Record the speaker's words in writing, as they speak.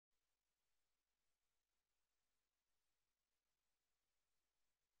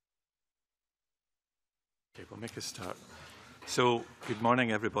we'll make a start. So, good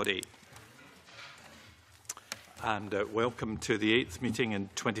morning, everybody, and welcome to the 8th meeting in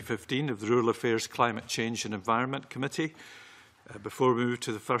 2015 of the Rural Affairs, Climate Change and Environment Committee. Before we move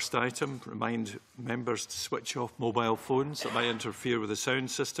to the first item, remind members to switch off mobile phones that might interfere with the sound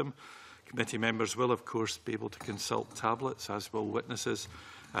system. Committee members will, of course, be able to consult tablets, as will witnesses,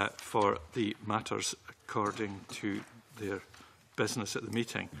 for the matters according to their business at the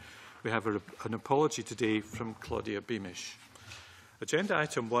meeting. We have an apology today from Claudia Beamish. Agenda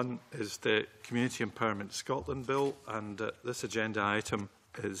item 1 is the Community Empowerment Scotland Bill, and this agenda item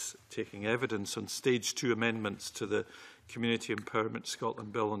is taking evidence on Stage 2 amendments to the Community Empowerment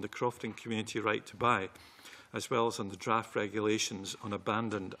Scotland Bill on the crofting community right to buy, as well as on the draft regulations on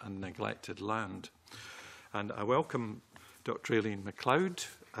abandoned and neglected land. And I welcome Dr. Aileen McLeod,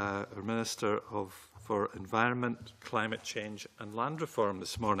 our Minister for Environment, Climate Change and Land Reform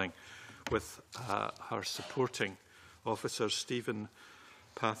this morning, with her supporting officers, Stephen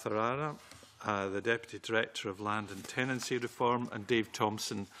Patharara, the Deputy Director of Land and Tenancy Reform, and Dave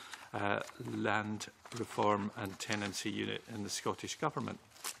Thomson, Land Reform and Tenancy Unit in the Scottish Government.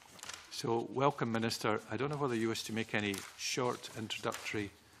 So, welcome, Minister. I don't know whether you wish to make any short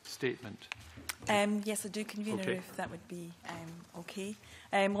introductory statement. Yes, I do, Convener, if that would be okay.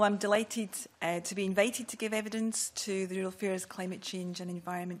 Well, I'm delighted to be invited to give evidence to the Rural Affairs, Climate Change and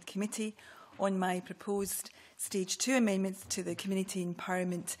Environment Committee on my proposed Stage 2 amendments to the Community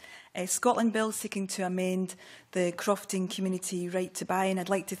Empowerment Scotland Bill, seeking to amend the crofting community right to buy. And I'd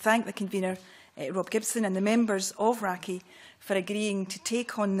like to thank the Convener, Rob Gibson, and the members of RACI for agreeing to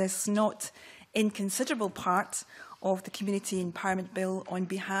take on this not inconsiderable part of the Community Empowerment Bill on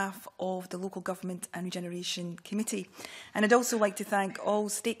behalf of the Local Government and Regeneration Committee. And I'd also like to thank all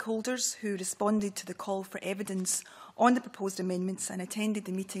stakeholders who responded to the call for evidence on the proposed amendments and attended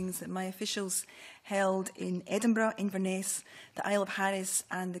the meetings that my officials held in Edinburgh, Inverness, the Isle of Harris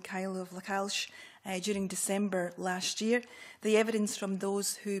and the Isle of Lacalsh during December last year. The evidence from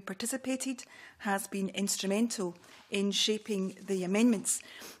those who participated has been instrumental in shaping the amendments.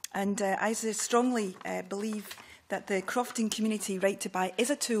 And I strongly believe that the crofting community right to buy is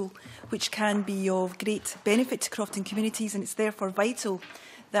a tool which can be of great benefit to crofting communities, and it's therefore vital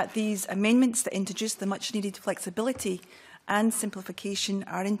that these amendments that introduce the much-needed flexibility and simplification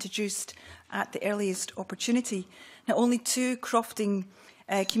are introduced at the earliest opportunity. Now, only 2 crofting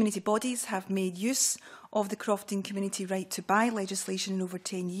community bodies have made use of the crofting community right to buy legislation in over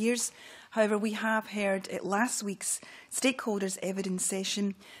 10 years. However, we have heard at last week's stakeholders' evidence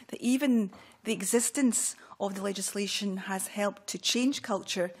session that even the existence of the legislation has helped to change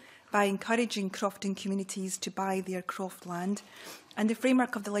culture by encouraging crofting communities to buy their croft land. And the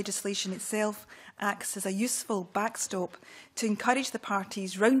framework of the legislation itself acts as a useful backstop to encourage the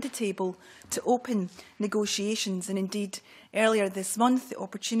parties round the table to open negotiations. And indeed, earlier this month, the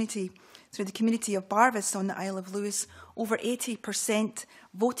opportunity through the community of Barvis on the Isle of Lewis, over 80%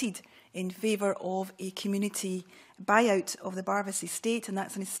 voted in favour of a community buyout of the Barvis estate, and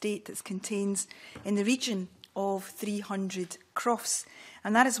that's an estate that contains in the region of 300 crofts.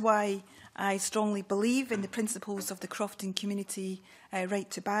 And that is why I strongly believe in the principles of the crofting community right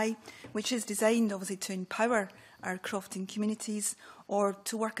to buy, which is designed obviously to empower our crofting communities or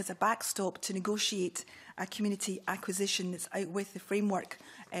to work as a backstop to negotiate a community acquisition that's out with the framework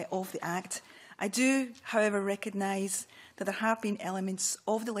of the Act. I do, however, recognise that there have been elements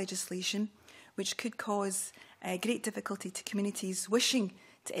of the legislation which could cause great difficulty to communities wishing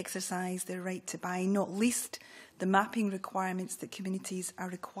to exercise their right to buy, not least the mapping requirements that communities are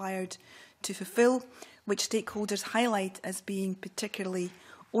required to fulfil, which stakeholders highlight as being particularly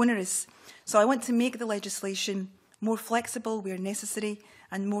onerous. So I want to make the legislation more flexible where necessary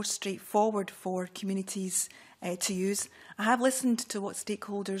and more straightforward for communities to use. I have listened to what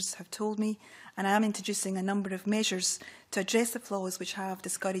stakeholders have told me, and I am introducing a number of measures to address the flaws which have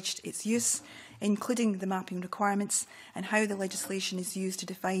discouraged its use, including the mapping requirements and how the legislation is used to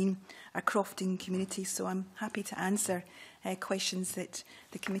define a crofting community. So I'm happy to answer questions that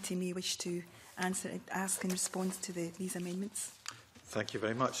the committee may wish to ask in response to these amendments. Thank you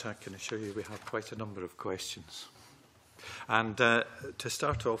very much. I can assure you we have quite a number of questions. And to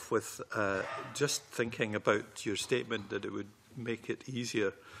start off with, just thinking about your statement that it would make it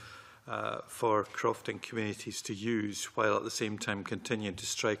easier for crofting communities to use, while at the same time continuing to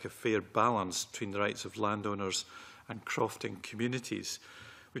strike a fair balance between the rights of landowners and crofting communities.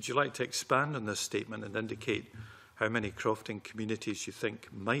 Would you like to expand on this statement and indicate how many crofting communities you think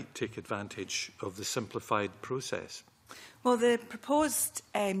might take advantage of the simplified process? Well, the proposed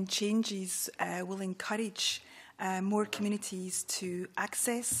changes will encourage more communities to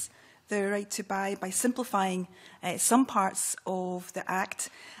access the right to buy by simplifying some parts of the Act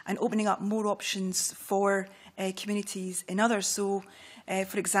and opening up more options for communities in others. So,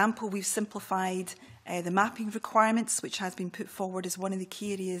 for example, we've simplified the mapping requirements, which has been put forward as one of the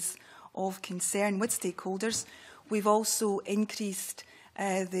key areas of concern with stakeholders. We've also increased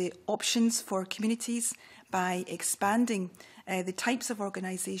the options for communities by expanding the types of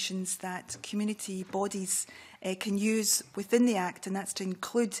organisations that community bodies can use within the Act, and that's to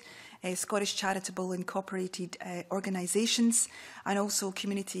include Scottish charitable incorporated organisations and also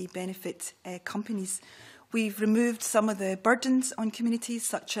community benefit companies. We've removed some of the burdens on communities,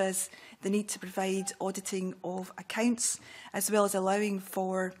 such as the need to provide auditing of accounts, as well as allowing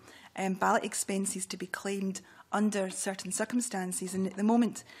for ballot expenses to be claimed under certain circumstances. And at the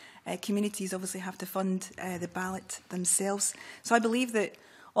moment, communities obviously have to fund the ballot themselves. So I believe that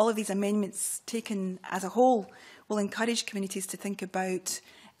all of these amendments taken as a whole will encourage communities to think about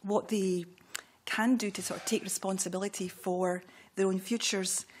what they can do to sort of take responsibility for their own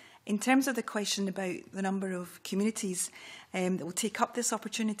futures. In terms of the question about the number of communities that will take up this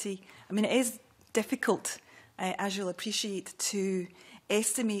opportunity, I mean, it is difficult, as you'll appreciate, to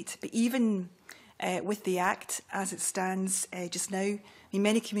estimate, but even with the Act as it stands just now, I mean,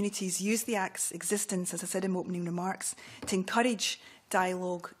 many communities use the Act's existence, as I said in my opening remarks, to encourage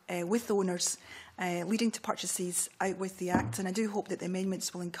dialogue with owners, leading to purchases out with the Act. And I do hope that the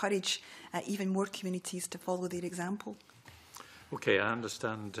amendments will encourage even more communities to follow their example. Okay, I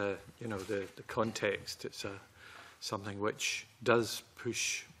understand, you know, the context. It's something which does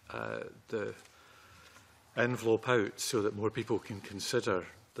push the envelope out so that more people can consider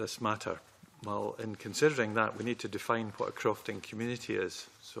this matter. Well, in considering that, we need to define what a crofting community is.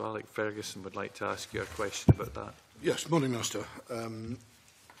 So Alec Ferguson would like to ask you a question about that. Yes, morning, Minister, and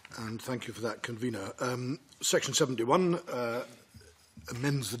thank you for that, Convener. Section 71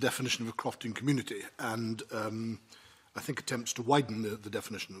 amends the definition of a crofting community and I think attempts to widen the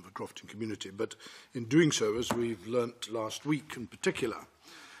definition of a crofting community. But in doing so, as we've learnt last week in particular,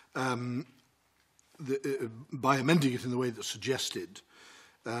 by amending it in the way that's suggested,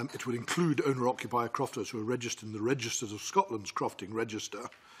 it would include owner-occupier crofters who are registered in the Registers of Scotland's crofting register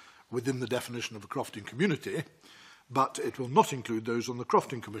within the definition of a crofting community, but it will not include those on the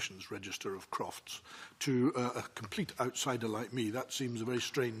Crofting Commission's register of crofts. To a complete outsider like me, that seems a very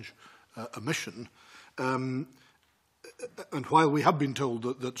strange omission. And while we have been told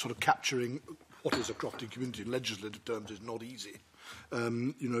that sort of capturing what is a crofting community in legislative terms is not easy,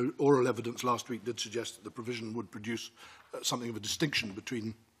 you know, oral evidence last week did suggest that the provision would produce something of a distinction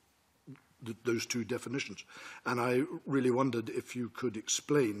between those two definitions. And I really wondered if you could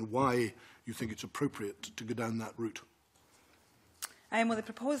explain why you think it's appropriate to go down that route. Well, the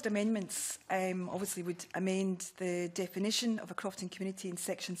proposed amendments obviously would amend the definition of a crofting community in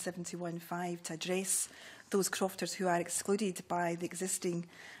section 71.5 to address those crofters who are excluded by the existing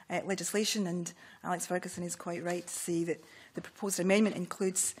legislation. And Alex Ferguson is quite right to say that the proposed amendment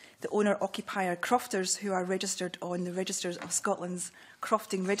includes the owner-occupier crofters who are registered on the Registers of Scotland's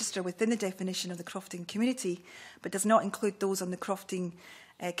crofting register within the definition of the crofting community, but does not include those on the Crofting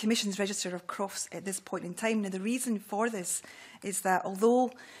Commission's register of crofts at this point in time. Now, the reason for this is that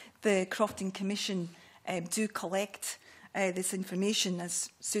although the Crofting Commission do collect this information, as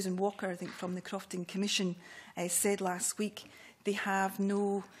Susan Walker, I think, from the Crofting Commission said last week, they have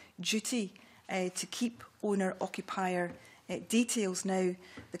no duty to keep owner-occupier details. Now,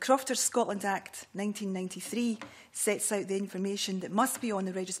 the Crofters Scotland Act 1993 sets out the information that must be on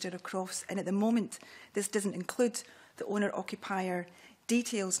the Register of Crofts, and at the moment this doesn't include the owner-occupier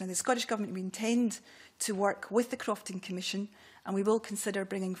details. Now, the Scottish Government, we intend to work with the Crofting Commission, and we will consider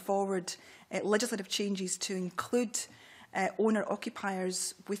bringing forward legislative changes to include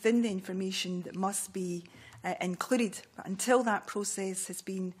owner-occupiers within the information that must be included. But until that process has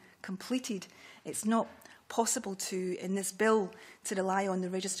been completed, it's not possible to, in this bill, to rely on the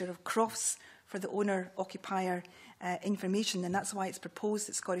Register of Crofts for the owner-occupier information, and that's why it's proposed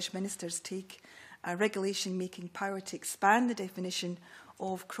that Scottish ministers take a regulation-making power to expand the definition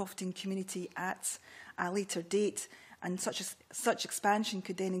of crofting community at a later date, and such expansion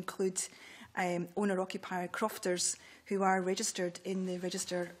could then include owner-occupier crofters who are registered in the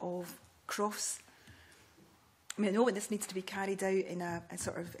Register of Crofts. I mean, at the moment, this needs to be carried out in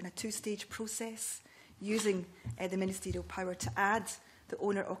a two-stage process, using the ministerial power to add the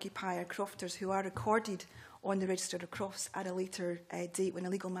owner-occupier crofters who are recorded on the Register of Crofts at a later date when a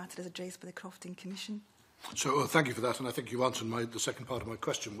legal matter is addressed by the Crofting Commission. So thank you for that, and I think you answered the second part of my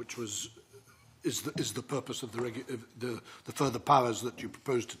question, which was, is the purpose of the further powers that you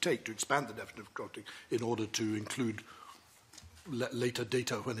propose to take to expand the definition of crofting in order to include later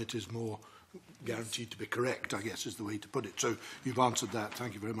data when it is more guaranteed to be correct, I guess is the way to put it. So you've answered that.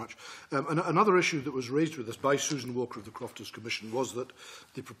 Thank you very much. Another issue that was raised with us by Susan Walker of the Crofters Commission was that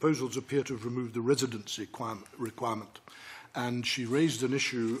the proposals appear to have removed the residency requirement. And she raised an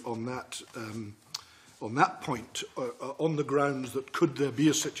issue on that point, on the grounds that could there be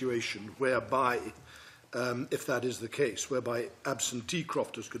a situation whereby, if that is the case, whereby absentee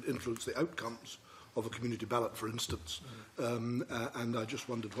crofters could influence the outcomes of a community ballot, for instance. And I just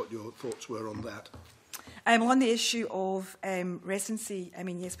wondered what your thoughts were on that. On the issue of residency, I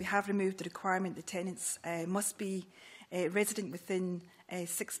mean, yes, we have removed the requirement that tenants must be resident within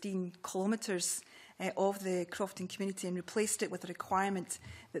 16 kilometres of the crofting community, and replaced it with a requirement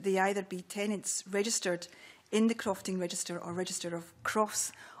that they either be tenants registered in the crofting register or register of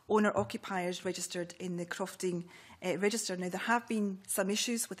crofts, owner-occupiers registered in the crofting register. Now, there have been some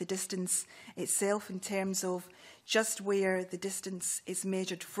issues with the distance itself in terms of just where the distance is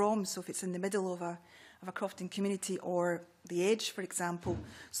measured from, so if it's in the middle of a crofting community or the edge, for example.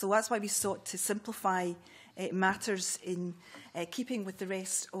 So that's why we sought to simplify matters in keeping with the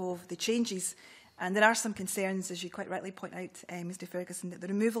rest of the changes. And there are some concerns, as you quite rightly point out, Mr Ferguson, that the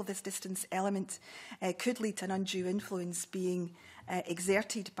removal of this distance element could lead to an undue influence being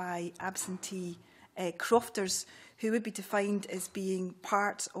exerted by absentee crofters who would be defined as being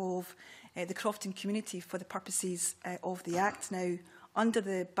part of the crofting community for the purposes of the Act. Now, under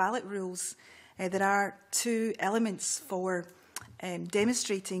the ballot rules, there are two elements for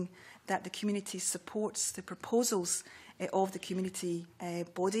demonstrating that the community supports the proposals of the community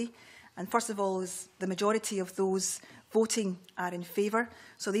body. And first of all, is the majority of those voting are in favour.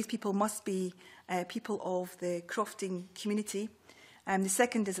 So these people must be people of the crofting community. The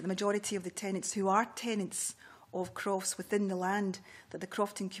second is that the majority of the tenants who are tenants of crofts within the land that the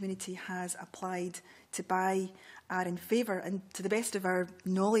crofting community has applied to buy are in favour. And to the best of our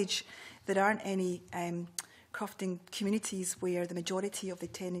knowledge, there aren't any crofting communities where the majority of the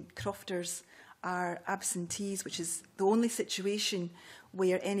tenant crofters are absentees, which is the only situation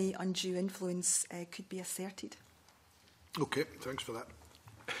where any undue influence could be asserted. Okay, thanks for that.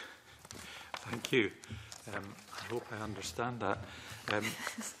 Thank you. I hope I understand that.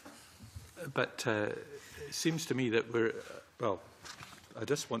 But it seems to me that we're, well, I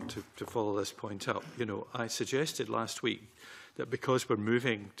just want to follow this point up. You know, I suggested last week that because we're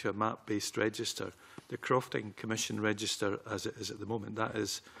moving to a map-based register, the Crofting Commission register, as it is at the moment, that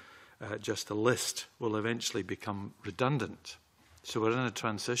is just a list, will eventually become redundant. So we're in a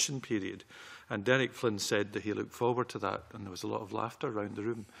transition period. And Derek Flynn said that he looked forward to that, and there was a lot of laughter around the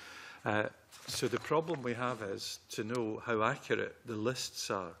room. So the problem we have is to know how accurate the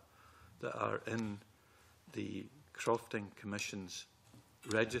lists are that are in the Crofting Commission's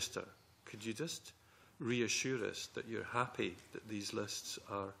register. Could you just reassure us that you're happy that these lists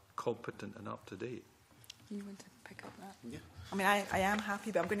are competent and up to date? You want to pick up that? Yeah. I mean, I am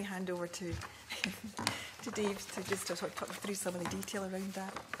happy, but I'm going to hand over to to Dave to just sort of talk through some of the detail around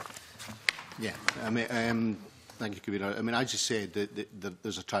that. Yeah, I mean, thank you, Kabir. I mean, I just said that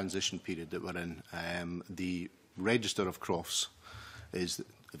there's a transition period that we're in. The register of crofts is,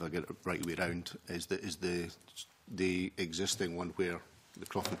 if I get it right way round, is the existing one where the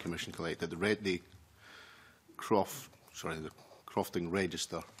Crofting Commission collected. The crofting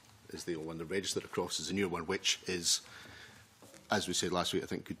register is the old one. The register of crofts is the new one, which is, as we said last week, I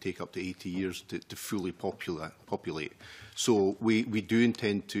think could take up to 80 years to fully populate. So we do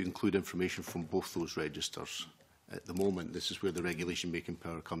intend to include information from both those registers. At the moment, this is where the regulation-making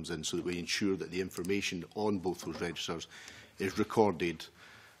power comes in, so that we ensure that the information on both those registers is recorded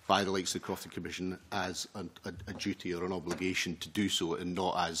by the likes of the Crofting Commission as a duty or an obligation to do so, and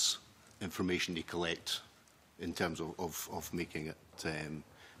not as information they collect in terms of making it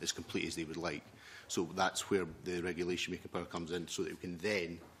as complete as they would like. So that's where the regulation-making power comes in, so that we can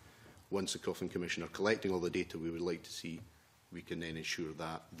then, once the Crofting Commission are collecting all the data we would like to see, we can then ensure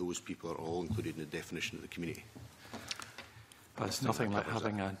that those people are all included in the definition of the community. Well, it's nothing like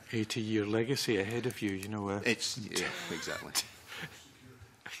having an 80-year legacy ahead of you, you know. It's, yeah, exactly.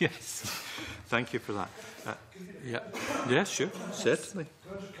 Yes, thank you for that. Yeah, yes, sure, certainly.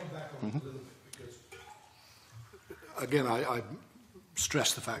 Can I just come back on a little bit, because, again, I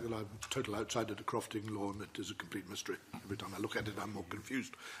stress the fact that I'm a total outsider to crofting law, and it is a complete mystery. Every time I look at it, I'm more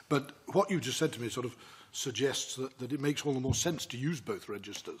confused. But what you just said to me sort of suggests that it makes all the more sense to use both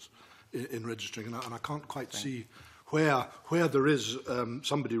registers in registering, and I can't quite see where there is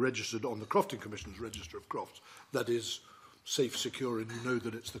somebody registered on the Crofting Commission's Register of Crofts that is safe, secure, and you know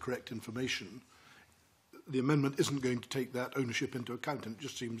that it's the correct information. The amendment isn't going to take that ownership into account, and it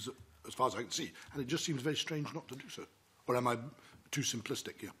just seems, as far as I can see, and it just seems very strange not to do so. Or am I too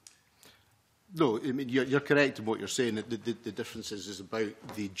simplistic here? No, I mean, you're correct in what you're saying. The difference is about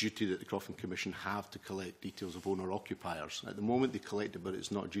the duty that the Crofting Commission have to collect details of owner-occupiers. At the moment, they collect it, but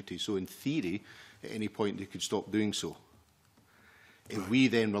it's not a duty. So, in theory, at any point, they could stop doing so. If we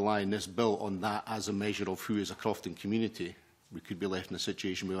then rely in this bill on that as a measure of who is a crofting community, we could be left in a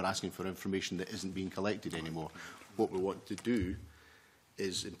situation where we're asking for information that isn't being collected anymore. What we want to do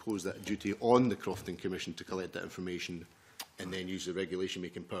is impose that duty on the Crofting Commission to collect that information and then use the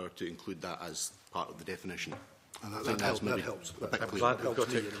regulation-making power to include that as part of the definition. And that helps. I'm glad we've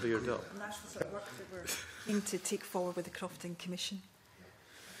got it cleared up. And that's the sort of work that we're keen to take forward with the Crofting Commission.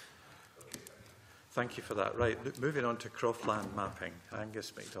 Thank you for that. Right, moving on to croftland mapping.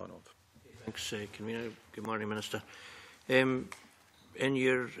 Angus MacDonald. Thanks, Convener. Good morning, Minister. In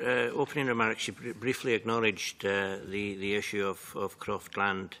your opening remarks, you briefly acknowledged the issue of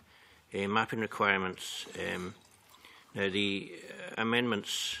croftland mapping requirements. Now, the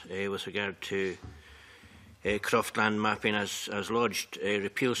amendments with regard to croftland mapping as lodged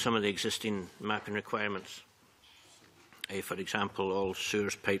repeal some of the existing mapping requirements. For example, all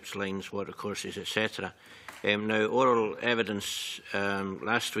sewers, pipes, lines, water courses, etc. Now, oral evidence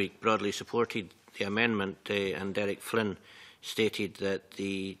last week broadly supported the amendment, and Derek Flynn stated that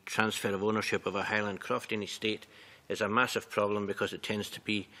the transfer of ownership of a Highland crofting estate is a massive problem because it tends to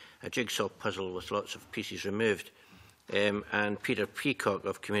be a jigsaw puzzle with lots of pieces removed. And Peter Peacock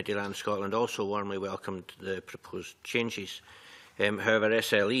of Community Land Scotland also warmly welcomed the proposed changes. However,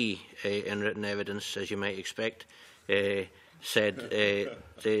 SLE, in written evidence, as you might expect, said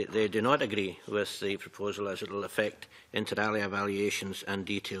they do not agree with the proposal as it will affect inter alia valuations and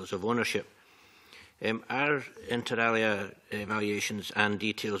details of ownership. Are inter alia valuations and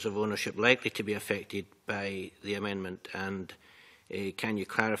details of ownership likely to be affected by the amendment, and can you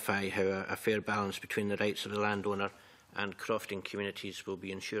clarify how a fair balance between the rights of the landowner and crofting communities will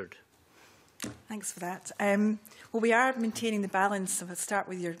be ensured? Thanks for that. Well, we are maintaining the balance. I'll start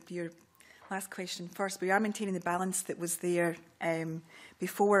with your last question first. We are maintaining the balance that was there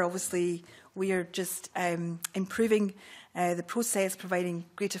before. Obviously, we are just improving the process, providing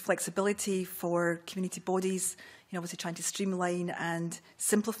greater flexibility for community bodies, obviously trying to streamline and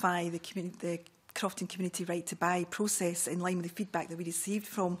simplify the crofting community right to buy process in line with the feedback that we received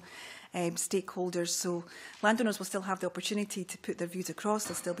from stakeholders. So landowners will still have the opportunity to put their views across.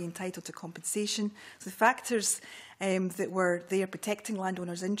 They'll still be entitled to compensation. So the factors that were there protecting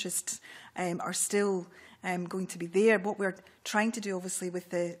landowners' interests are still going to be there. What we're trying to do, obviously, with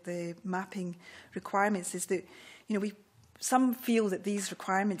the mapping requirements is that, some feel that these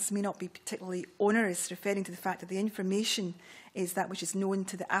requirements may not be particularly onerous, referring to the fact that the information is that which is known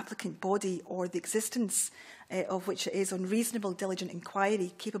to the applicant body or the existence of which it is on reasonable, diligent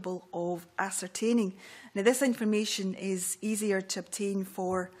inquiry capable of ascertaining. Now, this information is easier to obtain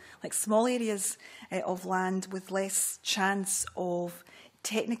for small areas of land with less chance of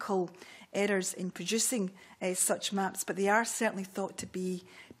technical errors in producing such maps, but they are certainly thought to be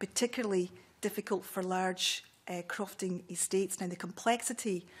particularly difficult for large crofting estates. Now, the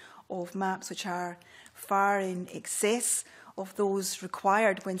complexity of maps, which are far in excess of those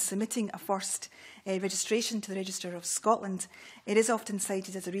required when submitting a first registration to the Register of Scotland, it is often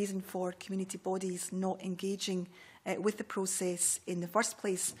cited as a reason for community bodies not engaging with the process in the first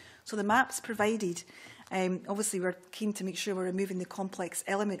place. So the maps provided, obviously we're keen to make sure we're removing the complex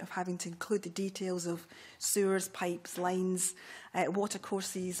element of having to include the details of sewers, pipes, lines, water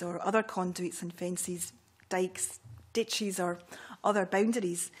courses or other conduits and fences, dikes, ditches or other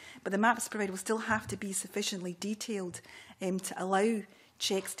boundaries, but the maps provided will still have to be sufficiently detailed to allow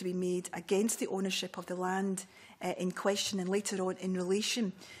checks to be made against the ownership of the land in question and later on in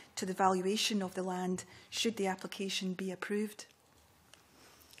relation to the valuation of the land should the application be approved.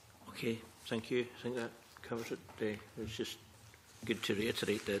 Okay, thank you. I think that covers it. It's just good to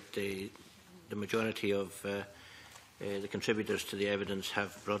reiterate that the majority of the contributors to the evidence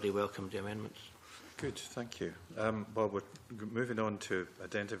have broadly welcomed the amendments. Good, thank you. Well, we're moving on to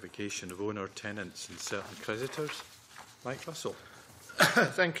identification of owner, tenants and certain creditors. Mike Russell.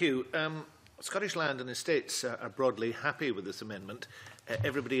 Thank you. Scottish Land and Estates are broadly happy with this amendment.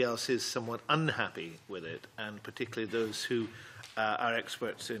 Everybody else is somewhat unhappy with it, and particularly those who are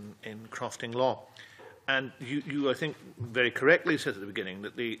experts in crofting law. And you, I think, very correctly said at the beginning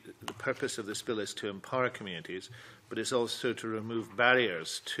that the purpose of this bill is to empower communities, but it's also to remove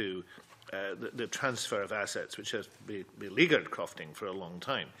barriers to the transfer of assets, which has beleaguered crofting for a long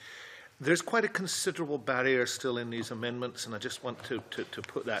time. There's quite a considerable barrier still in these amendments, and I just want to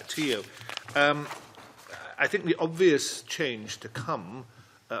put that to you. I think the obvious change to come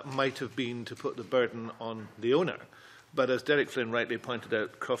might have been to put the burden on the owner, But as Derek Flynn rightly pointed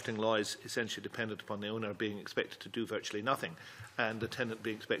out, crofting law is essentially dependent upon the owner being expected to do virtually nothing and the tenant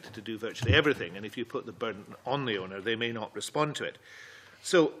being expected to do virtually everything. And if you put the burden on the owner, they may not respond to it.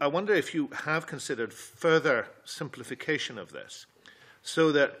 So I wonder if you have considered further simplification of this,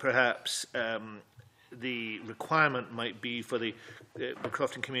 so that perhaps the requirement might be for the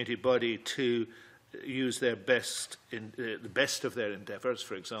crofting community body to use their best, the best of their endeavours,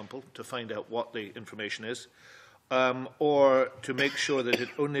 for example, to find out what the information is, or to make sure that it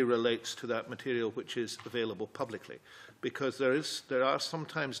only relates to that material which is available publicly, because there are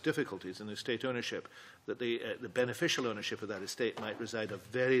sometimes difficulties in estate ownership that the beneficial ownership of that estate might reside a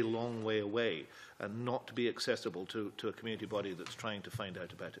very long way away and not be accessible to a community body that's trying to find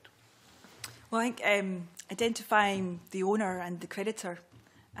out about it. Well, I think identifying the owner and the creditor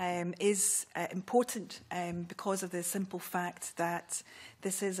is important because of the simple fact that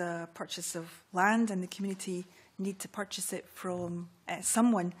this is a purchase of land and the community need to purchase it from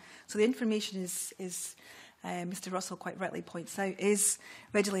someone. So the information is Mr Russell quite rightly points out, is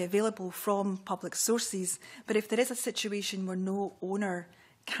readily available from public sources. But if there is a situation where no owner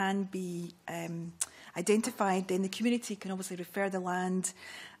can be identified, then the community can obviously refer the land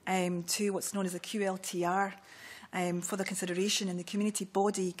to what's known as a QLTR for the consideration, and the community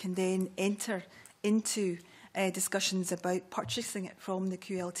body can then enter into discussions about purchasing it from the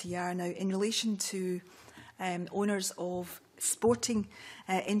QLTR. Now, in relation to owners of sporting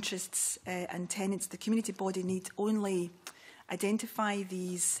interests and tenants, the community body need only identify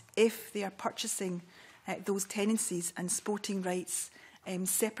these if they are purchasing those tenancies and sporting rights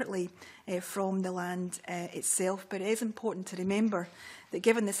separately from the land itself. But it is important to remember that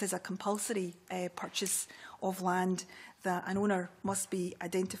given this is a compulsory purchase of land, that an owner must be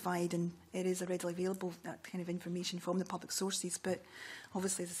identified, and it is readily available, that kind of information from the public sources. But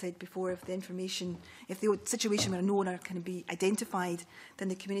obviously, as I said before, if the situation where an owner can be identified, then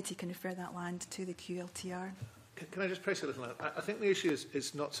the community can refer that land to the QLTR. Can I just press a little on that? I think the issue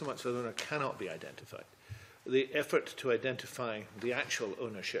is not so much that an owner cannot be identified. The effort to identify the actual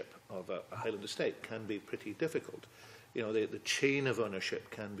ownership of a Highland estate can be pretty difficult. You know, the chain of ownership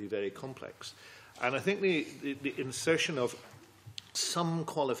can be very complex. And I think the insertion of some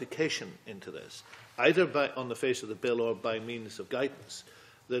qualification into this, either on the face of the bill or by means of guidance,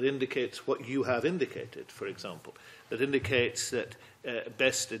 that indicates what you have indicated, for example, that indicates that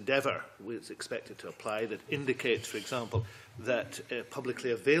best endeavour is expected to apply, that indicates, for example, that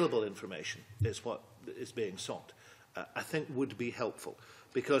publicly available information is what is being sought, I think would be helpful.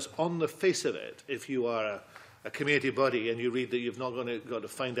 Because on the face of it, if you are a community body and you read that you've not got to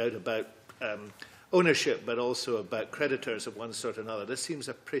find out about ownership, but also about creditors of one sort or another, this seems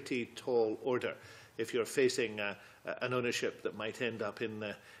a pretty tall order if you're facing an ownership that might end up in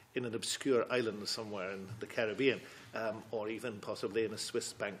an obscure island somewhere in the Caribbean, or even possibly in a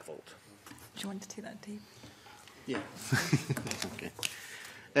Swiss bank vault. Do you want to take that, Dave? Yeah. Okay.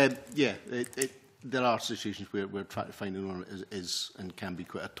 There are situations where trying to find an owner is and can be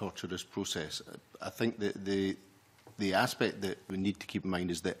quite a torturous process. I think that the aspect that we need to keep in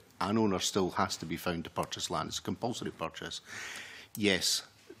mind is that an owner still has to be found to purchase land. It's a compulsory purchase. Yes,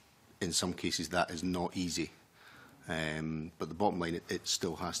 in some cases that is not easy. But the bottom line, it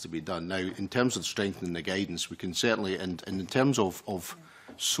still has to be done. Now, in terms of strengthening the guidance, we can certainly, and in terms of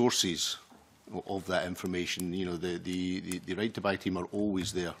sources of that information, you know, the Right to Buy team are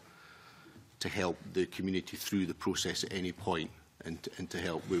always there to help the community through the process at any point, and to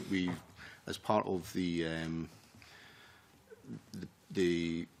help. We as part of the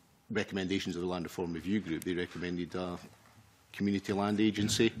recommendations of the Land Reform Review Group, they recommended a community land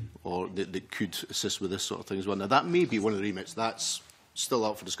agency or that could assist with this sort of thing as well. Now, that may be one of the remits. That's still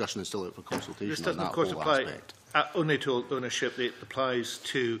up for discussion and still out for consultation. This doesn't, of course, apply only to ownership. It applies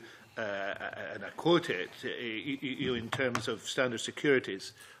to, and I quote it, in terms of standard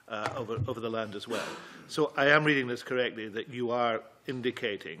securities over the land as well. So I am reading this correctly, that you are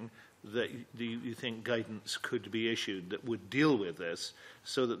indicating that you think guidance could be issued that would deal with this,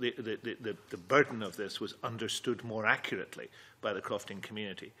 so that the burden of this was understood more accurately by the crofting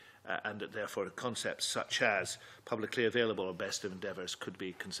community, and that therefore concepts such as publicly available or best of endeavours could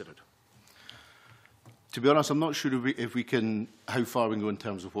be considered. To be honest, I'm not sure if we can, how far we can go in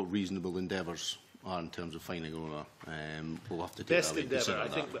terms of what reasonable endeavours are in terms of finding an owner. We'll have to take best that endeavour. I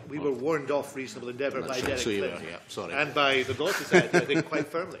think we were warned off reasonable endeavour by Derek Flynn, yeah, sorry, and by the Law Society, I think, quite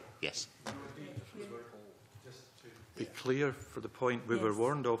firmly. Yes. Be clear for the point, we were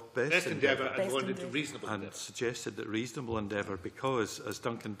warned off best endeavour and warned into reasonable endeavour. And suggested that reasonable endeavour, because, as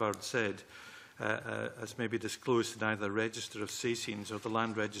Duncan Bird said, as may be disclosed in either Register of Sessions or the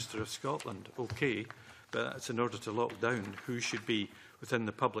Land Register of Scotland. Okay, but that's in order to lock down who should be within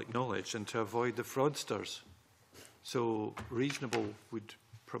the public knowledge and to avoid the fraudsters. So reasonable would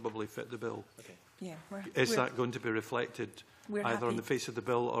probably fit the bill. Okay. Yeah, Is that going to be reflected either on the face of the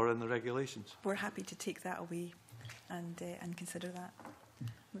bill or in the regulations? We're happy to take that away and consider that.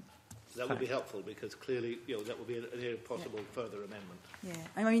 That would be helpful because clearly, that would be a possible further amendment. Yeah,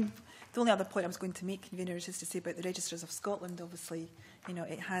 I mean, the only other point I was going to make, Convener, is just to say about the Registers of Scotland. Obviously,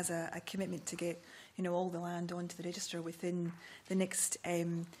 it has a commitment to get, all the land onto the register within the next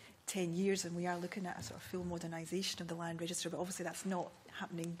 10 years, and we are looking at a sort of full modernisation of the land register. But obviously, that's not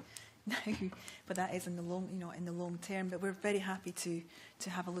happening now. But that is in the long, in the long term. But we're very happy to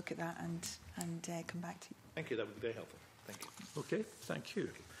have a look at that and come back to you. Thank you. That would be very helpful. Thank you. Okay, thank you.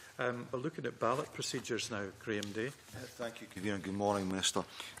 We're looking at ballot procedures now, Graham Day. Thank you, Convener. Good morning, Minister.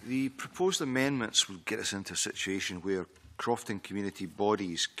 The proposed amendments will get us into a situation where crofting community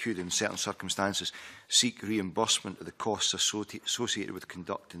bodies could, in certain circumstances, seek reimbursement of the costs associated with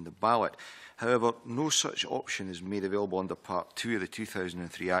conducting the ballot. However, no such option is made available under Part 2 of the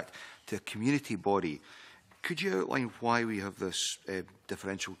 2003 Act to a community body. Could you outline why we have this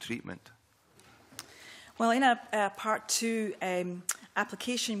differential treatment? Well, in a Part 2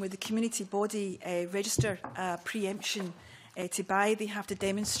 application where the community body register preemption to buy, they have to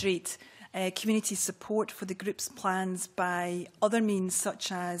demonstrate community support for the group's plans by other means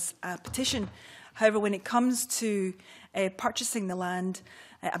such as a petition. However, when it comes to purchasing the land,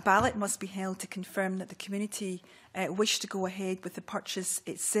 a ballot must be held to confirm that the community wish to go ahead with the purchase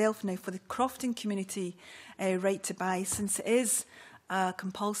itself. Now, for the crofting community right to buy, since it is a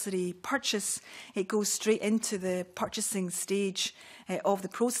compulsory purchase, it goes straight into the purchasing stage of the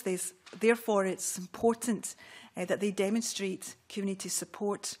process. Therefore, it's important that they demonstrate community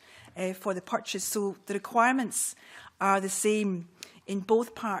support for the purchase. So the requirements are the same in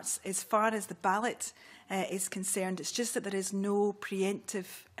both parts as far as the ballot is concerned. It's just that there is no preemptive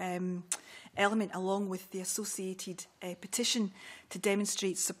element along with the associated petition to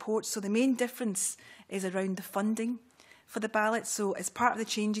demonstrate support. So the main difference is around the funding for the ballot. So as part of the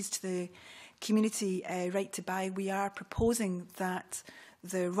changes to the community right to buy, we are proposing that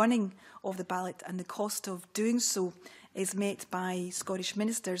the running of the ballot and the cost of doing so is met by Scottish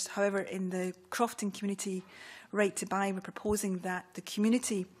ministers. However, in the crofting community right to buy, we're proposing that the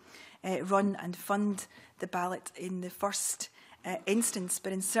community run and fund the ballot in the first instance,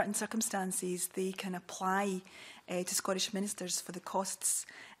 but in certain circumstances they can apply to Scottish ministers for the costs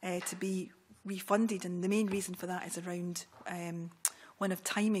to be refunded, and the main reason for that is around one of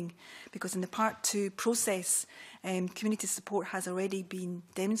timing, because in the Part 2 process, community support has already been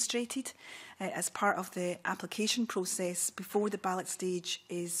demonstrated as part of the application process before the ballot stage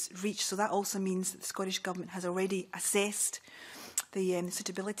is reached. So that also means that the Scottish Government has already assessed the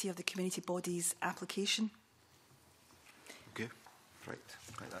suitability of the community body's application. Okay, right.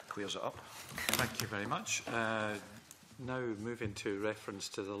 That clears it up. Thank you very much. Now moving to reference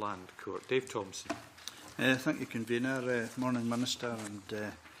to the Land Court. Dave Thomson. Thank you, Convener. Morning, Minister,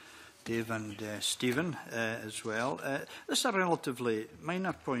 and Dave and Stephen as well. This is a relatively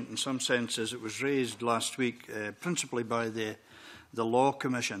minor point in some senses. It was raised last week principally by the Law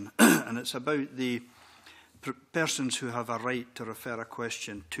Commission, and it's about the persons who have a right to refer a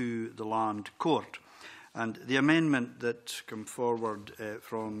question to the Land Court. And the amendment that's come forward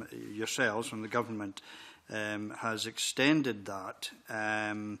from yourselves, from the Government, has extended that.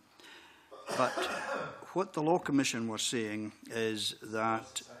 But what the Law Commission was saying is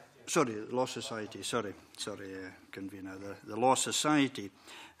that, sorry, Law Society, Convener, the Law Society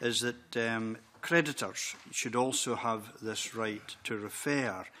is that creditors should also have this right to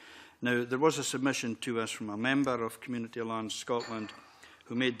refer. Now, there was a submission to us from a member of Community Land Scotland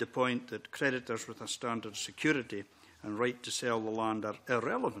who made the point that creditors with a standard security and right to sell the land are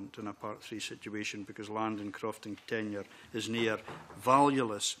irrelevant in a Part 3 situation because land in crofting tenure is near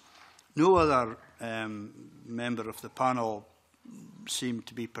valueless. No other member of the panel seemed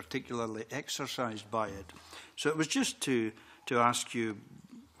to be particularly exercised by it. So it was just to ask you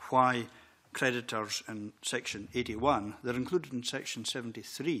why creditors in Section 81, they're included in Section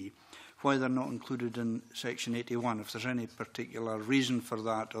 73, why they're not included in Section 81, if there's any particular reason for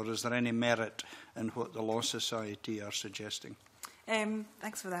that, or is there any merit in what the Law Society are suggesting?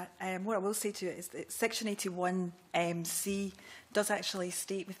 Thanks for that. What I will say to you is that Section 81C does actually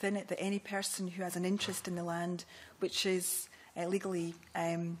state within it that any person who has an interest in the land which is legally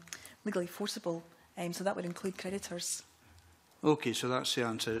forcible, so that would include creditors. Okay, so that's the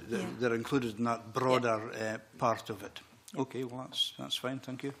answer. Yeah. They're included in that broader part of it. Okay, well, that's fine.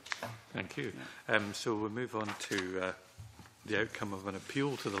 Thank you. Thank you. So we'll move on to the outcome of an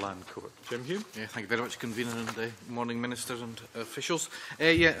appeal to the Land Court. Jim Hume. Yeah, thank you very much, Convener, and morning, Ministers and officials.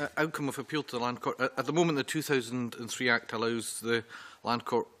 Outcome of appeal to the Land Court. At the moment, the 2003 Act allows the Land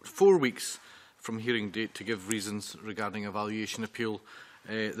Court 4 weeks from hearing date to give reasons regarding a valuation appeal.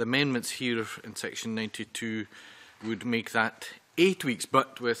 The amendments here in section 92 would make that 8 weeks,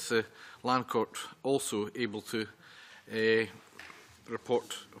 but with the Land Court also able to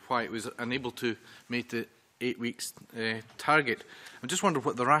report why it was unable to meet the 8 weeks target. I just wonder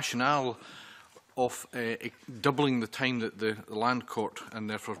what the rationale of doubling the time that the Land Court, and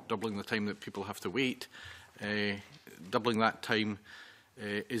therefore doubling the time that people have to wait, doubling that time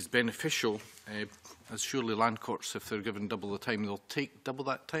is beneficial, as surely Land Courts, if they're given double the time, they'll take double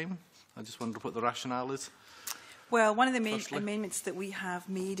that time. I just wonder what the rationale is. Well, one of the main amendments that we have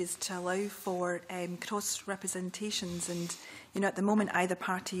made is to allow for cross-representations, and at the moment either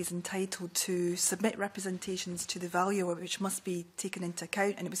party is entitled to submit representations to the valuer, which must be taken into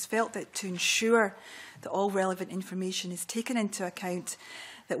account, and it was felt that to ensure that all relevant information is taken into account,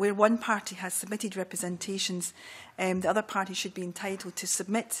 that where one party has submitted representations, the other party should be entitled to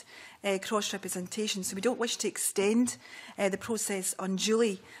submit cross-representation. So we don't wish to extend the process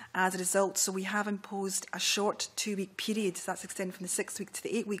unduly as a result. So we have imposed a short 2-week period, so that's extended from the 6 weeks to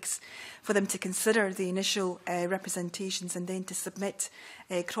the 8 weeks, for them to consider the initial representations and then to submit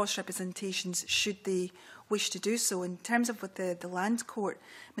cross-representations should they wish to do so. In terms of what the Land Court,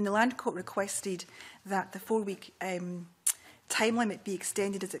 when the Land Court requested that the 4-week time limit be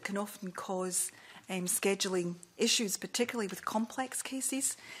extended, as it can often cause scheduling issues, particularly with complex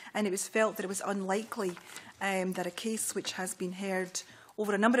cases, and it was felt that it was unlikely that a case which has been heard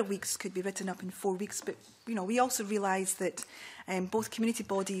over a number of weeks could be written up in 4 weeks. But we also realise that both community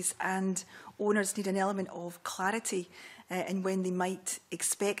bodies and owners need an element of clarity in when they might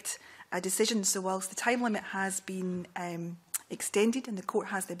expect a decision. So whilst the time limit has been extended and the court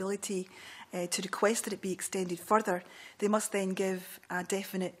has the ability to request that it be extended further, they must then give a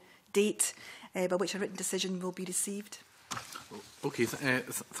definite date by which a written decision will be received. Okay,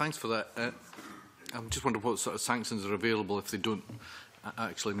 thanks for that. I'm just wondering what sort of sanctions are available if they don't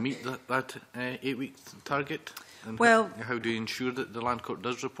actually meet that 8-week target, and how do you ensure that the Land Court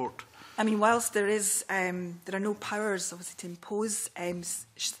does report? I mean, whilst there are no powers obviously to impose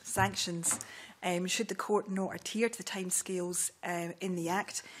sanctions, should the court not adhere to the timescales in the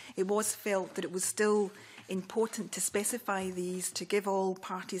Act, it was felt that it was still important to specify these to give all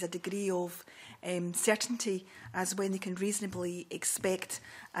parties a degree of certainty as when they can reasonably expect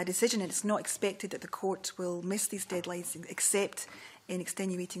a decision. And it's not expected that the court will miss these deadlines except in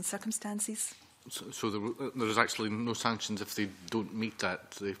extenuating circumstances. So there is actually no sanctions if they don't meet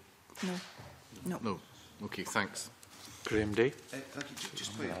that? No. Okay, thanks. Graham Day.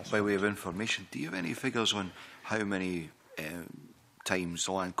 Just by way of information, do you have any figures on how many times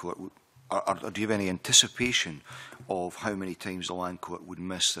the Land Court would, or do you have any anticipation of how many times the Land Court would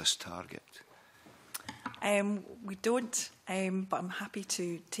miss this target? We don't, but I'm happy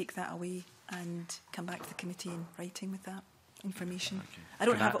to take that away and come back to the committee in writing with that information. Okay. I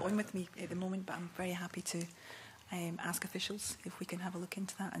don't have it on with me at the moment, but I'm very happy to ask officials if we can have a look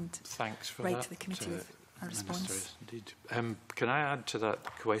into that and write to the committee with a response. Indeed. Can I add to that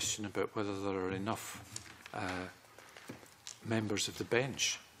question about whether there are enough members of the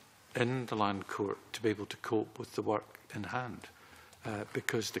bench in the Land Court to be able to cope with the work in hand?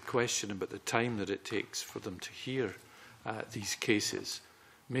 Because the question about the time that it takes for them to hear these cases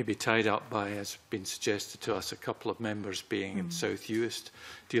may be tied up by, as been suggested to us, a couple of members being in South Uist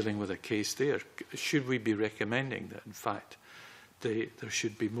dealing with a case there. Should we be recommending that, in fact, there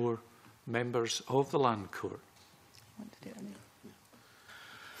should be more members of the Land Court? I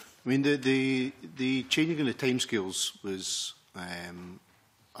mean, the changing in the timescales was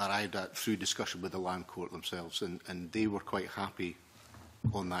arrived at through discussion with the Land Court themselves, and they were quite happy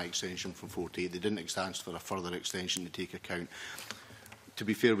on that extension from 4 to 8. They didn't ask for a further extension to take account. To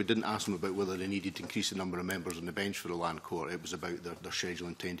be fair, we didn't ask them about whether they needed to increase the number of members on the bench for the Land Court. It was about their schedule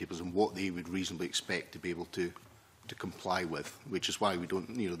and timetables and what they would reasonably expect to be able to comply with, which is why we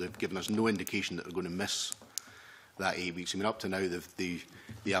don't, they've given us no indication that they're going to miss that 8 weeks. I mean, up to now,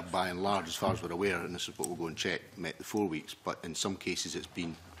 they have by and large, as far as we're aware, and this is what we'll go and check, met the 4 weeks, but in some cases it's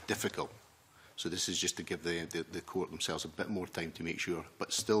been difficult. So this is just to give the court themselves a bit more time to make sure,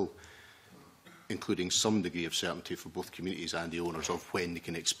 but still including some degree of certainty for both communities and the owners of when they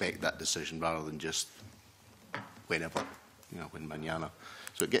can expect that decision rather than just whenever, when mañana.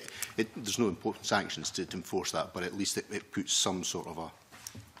 So there's no important sanctions to enforce that, but at least it puts some sort of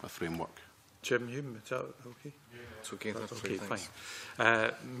a framework. Jim Hume, is that okay? It's okay. That's That's okay, right,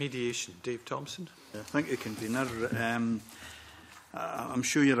 fine. Mediation, Dave Thomson. Thank you, Convener. I'm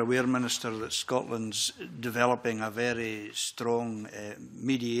sure you're aware, Minister, that Scotland's developing a very strong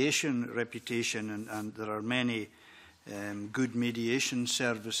mediation reputation, and there are many good mediation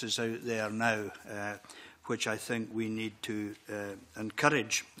services out there now, which I think we need to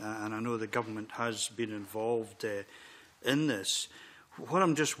encourage, and I know the government has been involved in this. What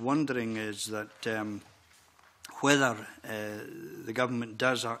I'm just wondering is that whether the government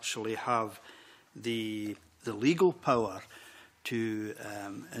does actually have the legal power to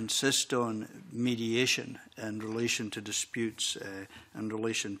insist on mediation in relation to disputes in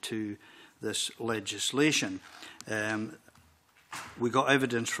relation to this legislation. We got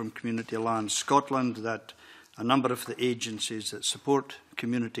evidence from Community Land Scotland that a number of the agencies that support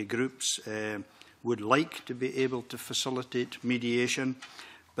community groups would like to be able to facilitate mediation,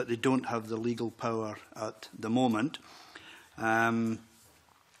 but they don't have the legal power at the moment. And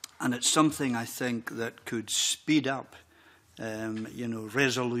it's something I think that could speed up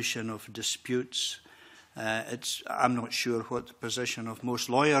resolution of disputes. I'm not sure what the position of most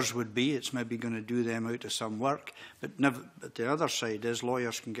lawyers would be. It's maybe going to do them out of some work. But the other side is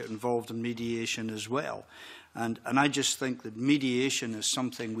lawyers can get involved in mediation as well. And I just think that mediation is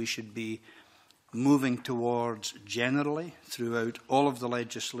something we should be moving towards generally throughout all of the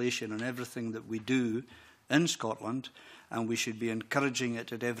legislation and everything that we do in Scotland, and we should be encouraging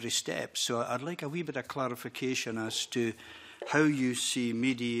it at every step. So I'd like a wee bit of clarification as to how you see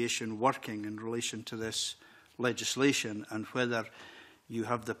mediation working in relation to this legislation, and whether you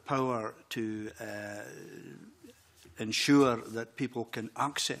have the power to ensure that people can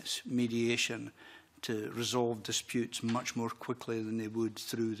access mediation to resolve disputes much more quickly than they would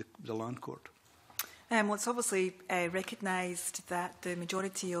through the Land Court. Well, it's obviously recognised that the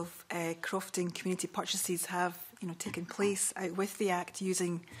majority of crofting community purchases have taken place out with the Act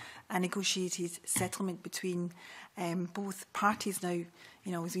using a negotiated settlement between both parties. Now,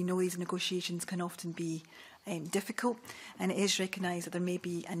 as we know, these negotiations can often be difficult, and it is recognised that there may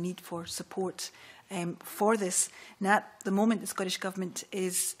be a need for support for this. And at the moment, the Scottish Government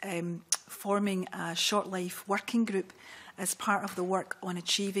is forming a short life working group as part of the work on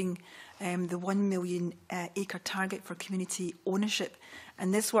achieving the 1 million acre target for community ownership.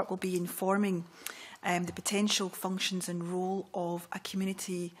 And this work will be informing the potential functions and role of a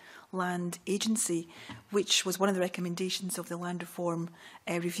community land agency, which was one of the recommendations of the Land Reform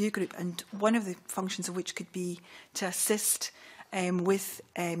Review Group, and one of the functions of which could be to assist with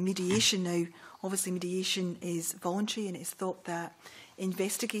mediation. Now, obviously mediation is voluntary, and it's thought that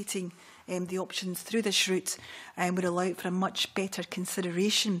investigating the options through this route would allow for a much better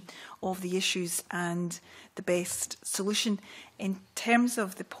consideration of the issues and the best solution. In terms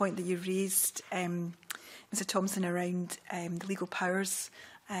of the point that you raised, Mr Thomson, around the legal powers,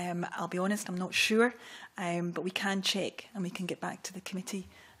 I'll be honest, I'm not sure, but we can check and we can get back to the committee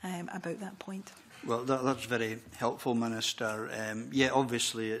about that point. Well, that's very helpful, Minister. Yeah,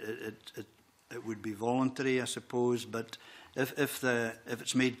 obviously it would be voluntary, I suppose, but if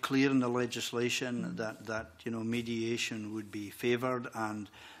it's made clear in the legislation that mediation would be favoured, and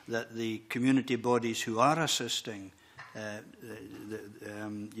that the community bodies who are assisting, the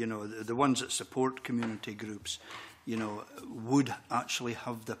ones that support community groups, would actually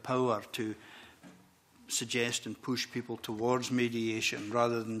have the power to suggest and push people towards mediation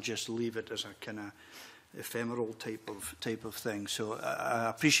rather than just leave it as a kind of ephemeral type of thing. So I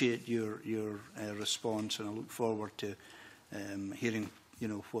appreciate your response, and I look forward to hearing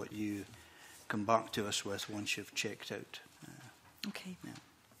what you come back to us with once you've checked out. Okay. Yeah.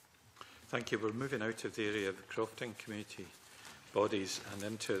 Thank you. We're moving out of the area of the crofting community bodies and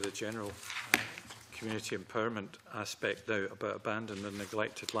into the general community empowerment aspect now about abandoned and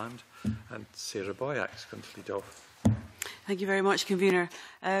neglected land. And Sarah Boyack's going to lead off. Thank you very much, Convener.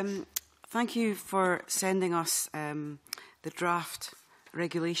 Thank you for sending us the draft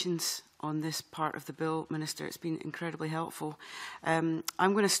regulations on this part of the bill, Minister. It's been incredibly helpful. I'm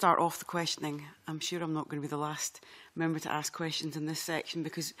going to start off the questioning. I'm sure I'm not going to be the last member to ask questions in this section,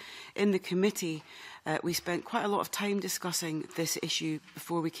 because in the committee we spent quite a lot of time discussing this issue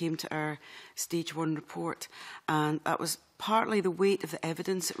before we came to our Stage 1 report, and that was partly the weight of the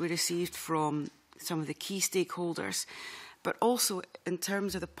evidence that we received from some of the key stakeholders, but also in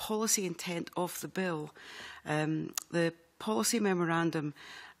terms of the policy intent of the bill. The policy memorandum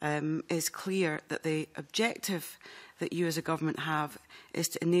is clear that the objective that you as a government have is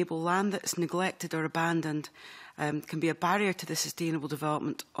to enable land that's neglected or abandoned can be a barrier to the sustainable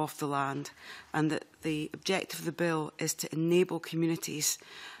development of the land, and that the objective of the bill is to enable communities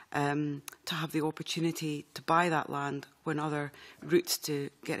to have the opportunity to buy that land when other routes to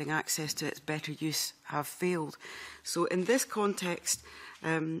getting access to its better use have failed. So in this context,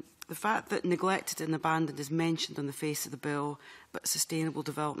 the fact that neglected and abandoned is mentioned on the face of the bill, but sustainable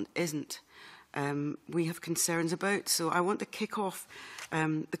development isn't, we have concerns about. So I want to kick off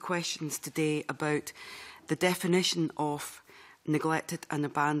the questions today about the definition of neglected and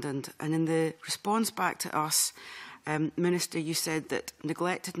abandoned. And in the response back to us, Minister, you said that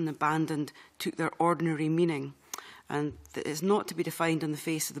neglected and abandoned took their ordinary meaning, and that it's not to be defined on the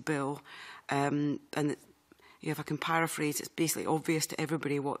face of the bill, and that, if I can paraphrase, it's basically obvious to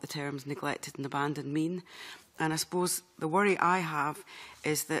everybody what the terms neglected and abandoned mean. And I suppose the worry I have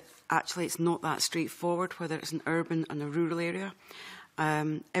is that actually it's not that straightforward, whether it's an urban and a rural area.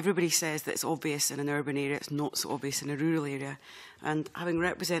 Everybody says that it's obvious in an urban area, it's not so obvious in a rural area. And having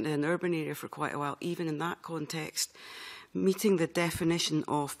represented an urban area for quite a while, even in that context, meeting the definition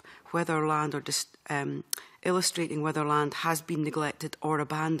of whether land or illustrating whether land has been neglected or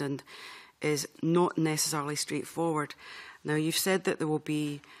abandoned is not necessarily straightforward. Now, you've said that there will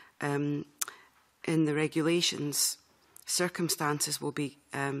be, in the regulations, circumstances will be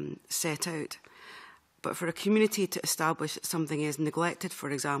set out. But for a community to establish that something is neglected, for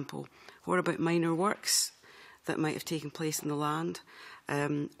example, what about minor works that might have taken place in the land?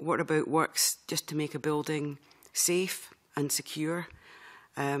 What about works just to make a building safe and secure,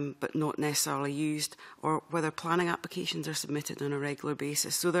 but not necessarily used, or whether planning applications are submitted on a regular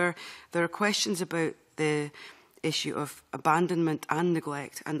basis? So there are questions about the issue of abandonment and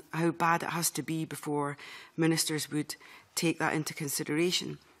neglect and how bad it has to be before ministers would take that into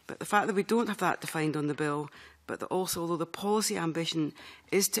consideration. But the fact that we don't have that defined on the bill, but that also, although the policy ambition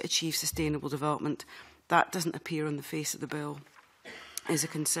is to achieve sustainable development, that doesn't appear on the face of the bill, is a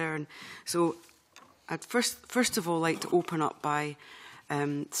concern. So I'd first of all like to open up by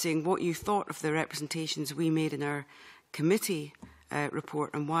saying what you thought of the representations we made in our committee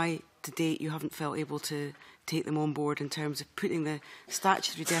report, and why to date you haven't felt able to take them on board in terms of putting the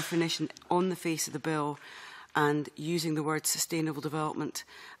statutory definition on the face of the bill and using the word sustainable development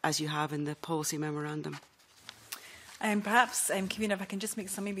as you have in the policy memorandum. Perhaps, Convener, if I can just make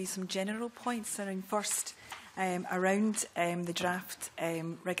maybe some general points around around the draft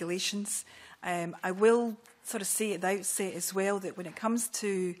regulations. I will sort of say at the outset as well that when it comes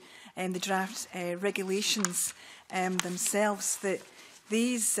to the draft regulations themselves, that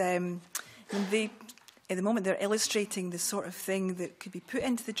these, at the moment, they're illustrating the sort of thing that could be put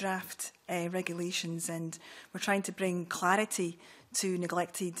into the draft regulations, and we're trying to bring clarity to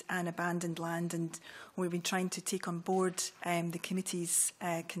neglected and abandoned land, and we've been trying to take on board the committee's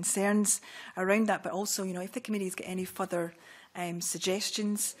concerns around that. But also, if the committee's got any further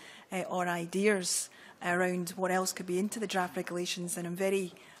suggestions or ideas around what else could be into the draft regulations, then I'm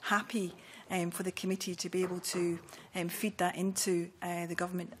very happy for the committee to be able to feed that into the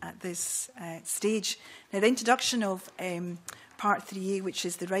government at this stage. Now, the introduction of Part 3A, which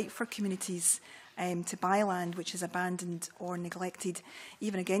is the right for communities to buy land which is abandoned or neglected,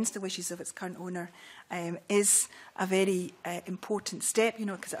 even against the wishes of its current owner, is a very important step,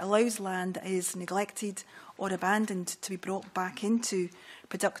 because it allows land that is neglected or abandoned to be brought back into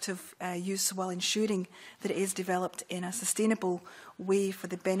productive use, while ensuring that it is developed in a sustainable way for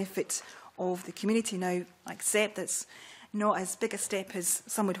the benefit of the community. Now, I accept that's not as big a step as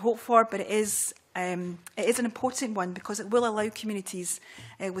some would hope for, but it is an important one, because it will allow communities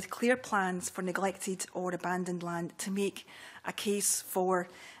with clear plans for neglected or abandoned land to make a case for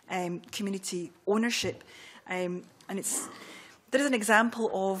community ownership. And there is an example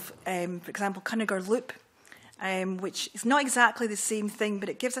of, for example, Cunningar Loop, which is not exactly the same thing, but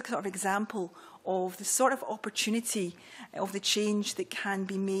it gives a sort of example of the sort of opportunity of the change that can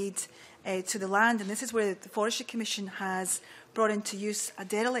be made to the land. And this is where the Forestry Commission has brought into use a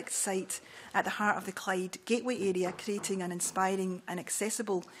derelict site at the heart of the Clyde Gateway area, creating an inspiring and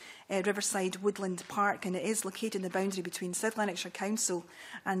accessible riverside woodland park. And it is located in the boundary between South Lanarkshire Council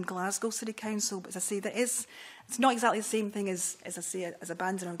and Glasgow City Council. But as I say, it's not exactly the same thing as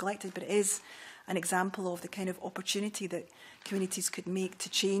abandoned or neglected, but it is an example of the kind of opportunity that communities could make to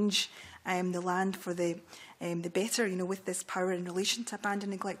change the land for the better, with this power in relation to abandoned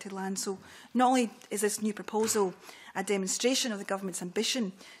and neglected land. So not only is this new proposal a demonstration of the government's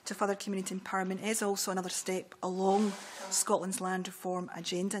ambition to further community empowerment, it is also another step along Scotland's land reform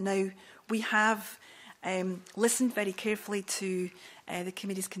agenda. Now, we have listened very carefully to the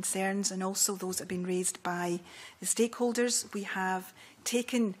committee's concerns, and also those that have been raised by the stakeholders. We have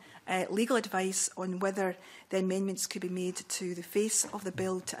taken legal advice on whether the amendments could be made to the face of the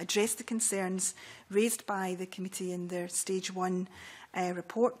bill to address the concerns raised by the committee in their Stage 1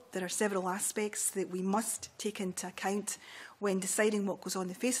 report. There are several aspects that we must take into account when deciding what goes on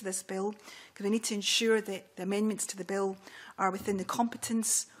the face of this bill, because we need to ensure that the amendments to the bill are within the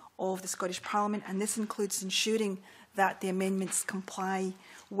competence of the Scottish Parliament, and this includes ensuring that the amendments comply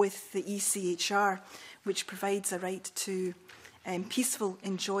with the ECHR, which provides a right to peaceful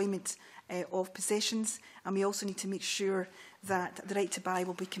enjoyment of possessions, and we also need to make sure that the right to buy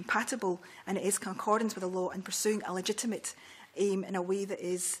will be compatible and it is in accordance with the law and pursuing a legitimate aim in a way that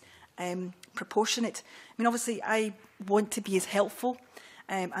is proportionate. I mean, obviously, I want to be as helpful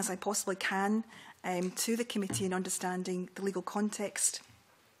as I possibly can to the committee in understanding the legal context,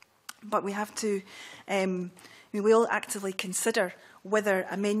 but we have to, we will actively consider whether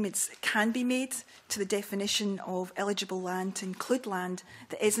amendments can be made to the definition of eligible land to include land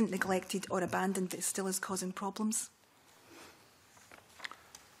that isn't neglected or abandoned that still is causing problems.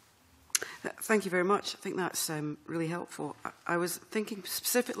 Thank you very much. I think that's really helpful. I was thinking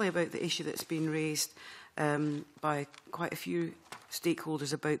specifically about the issue that's been raised by quite a few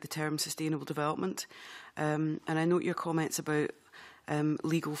stakeholders about the term sustainable development. And I note your comments about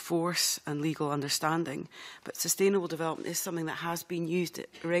legal force and legal understanding, but sustainable development is something that has been used. It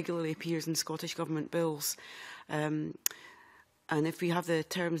regularly appears in Scottish Government bills. And if we have the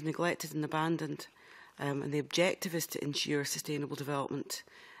terms neglected and abandoned, and the objective is to ensure sustainable development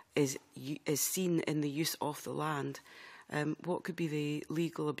is seen in the use of the land, what could be the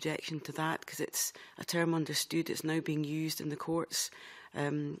legal objection to that? Because it's a term understood, it's now being used in the courts.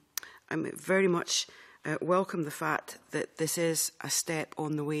 I very much welcome the fact that this is a step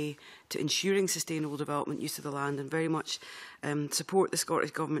on the way to ensuring sustainable development use of the land, and very much support the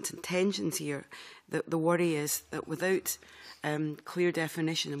Scottish Government's intentions here. The worry is that without clear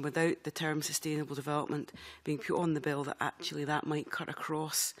definition and without the term sustainable development being put on the bill, that actually that might cut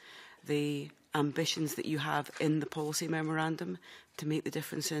across the ambitions that you have in the policy memorandum to make the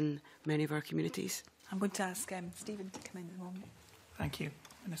difference in many of our communities. I'm going to ask Stephen to come in a moment. Thank you,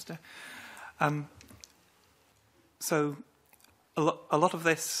 Minister. So a lot of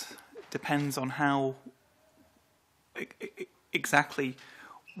this depends on how exactly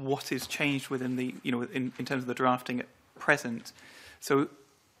what is changed within the, in terms of the drafting at present. So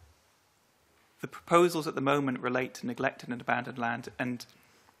the proposals at the moment relate to neglected and abandoned land, and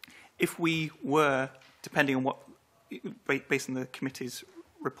if we were, depending on what, based on the committee's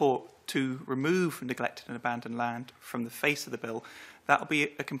report, to remove neglected and abandoned land from the face of the bill, that would be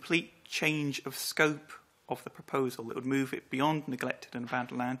a complete change of scope of the proposal. It would move it beyond neglected and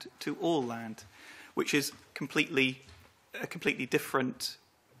abandoned land to all land, which is a completely different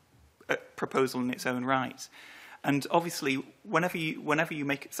proposal in its own right. And obviously, whenever you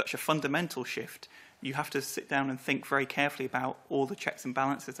make such a fundamental shift, you have to sit down and think very carefully about all the checks and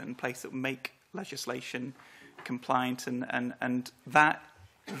balances in place that make legislation compliant, and that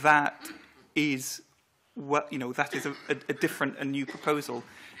is what that is a different and new proposal.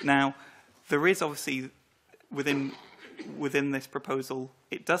 Now, there is obviously within this proposal,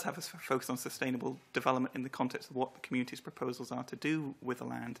 it does have a focus on sustainable development in the context of what the community's proposals are to do with the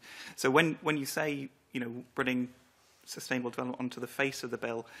land. So when you say, bringing sustainable development onto the face of the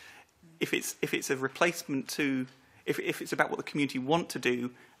bill, if it's a replacement to, if it's about what the community want to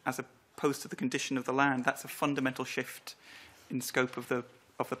do as opposed to the condition of the land, that's a fundamental shift in scope of the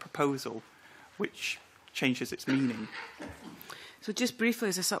proposal, which changes its meaning. So just briefly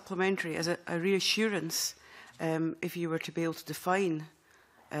as a supplementary, as a reassurance, if you were to be able to define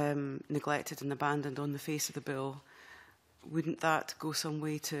neglected and abandoned on the face of the bill, wouldn't that go some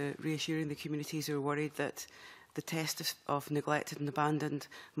way to reassuring the communities who are worried that the test of neglected and abandoned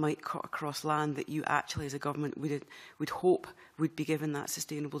might cut across land that you actually as a government would hope would be given that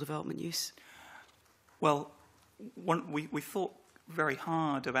sustainable development use? Well, we thought very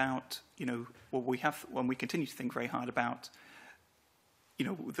hard about, we continue to think very hard about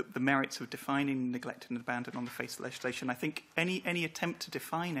the merits of defining neglected and abandoned on the face of the legislation. I think any attempt to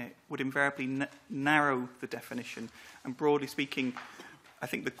define it would invariably narrow the definition. And broadly speaking, I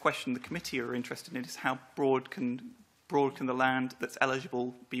think the question the committee are interested in is how broad can the land that's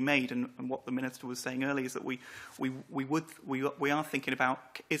eligible be made. And what the Minister was saying earlier is that we are thinking about,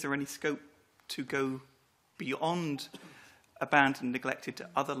 is there any scope to go beyond abandoned, neglected to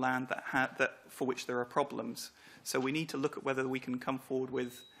other land that for which there are problems. So we need to look at whether we can come forward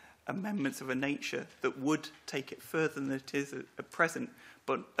with amendments of a nature that would take it further than it is at present,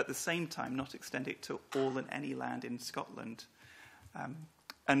 but at the same time not extend it to all and any land in Scotland.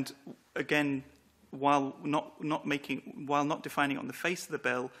 And again, while not defining it on the face of the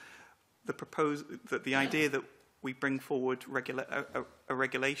bill, the idea that we bring forward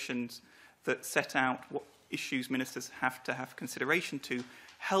regulations that set out issues ministers have to have consideration to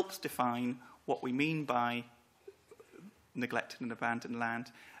helps define what we mean by neglected and abandoned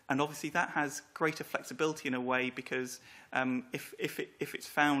land. And obviously that has greater flexibility in a way, because if it's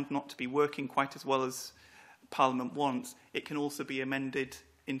found not to be working quite as well as Parliament wants, it can also be amended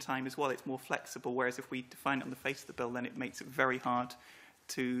in time as well. It's more flexible, whereas if we define it on the face of the bill, then it makes it very hard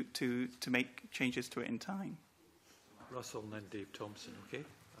to make changes to it in time. Russell and then Dave Thomson, okay?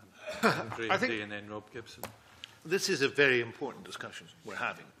 And Graham Day and then Rob Gibson. This is a very important discussion we're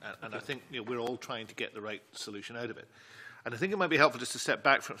having, and I think we're all trying to get the right solution out of it. And I think it might be helpful just to step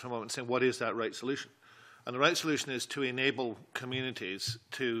back for a moment and say, what is that right solution? And the right solution is to enable communities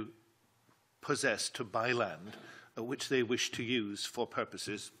to possess, to buy land which they wish to use for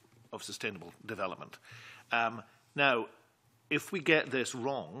purposes of sustainable development. Now, if we get this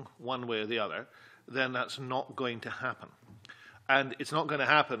wrong, one way or the other, then that's not going to happen. And it's not going to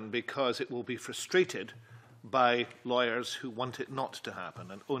happen because it will be frustrated by lawyers who want it not to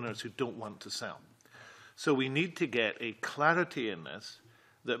happen and owners who don't want to sell. So we need to get a clarity in this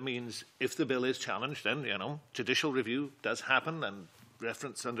that means if the bill is challenged, then, judicial review does happen and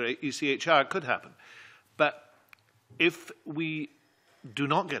reference under ECHR could happen. But if we do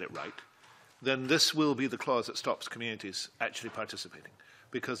not get it right, then this will be the clause that stops communities actually participating,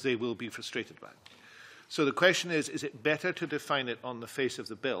 because they will be frustrated by it. So the question is it better to define it on the face of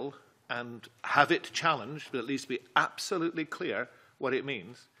the bill and have it challenged, but at least be absolutely clear what it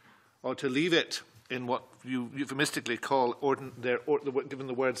means, or to leave it in what you euphemistically call, given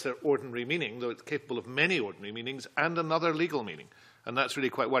the words their ordinary meaning, though it's capable of many ordinary meanings and another legal meaning. And that's really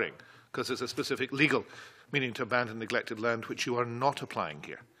quite worrying, because there's a specific legal meaning to abandoned neglected land which you are not applying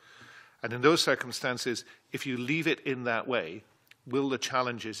here. And in those circumstances, if you leave it in that way, will the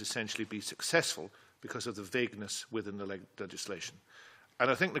challenges essentially be successful because of the vagueness within the legislation?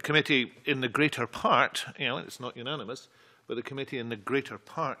 And I think the committee in the greater part, it's not unanimous, but the committee in the greater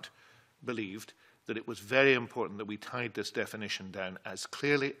part believed that it was very important that we tied this definition down as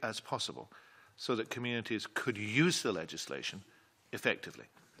clearly as possible so that communities could use the legislation effectively.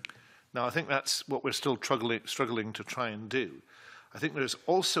 Now, I think that's what we're still struggling to try and do. I think there's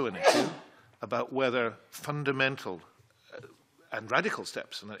also an issue about whether fundamental and radical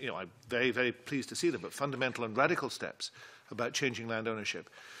steps, and I'm very, very pleased to see them, but fundamental and radical steps about changing land ownership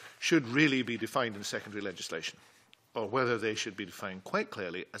should really be defined in secondary legislation, or whether they should be defined quite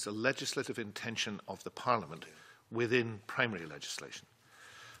clearly as a legislative intention of the Parliament within primary legislation.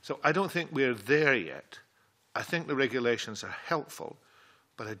 So I don't think we're there yet. I think the regulations are helpful,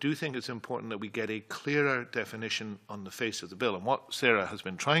 but I do think it's important that we get a clearer definition on the face of the bill. And what Sarah has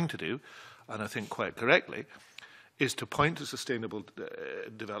been trying to do, and I think quite correctly, is to point to sustainable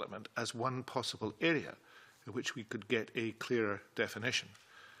development as one possible area in which we could get a clearer definition.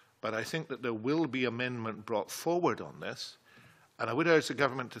 But I think that there will be amendment brought forward on this, and I would urge the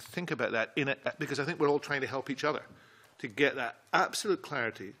government to think about that because I think we're all trying to help each other to get that absolute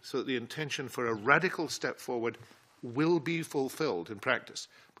clarity so that the intention for a radical step forward will be fulfilled in practice.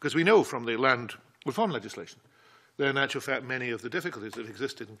 Because we know from the land reform legislation that in actual fact many of the difficulties that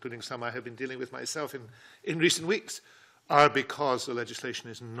existed, including some I have been dealing with myself in recent weeks, are because the legislation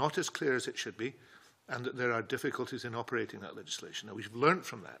is not as clear as it should be, and that there are difficulties in operating that legislation. Now, we've learned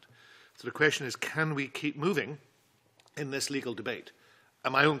from that. So the question is, can we keep moving in this legal debate?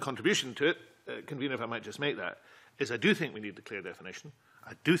 And my own contribution to it, convener, if I might just make that, is I do think we need the clear definition.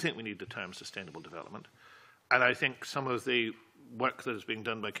 I do think we need the term sustainable development. And I think some of the work that is being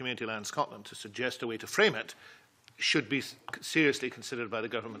done by Community Land Scotland to suggest a way to frame it should be seriously considered by the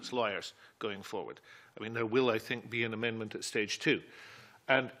government's lawyers going forward. I mean, there will, I think, be an amendment at stage 2.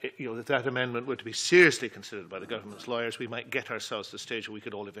 And if that amendment were to be seriously considered by the government's lawyers, we might get ourselves to the stage where we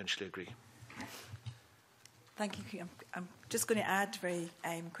could all eventually agree. Thank you. I'm just going to add very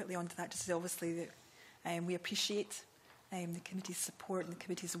quickly onto that, just obviously that we appreciate the committee's support and the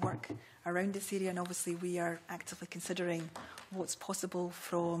committee's work around this area, and obviously we are actively considering what's possible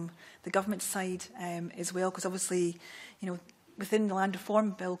from the government side as well, because obviously, within the Land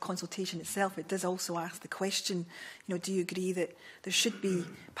Reform Bill consultation itself, it does also ask the question, do you agree that there should be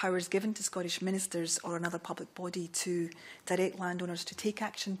powers given to Scottish ministers or another public body to direct landowners to take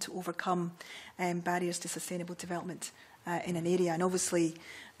action to overcome barriers to sustainable development in an area? And obviously,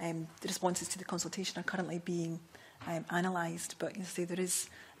 the responses to the consultation are currently being analysed, but there is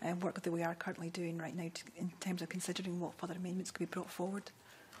work that we are currently doing right now in terms of considering what further amendments could be brought forward.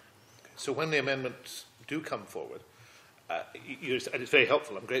 So when the amendments do come forward, and it's very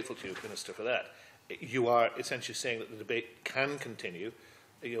helpful, I'm grateful to you, Minister, for that. You are essentially saying that the debate can continue.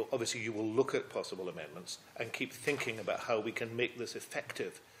 Obviously, you will look at possible amendments and keep thinking about how we can make this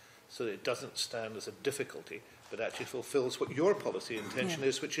effective so that it doesn't stand as a difficulty, but actually fulfills what your policy intention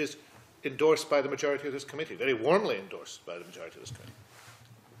is, which is endorsed by the majority of this committee, very warmly endorsed by the majority of this committee.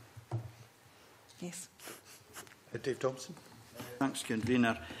 Yes. Dave Thomson. Thanks,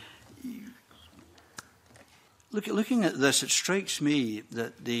 Convener. Looking at this, it strikes me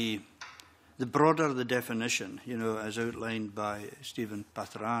that the broader the definition, you know, as outlined by Stephen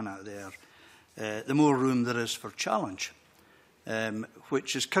Patrana there, the more room there is for challenge,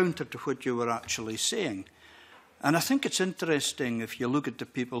 which is counter to what you were actually saying. And I think it's interesting if you look at the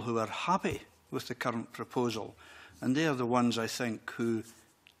people who are happy with the current proposal, and they are the ones, I think, who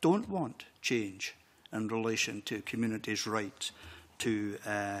don't want change in relation to communities' rights to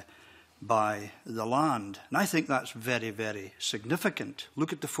buy the land. And I think that's very, very significant.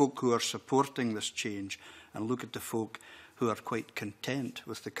 Look at the folk who are supporting this change and look at the folk who are quite content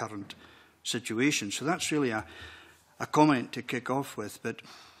with the current situation. So that's really a comment to kick off with. But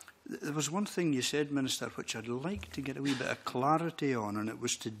there was one thing you said, Minister, which I'd like to get a wee bit of clarity on, and it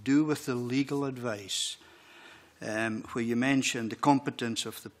was to do with the legal advice, where you mentioned the competence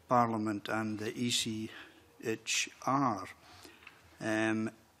of the Parliament and the ECHR.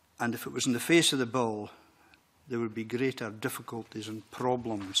 And if it was in the face of the bill, there would be greater difficulties and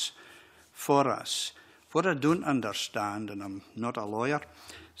problems for us. What I don't understand, and I'm not a lawyer,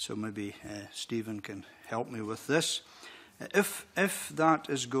 so maybe Stephen can help me with this, if that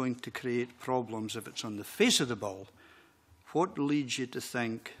is going to create problems, if it's on the face of the bill, what leads you to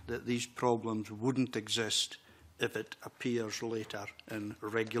think that these problems wouldn't exist if it appears later in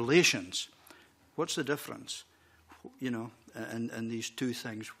regulations? What's the difference, you know, in these two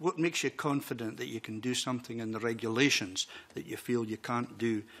things? What makes you confident that you can do something in the regulations that you feel you can't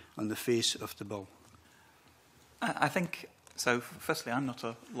do on the face of the bill? I think, so firstly, I'm not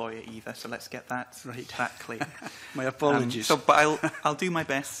a lawyer either, so let's get that that clear. My apologies. But I'll do my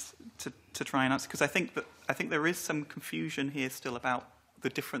best to try and answer, because I think there is some confusion here still about the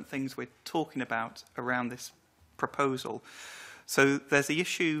different things we're talking about around this proposal. So there's the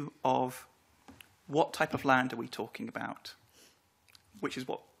issue of what type of land are we talking about, which is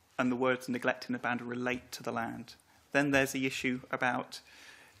what, and the words neglect and abandon relate to the land. Then there's the issue about,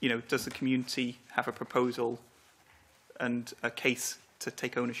 you know, does the community have a proposal and a case to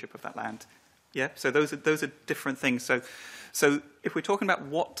take ownership of that land? Yeah, so those are different things. So if we're talking about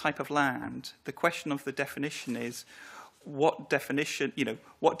what type of land, the question of the definition is what definition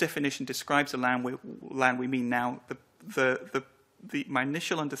describes the land we mean. Now, my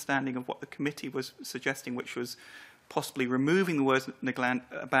initial understanding of what the committee was suggesting, which was possibly removing the words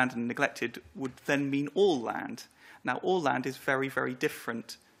abandoned and neglected, would then mean all land. Now, all land is very, very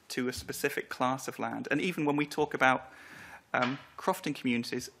different to a specific class of land. And even when we talk about crofting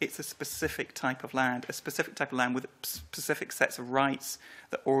communities, it's a specific type of land with specific sets of rights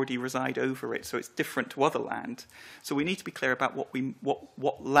that already reside over it. So it's different to other land. So we need to be clear about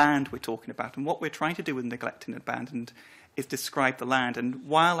what land we're talking about. And what we're trying to do with neglected and abandoned is describe the land. And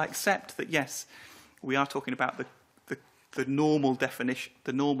while I accept that, yes, we are talking about the normal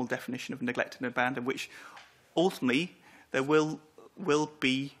definition of neglected and abandoned, which ultimately there will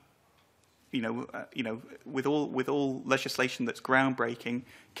be, with all legislation that's groundbreaking,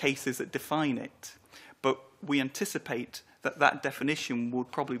 cases that define it. But we anticipate that definition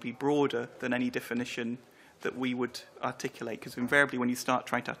would probably be broader than any definition that we would articulate, because invariably when you start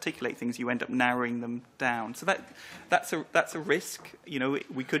trying to articulate things, you end up narrowing them down. So that's a risk. You know,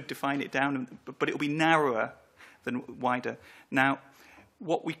 we could define it down, but it will be narrower than wider. Now,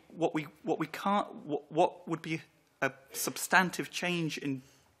 what would be a substantive change in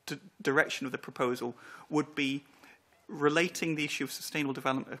direction of the proposal would be relating the issue of sustainable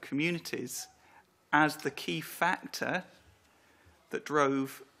development of communities as the key factor that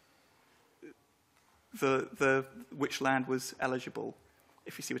drove which land was eligible,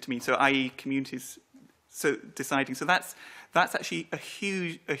 if you see what I mean. So, i.e., communities deciding. So that's actually a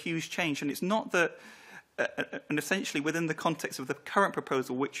huge change, and it's not that. And essentially, within the context of the current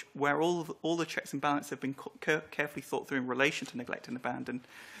proposal, where all the checks and balances have been carefully thought through in relation to neglect and abandon,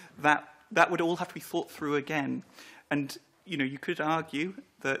 that would all have to be thought through again. And you could argue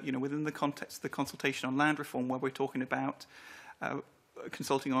that within the context of the consultation on land reform, where we're talking about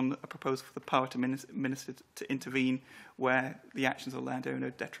consulting on a proposal for the power to minister to intervene where the actions of the landowner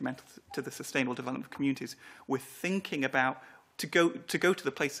are detrimental to the sustainable development of communities, we're thinking about to go to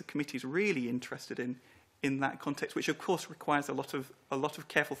the place the committee is really interested in that context, which of course requires a lot of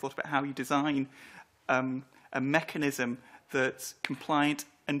careful thought about how you design a mechanism that's compliant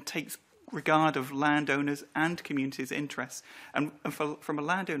and takes regard of landowners and communities' interests. And from a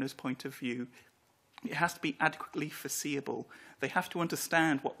landowner's point of view, it has to be adequately foreseeable. They have to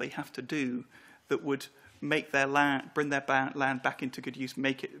understand what they have to do that would make their land, bring their land back into good use,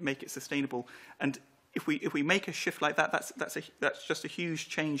 make it sustainable. And if we make a shift like that, that's just a huge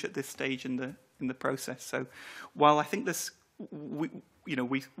change at this stage in the process. So, while I think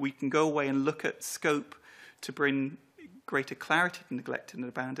we can go away and look at scope to bring greater clarity to neglected and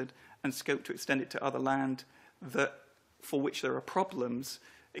abandoned, and scope to extend it to other land for which there are problems,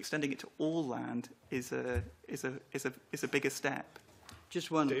 extending it to all land is a bigger step. Just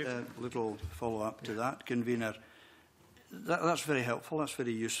one little follow-up to that, Convener. That's very helpful, that's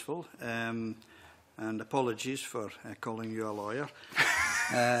very useful, and apologies for calling you a lawyer.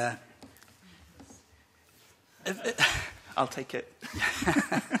 I'll take it.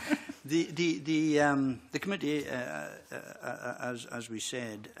 The committee, as we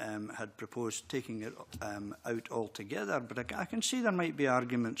said, had proposed taking it out altogether, but I can see there might be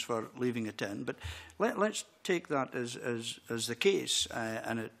arguments for leaving it in. But let's take that as the case,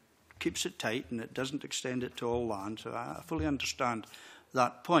 and it keeps it tight and it doesn't extend it to all land. So I fully understand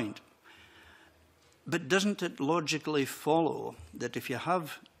that point. But doesn't it logically follow that if you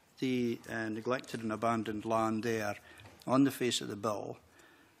have the neglected and abandoned land there on the face of the bill,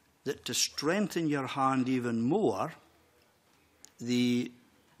 that to strengthen your hand even more, the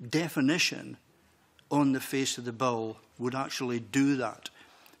definition on the face of the bill would actually do that,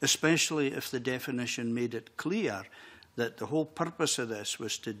 especially if the definition made it clear that the whole purpose of this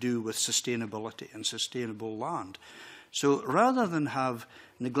was to do with sustainability and sustainable land. So rather than have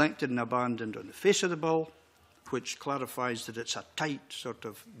neglected and abandoned on the face of the bill, which clarifies that it's a tight sort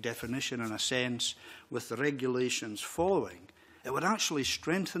of definition in a sense, with the regulations following, it would actually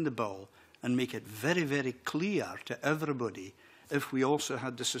strengthen the bill and make it very, very clear to everybody if we also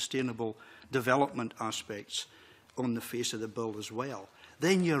had the sustainable development aspects on the face of the bill as well.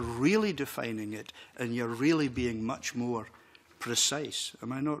 Then you're really defining it and you're really being much more precise.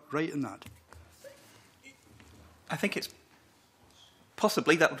 Am I not right in that? I think it's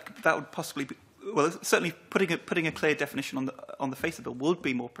possibly that would possibly be, well, certainly putting a clear definition on the face of the bill would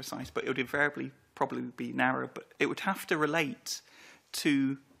be more precise, but it would invariably probably be narrower. But it would have to relate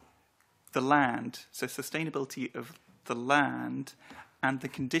to the land, so sustainability of the land and the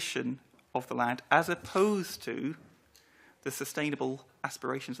condition of the land, as opposed to the sustainable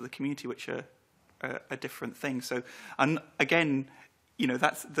aspirations of the community, which are a different thing. So, and again, you know,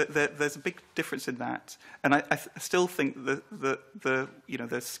 there's a big difference in that, and I still think that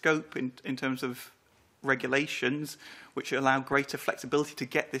the scope in terms of regulations which allow greater flexibility to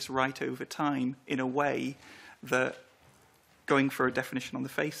get this right over time in a way that going for a definition on the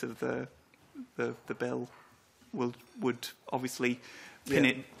face of the bill would obviously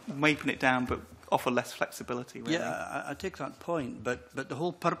pin it down, but offer less flexibility. Really. Yeah, I take that point, but the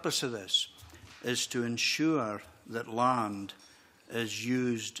whole purpose of this is to ensure that land is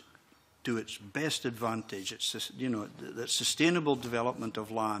used to its best advantage. It's, you know, that sustainable development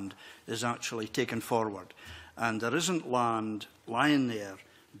of land is actually taken forward, and there isn't land lying there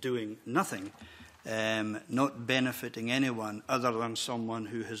doing nothing, not benefiting anyone other than someone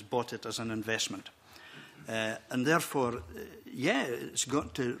who has bought it as an investment. And therefore, yeah, it's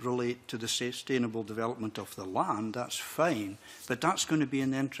got to relate to the sustainable development of the land, that's fine, but that's going to be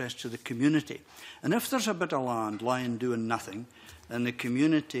in the interest of the community. And if there's a bit of land lying doing nothing, and the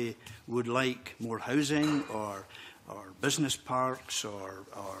community would like more housing or business parks or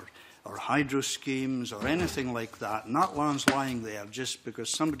hydro schemes or anything like that, and that land's lying there just because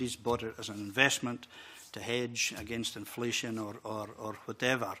somebody's bought it as an investment to hedge against inflation or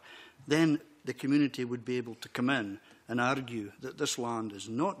whatever, then the community would be able to come in and argue that this land is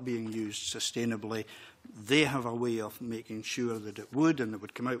not being used sustainably. They have a way of making sure that it would, and they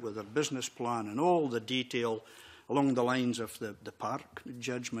would come out with their business plan and all the detail along the lines of the park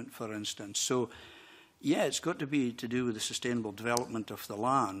judgment, for instance. So, yeah, it's got to be to do with the sustainable development of the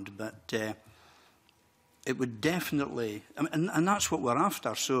land, but it would definitely, and that's what we're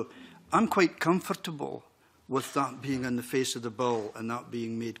after. So I'm quite comfortable with that being on the face of the bill and that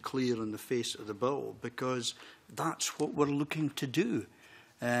being made clear on the face of the bill, because that's what we're looking to do.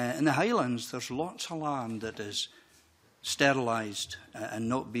 In the Highlands, there's lots of land that is sterilised and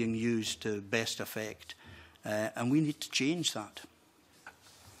not being used to best effect, and we need to change that.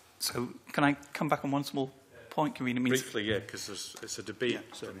 So can I come back on one small point, Convener? Briefly, yeah, because it's a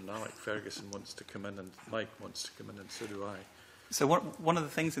debate, and Alec Ferguson wants to come in and Mike wants to come in, and so do I. So one of the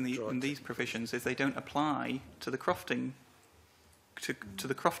things in these provisions is they don't apply to the crofting to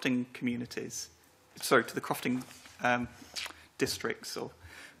the crofting communities, sorry, to the crofting districts,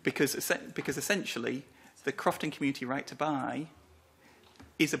 because essentially the crofting community right to buy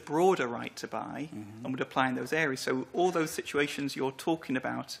is a broader right to buy and would apply in those areas. So all those situations you're talking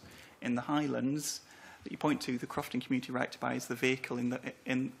about in the Highlands that you point to, the crofting community right to buy is the vehicle in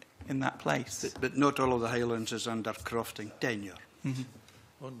that place. But not all of the Highlands is under crofting tenure.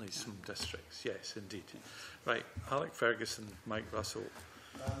 Only some districts, yes, indeed. Right, Alec Ferguson, Mike Russell.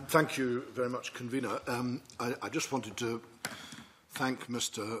 Thank you very much, Convener. I just wanted to thank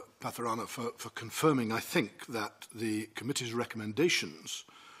Mr Patharana for confirming, I think, that the committee's recommendations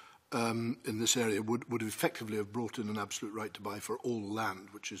in this area would effectively have brought in an absolute right to buy for all land,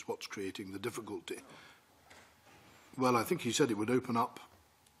 which is what's creating the difficulty. Well, I think he said it would open up,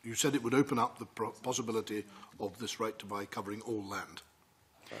 you said it would open up the possibility of this right to buy covering all land.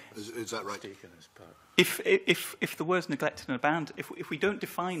 Is that right? If the word's neglected and abandoned, if we don't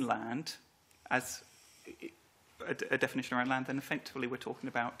define land as a definition around land, then effectively we're talking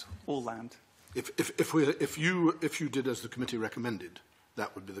about all land. If you did as the committee recommended,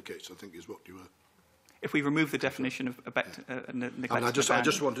 that would be the case, I think, is what you were. If we remove the definition of neglect and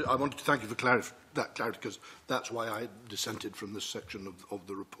abandon. I wanted to thank you for that clarity, because that's why I dissented from this section of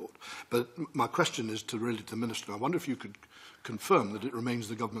the report. But my question is to the Minister. I wonder if you could confirm that it remains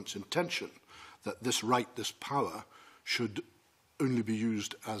the government's intention that this right, this power, should only be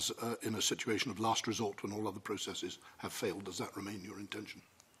used as in a situation of last resort when all other processes have failed. Does that remain your intention?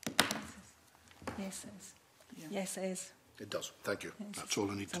 Yes, it is. Yeah. Yes, it is. It does. Thank you. Yes. That's all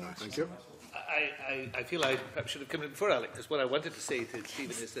I need to know. Thank you. I feel I perhaps should have come in before Alec, because what I wanted to say to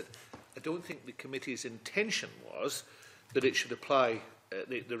Stephen is that I don't think the committee's intention was that it should apply,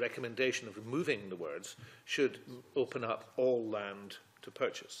 the recommendation of removing the words should open up all land to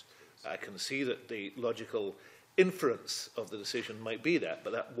purchase. I can see that the logical inference of the decision might be that,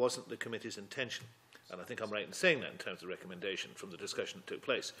 but that wasn't the committee's intention. And I think I'm right in saying that in terms of the recommendation from the discussion that took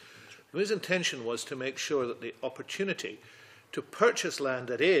place. The committee's intention was to make sure that the opportunity to purchase land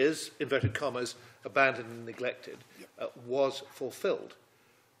that is, inverted commas, abandoned and neglected, was fulfilled.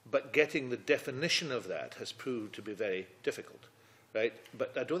 But getting the definition of that has proved to be very difficult. Right?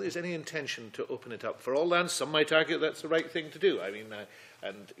 But I don't think there's any intention to open it up for all lands. Some might argue that's the right thing to do. I mean,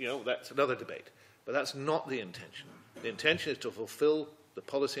 and you know, that's another debate. But that's not the intention. The intention is to fulfil the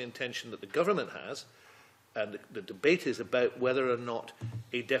policy intention that the government has, and the debate is about whether or not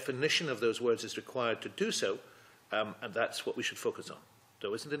a definition of those words is required to do so, and that's what we should focus on.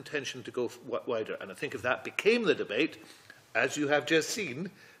 There isn't intention to go wider, and I think if that became the debate, as you have just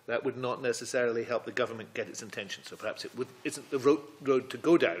seen, that would not necessarily help the government get its intention. So perhaps it isn't the road to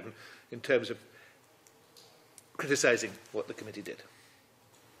go down in terms of criticising what the committee did.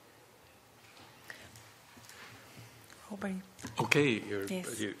 Okay,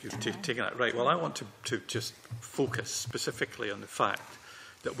 you've taken that right. Well, I want to just focus specifically on the fact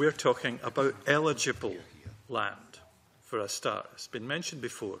that we're talking about eligible land for a start. It's been mentioned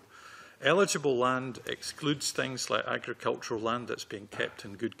before. Eligible land excludes things like agricultural land that's being kept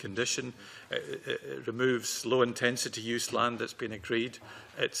in good condition. It removes low-intensity use land that's been agreed,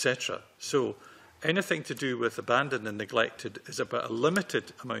 etc. So anything to do with abandoned and neglected is about a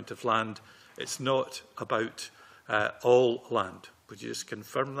limited amount of land. It's not about all land. Would you just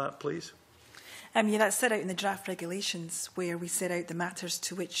confirm that, please? Yeah, that's set out in the draft regulations, where we set out the matters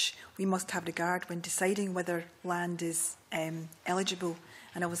to which we must have regard when deciding whether land is eligible.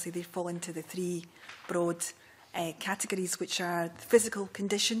 And obviously they fall into the three broad categories, which are the physical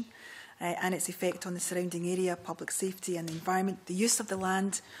condition and its effect on the surrounding area, public safety and the environment, the use of the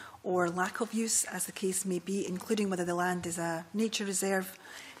land or lack of use, as the case may be, including whether the land is a nature reserve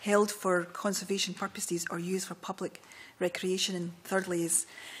held for conservation purposes or used for public recreation. And thirdly,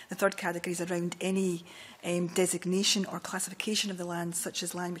 the third category is around any designation or classification of the land, such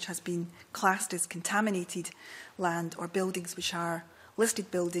as land which has been classed as contaminated land or buildings which are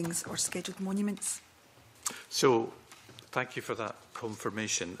listed buildings or scheduled monuments. So, thank you for that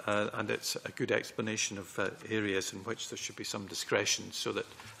confirmation, and it's a good explanation of areas in which there should be some discretion so that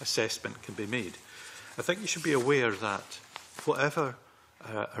assessment can be made. I think you should be aware that whatever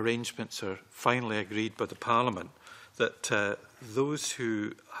arrangements are finally agreed by the Parliament, that those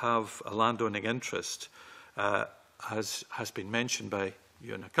who have a landowning interest, as has been mentioned by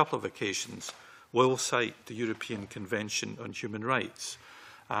you on a couple of occasions, will cite the European Convention on Human Rights.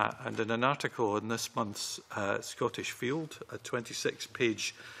 And in an article in this month's Scottish Field, a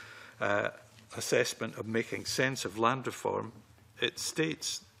 26-page assessment of making sense of land reform, it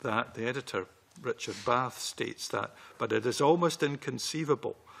states that, the editor, Richard Bath, states that, but it is almost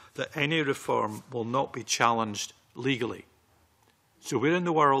inconceivable that any reform will not be challenged legally. So we're in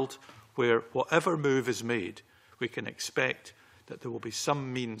the world where whatever move is made, we can expect that there will be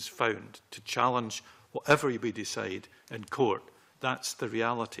some means found to challenge whatever we decide in court That's the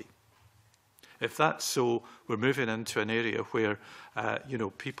reality. If that's so, we're moving into an area where,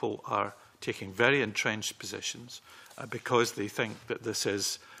 people are taking very entrenched positions because they think that this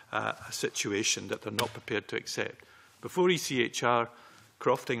is a situation that they're not prepared to accept. Before ECHR,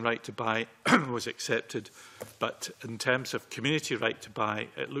 crofting right to buy was accepted, but in terms of community right to buy,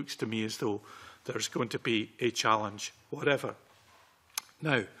 it looks to me as though there's going to be a challenge, whatever.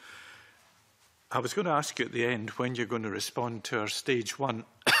 Now, I was going to ask you at the end when you're going to respond to our stage 1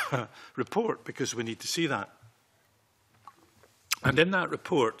 report, because we need to see that. And in that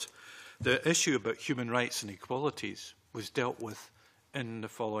report, the issue about human rights and equalities was dealt with in the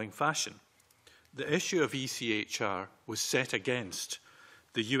following fashion. The issue of ECHR was set against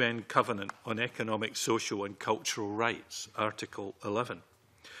the UN Covenant on Economic, Social and Cultural Rights, Article 11.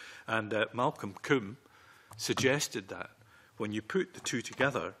 And Malcolm Coombe suggested that when you put the two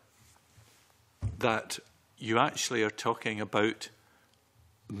together, that you actually are talking about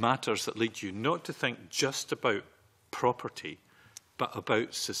matters that lead you not to think just about property, but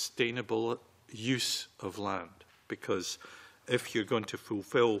about sustainable use of land. Because if you're going to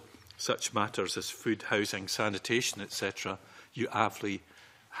fulfil such matters as food, housing, sanitation, etc., you obviously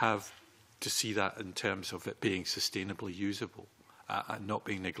have to see that in terms of it being sustainably usable and not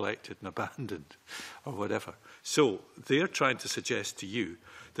being neglected and abandoned or whatever. So they're trying to suggest to you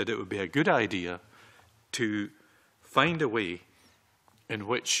that it would be a good idea to find a way in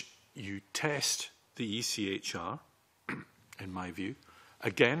which you test the ECHR, in my view,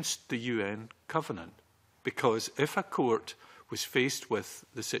 against the UN Covenant. Because if a court was faced with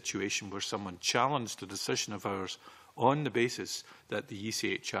the situation where someone challenged a decision of ours on the basis that the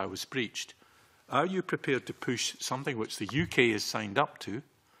ECHR was breached, are you prepared to push something which the UK has signed up to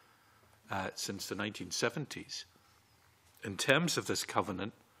since the 1970s in terms of this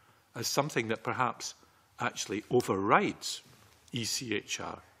covenant as something that perhaps actually overrides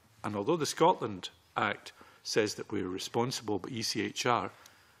ECHR? And although the Scotland Act says that we're responsible by ECHR,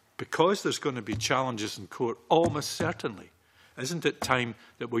 because there's going to be challenges in court, almost certainly, isn't it time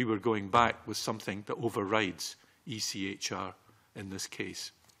that we were going back with something that overrides ECHR in this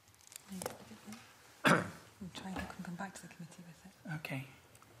case? I'm trying to come back to the committee with it. Okay.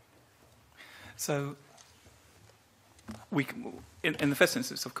 So, in the first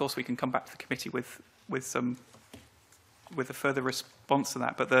instance, of course, we can come back to the committee with a further response to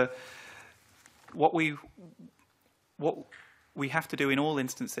that. But what we have to do in all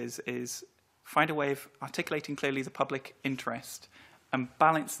instances is find a way of articulating clearly the public interest and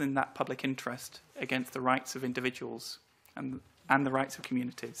balancing that public interest against the rights of individuals and the rights of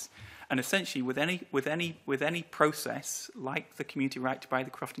communities. And essentially, with any process like the community right to buy, the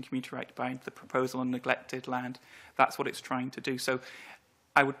crofting community right to buy, the proposal on neglected land, that's what it's trying to do. So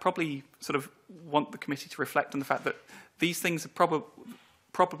I would probably sort of want the committee to reflect on the fact that these things are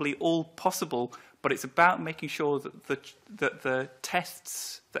probably all possible, but it's about making sure that the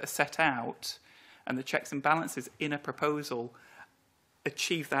tests that are set out and the checks and balances in a proposal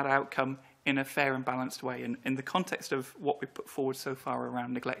achieve that outcome in a fair and balanced way. And in the context of what we've put forward so far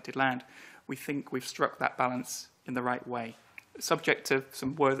around neglected land, we think we've struck that balance in the right way, subject to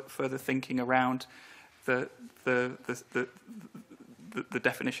some further thinking around the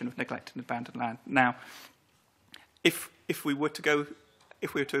definition of neglected and abandoned land. Now, if we were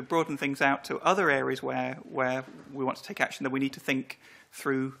to broaden things out to other areas where we want to take action, then we need to think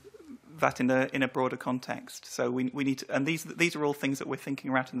through that in a broader context. So we need to, and these are all things that we're thinking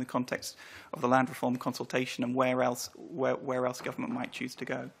about in the context of the land reform consultation and where else government might choose to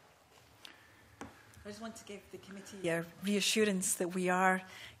go. I just want to give the committee a reassurance that we are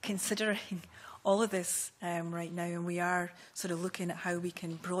considering all of this right now, and we are sort of looking at how we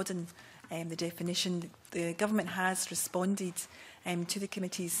can broaden the definition. The government has responded to the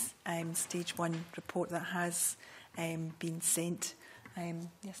committee's stage 1 report that has been sent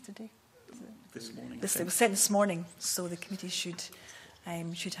yesterday. This morning. It was sent this morning, so the committee should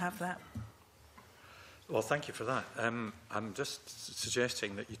have that. Well, thank you for that. I'm just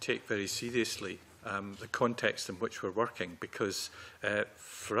suggesting that you take very seriously the context in which we're working, because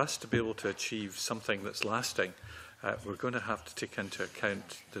for us to be able to achieve something that's lasting, we're going to have to take into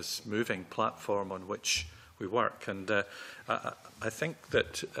account this moving platform on which we work. And I think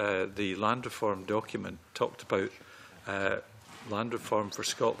that the land reform document talked about land reform for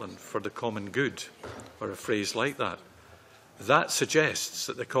Scotland for the common good, or a phrase like that. That suggests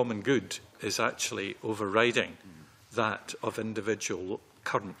that the common good is actually overriding that of individual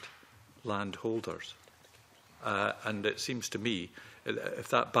current landholders. And it seems to me, if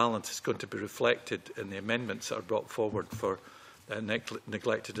that balance is going to be reflected in the amendments that are brought forward for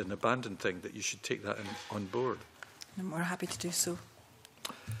neglected and abandoned thing, that you should take that on board. And we're happy to do so.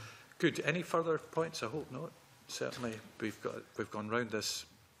 Good. Any further points? I hope not. Certainly, we've gone round this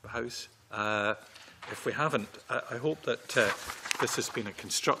house. If we haven't, I hope that this has been a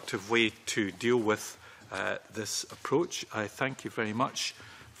constructive way to deal with this approach. I thank you very much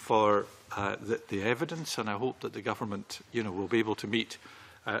for the evidence, and I hope that the government, will be able to meet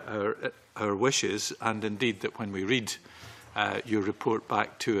our wishes, and indeed that when we read your report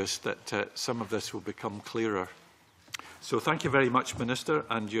back to us, that some of this will become clearer. So thank you very much, Minister,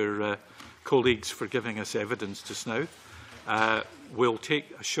 and your colleagues for giving us evidence just now. We'll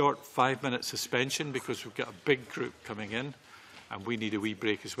take a short 5-minute suspension because we've got a big group coming in and we need a wee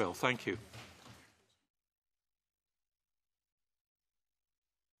break as well. Thank you.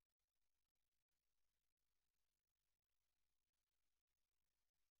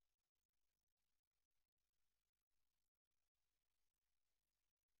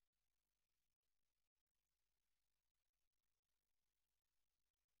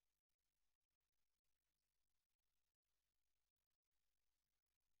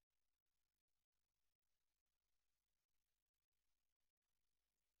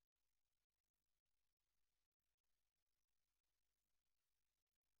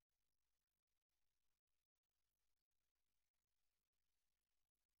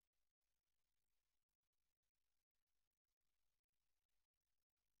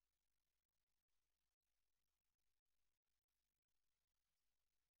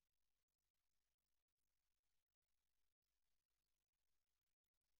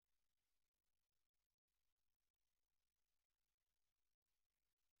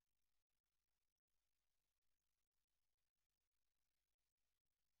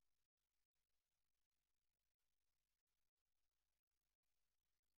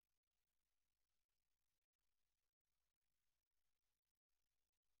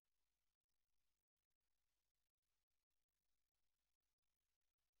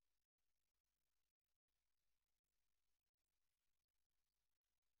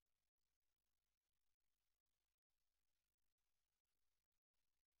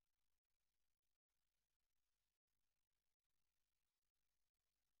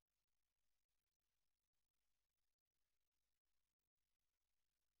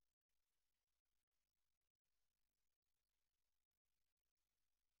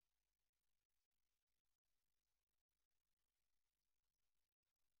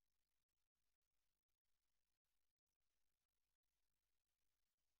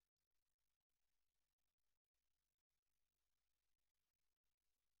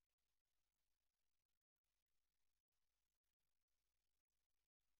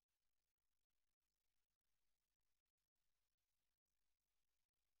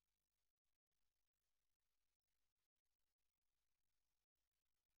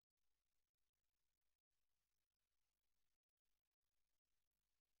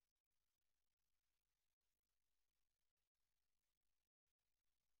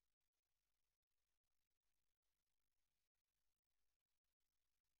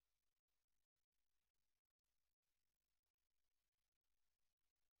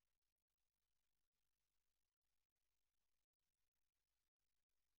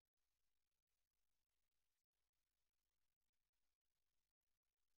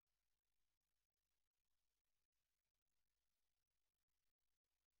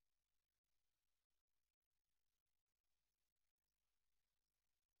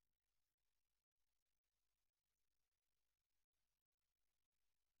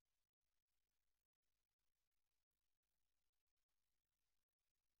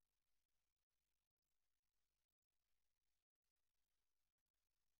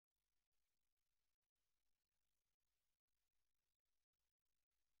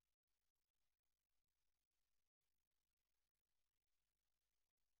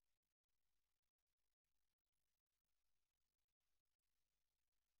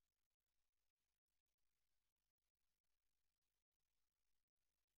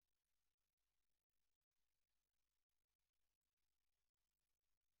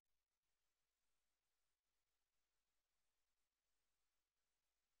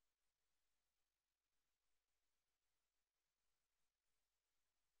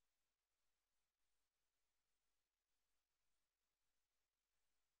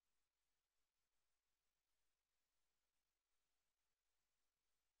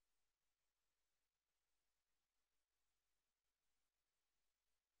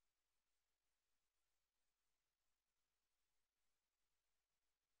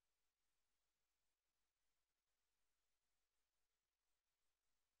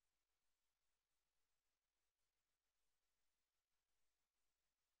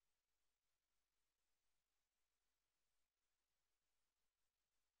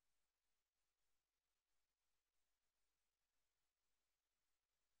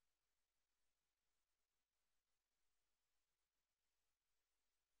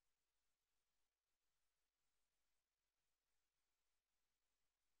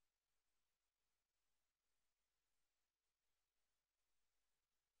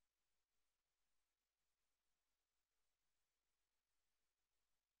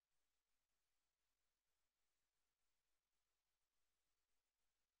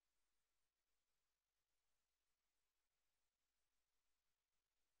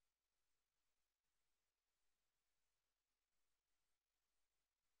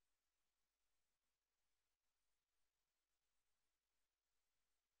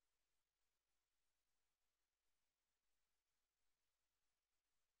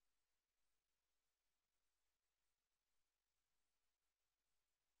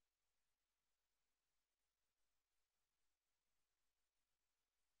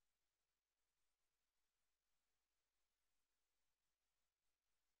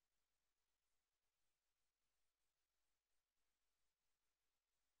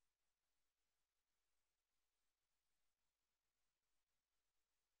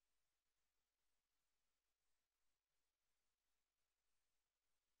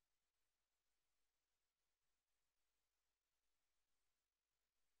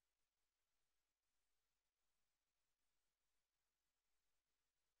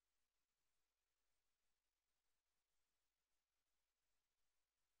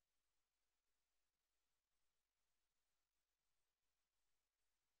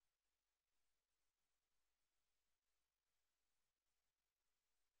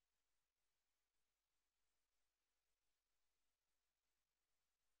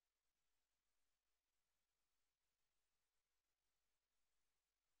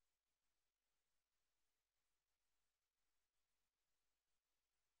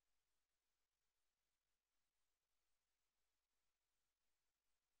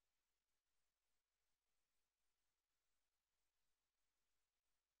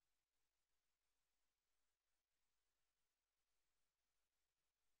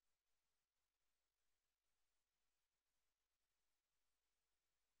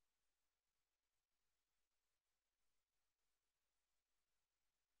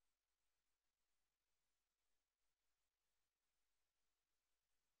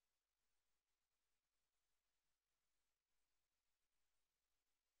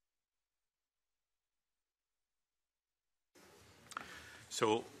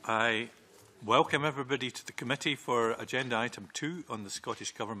 So I welcome everybody to the committee for agenda item 2 on the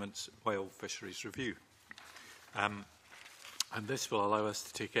Scottish Government's Wild Fisheries Review. And this will allow us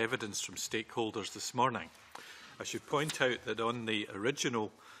to take evidence from stakeholders this morning. I should point out that on the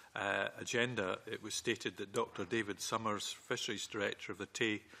original agenda, it was stated that Dr. David Summers, Fisheries Director of the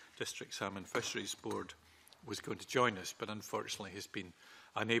Tay District Salmon Fisheries Board, was going to join us, but unfortunately has been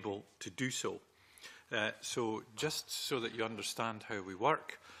unable to do so. So just so that you understand how we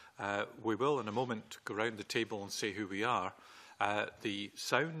work, we will in a moment go round the table and say who we are. The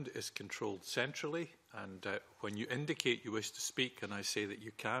sound is controlled centrally, and when you indicate you wish to speak and I say that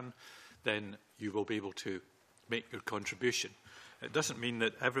you can, then you will be able to make your contribution. It doesn't mean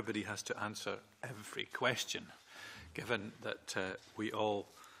that everybody has to answer every question, given that we all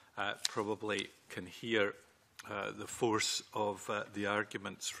probably can hear the force of the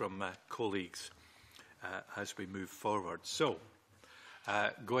arguments from colleagues as we move forward. So,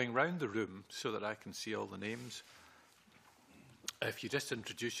 going round the room so that I can see all the names, if you just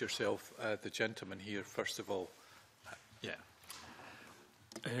introduce yourself, the gentleman here, first of all.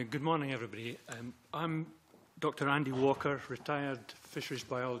 Good morning, everybody. I'm Dr. Andy Walker, retired fisheries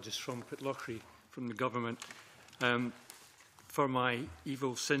biologist from Pitlochry, from the government. For my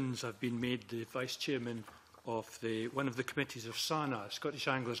evil sins, I've been made the vice chairman of one of the committees of SANA, Scottish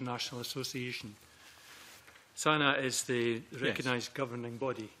Anglers National Association. SANA is the recognised governing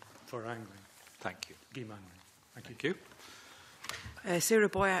body for angling. Thank you. Game angling. Thank you. Sarah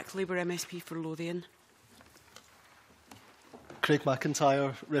Boyack, Labour MSP for Lothian. Craig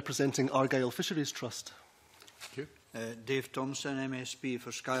MacIntyre, representing Argyll Fisheries Trust. Thank you. Dave Thomson, MSP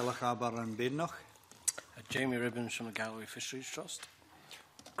for Skylach, Aber and Badenach. Jamie Ribbens from the Galloway Fisheries Trust.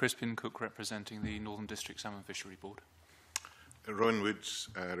 Crispian Cook, representing the Northern District Salmon Fishery Board. Ron Woods,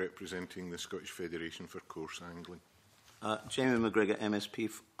 representing the Scottish Federation for Coarse Angling. Jamie McGregor,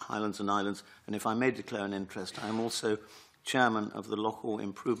 MSP for Highlands and Islands, and if I may declare an interest, I am also chairman of the Loch Owe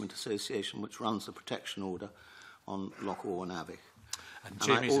Improvement Association, which runs the protection order on Loch Owe and Avic. And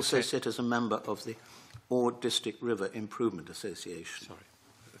I also sit as a member of the Ore District River Improvement Association. Sorry.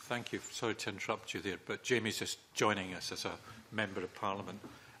 Thank you. Sorry to interrupt you there, but Jamie's just joining us as a Member of Parliament,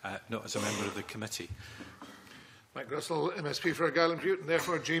 not as a member of the committee. Mike Russell, MSP for Argyll and Bute, and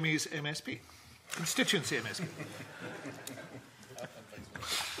therefore Jamie's MSP. Constituency MSP.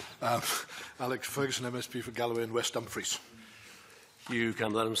 Alex Ferguson, MSP for Galloway and West Dumfries. Hugh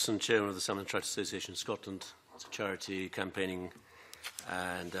Campbell-Adamson, Chairman of the Salmon Trout Association of Scotland. It's a charity campaigning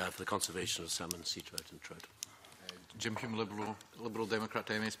and for the conservation of salmon, sea trout and trout. Jim Hume, Liberal Democrat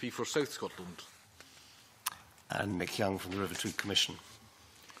MSP for South Scotland. And Mick Young from the River Tweed Commission.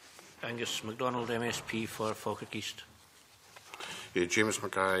 Angus MacDonald, MSP for Falkirk East. James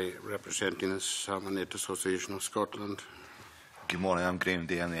Mackay, representing the Salmon Association of Scotland. Good morning, I'm Graham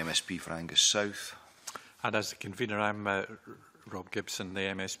Day, I'm the MSP for Angus South. And as the convener, I'm Rob Gibson, the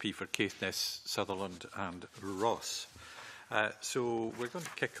MSP for Caithness, Sutherland and Ross. So we're going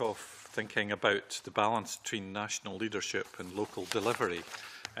to kick off thinking about the balance between national leadership and local delivery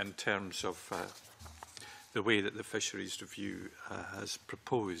in terms of the way that the Fisheries Review has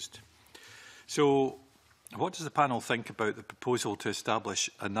proposed. So what does the panel think about the proposal to establish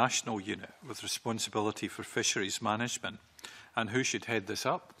a national unit with responsibility for fisheries management, and who should head this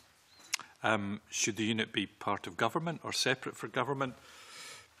up? Should the unit be part of government or separate from government?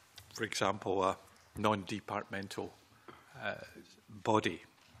 For example, a non-departmental body.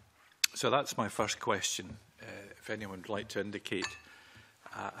 So that's my first question. If anyone would like to indicate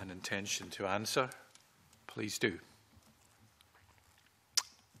an intention to answer, please do.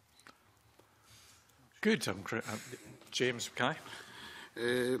 Good. James Mackay.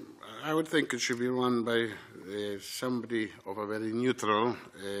 I would think it should be run by somebody of a very neutral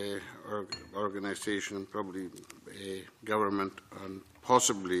organisation, probably government, and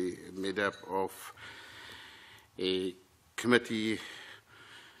possibly made up of a committee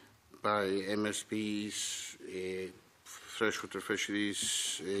by MSPs, a freshwater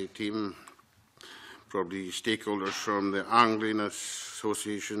fisheries team, probably stakeholders from the angling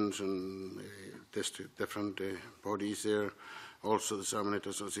associations and different bodies there, also the Salmon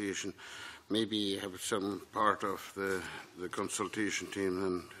Association, maybe have some part of the consultation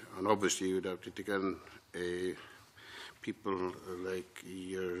team, and obviously you would have to take in people like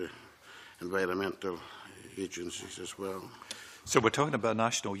your environmental agencies as well. So we're talking about a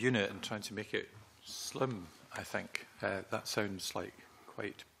national unit and trying to make it slim, I think. That sounds like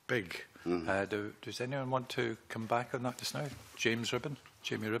quite big. Does anyone want to come back on that just now? Jamie Ribbens?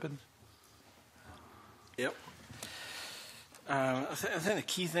 Yep. I think the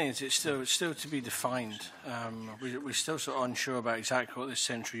key thing is it's still to be defined. We're still sort of unsure about exactly what this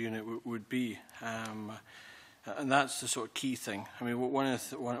central unit would be, and that's the sort of key thing. I mean, one of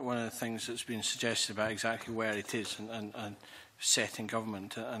the things that's been suggested about exactly where it is and set in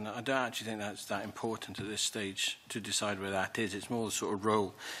government, and I don't actually think that's that important at this stage to decide where that is. It's more the sort of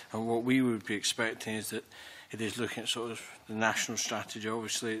role, and what we would be expecting is that it is looking at sort of the national strategy.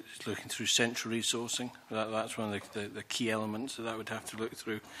 Obviously, it's looking through central resourcing. That's one of the key elements that would have to look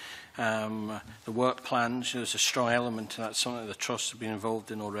through. The work plans, there's a strong element, and that's something that the trusts have been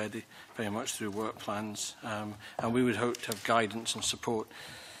involved in already, very much through work plans. And we would hope to have guidance and support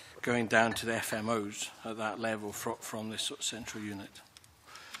going down to the FMOs at that level from this sort of central unit.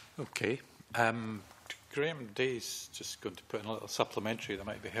 Okay. Graham Day's just going to put in a little supplementary that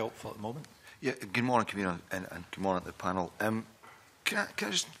might be helpful at the moment. Yeah, good morning, Convener, and good morning to the panel. Can I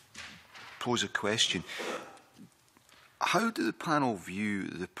just pose a question? How do the panel view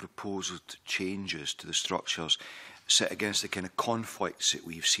the proposed changes to the structures set against the kind of conflicts that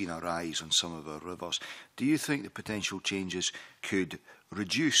we've seen arise on some of our rivers? Do you think the potential changes could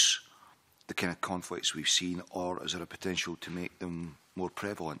reduce the kind of conflicts we've seen, or is there a potential to make them more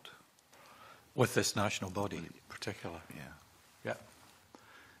prevalent? With this national body in particular? Yeah. Yeah.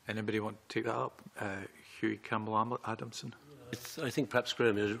 Anybody want to take that up? Hughie Campbell-Adamson? I think perhaps,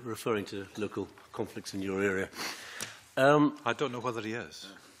 Graham, you're referring to local conflicts in your area. I don't know whether he is.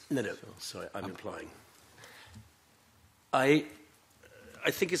 No, sorry, I'm implying. I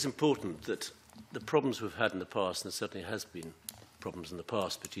think it's important that the problems we've had in the past, and there certainly has been problems in the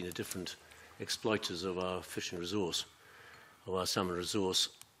past between the different exploiters of our fishing resource, of our salmon resource,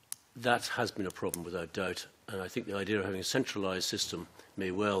 that has been a problem without doubt, and I think the idea of having a centralised system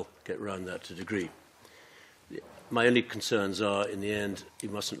may well get around that to a degree. My only concerns are, in the end, you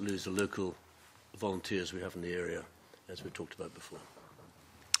mustn't lose the local volunteers we have in the area, as we talked about before.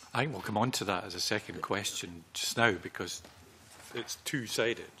 I think we'll come on to that as a second question just now, because it's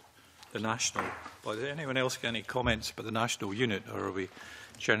two-sided. The national. But does anyone else get any comments about the national unit, or are we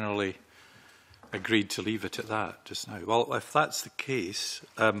generally agreed to leave it at that just now? Well, if that's the case,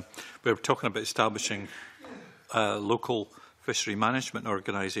 we're talking about establishing local fishery management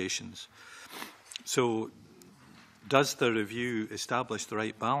organisations. So does the review establish the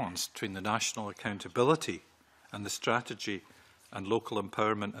right balance between the national accountability and the strategy and local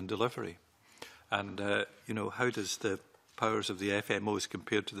empowerment and delivery? And, you know, how does the powers of the FMOs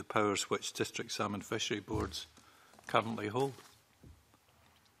compare to the powers which district salmon fishery boards currently hold?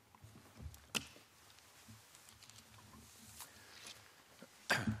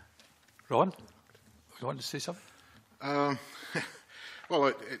 Ron, you want to say something?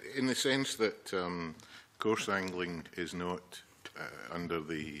 Well, in the sense that coarse angling is not under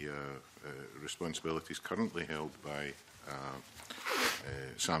the responsibilities currently held by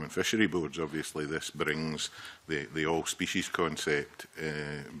salmon fishery boards, obviously this brings the all-species concept,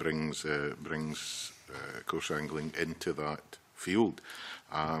 brings coarse angling into that field.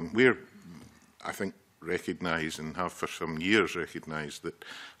 We're, I think, recognise and have for some years recognised that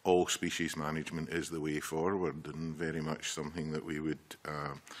all species management is the way forward, and very much something that we would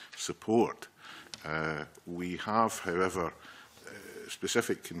support. We have, however,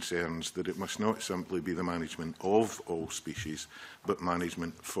 specific concerns that it must not simply be the management of all species, but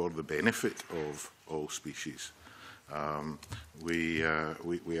management for the benefit of all species. We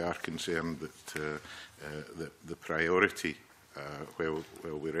are concerned that the priority, while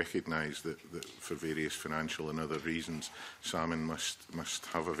we recognise that for various financial and other reasons, salmon must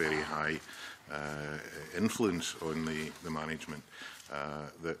have a very high influence on the management,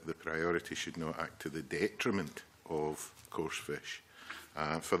 that the priority should not act to the detriment of coarse fish.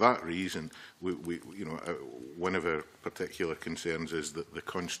 For that reason, one of our particular concerns is that the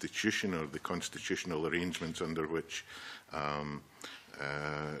constitution or the constitutional arrangements under which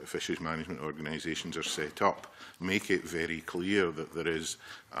fisheries management organisations are set up make it very clear that there is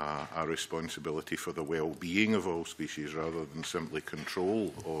a responsibility for the well-being of all species rather than simply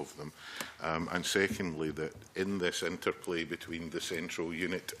control of them. And secondly, that in this interplay between the central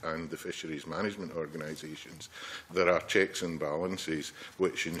unit and the fisheries management organisations, there are checks and balances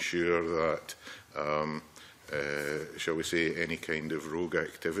which ensure that shall we say, any kind of rogue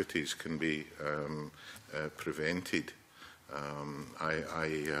activities can be prevented.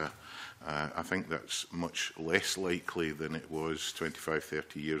 I think that's much less likely than it was 25,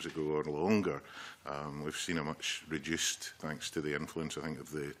 30 years ago or longer. We've seen a much reduced, thanks to the influence, I think,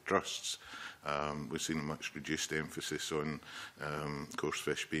 of the trusts, we've seen a much reduced emphasis on coarse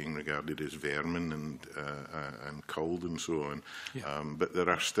fish being regarded as vermin and culled and so on. Yeah. But there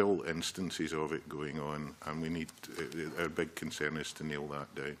are still instances of it going on, and we need our big concern is to nail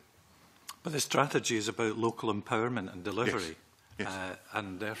that down. But the strategy is about local empowerment and delivery, yes. Yes.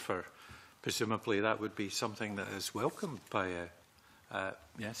 And therefore, presumably, that would be something that is welcomed by,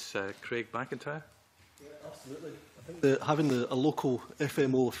 Craig MacIntyre. Yeah, absolutely. I think having a local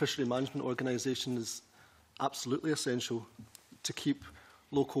FMO, fishery management organisation, is absolutely essential to keep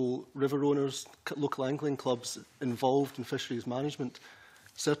local river owners, local angling clubs involved in fisheries management.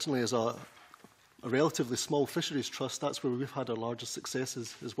 Certainly, as a relatively small fisheries trust, that's where we've had our largest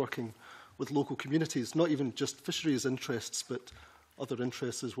successes, is working with local communities, not even just fisheries interests, but other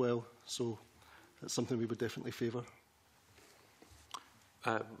interests as well. So that's something we would definitely favour.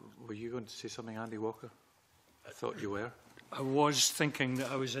 Were you going to say something, Andy Walker? I thought you were. I was thinking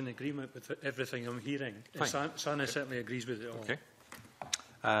that I was in agreement with everything I'm hearing. Sana certainly agrees with it all. Okay.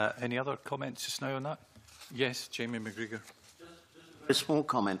 Any other comments just now on that? Yes, Jamie McGregor. Just a small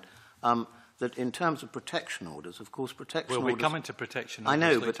comment. That in terms of protection orders, of course, protection orders... Well, we come into protection orders. I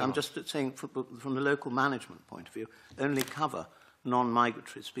know, but later I'm on. just saying from the local management point of view, only cover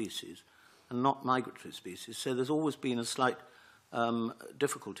non-migratory species and not migratory species. So there's always been a slight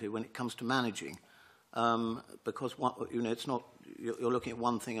difficulty when it comes to managing, because it's not, you're looking at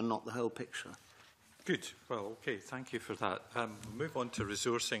one thing and not the whole picture. Good. Well, okay. Thank you for that. We'll move on to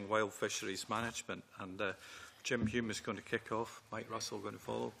resourcing wild fisheries management, and Jim Hume is going to kick off. Mike Russell going to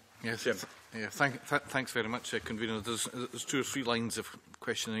follow. Yes, Jim. Yeah, thanks very much, Convener. There's 2 or 3 lines of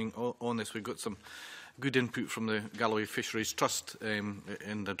questioning on this. We've got some good input from the Galloway Fisheries Trust in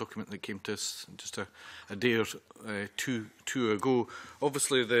the document that came to us just a day or two ago.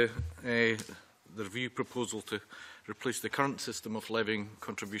 Obviously, the review proposal to replace the current system of levying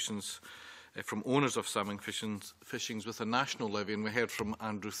contributions from owners of salmon fishings with a national levy, and we heard from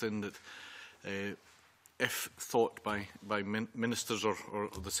Andrew Thin that if thought by ministers or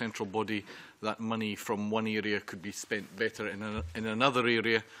the central body that money from one area could be spent better in another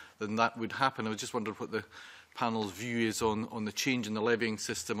area, then that would happen. I just wondered what the panel's view is on the change in the levying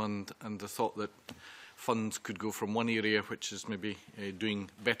system and the thought that funds could go from one area, which is maybe doing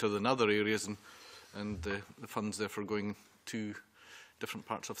better than other areas, and the funds therefore going to different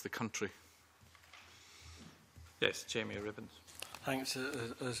parts of the country. Yes, Jamie Ribbens. Thanks.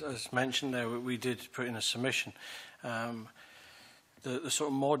 As mentioned there, we did put in a submission. The sort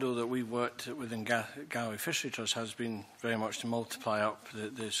of model that we worked within Galloway Fishery Trust has been very much to multiply up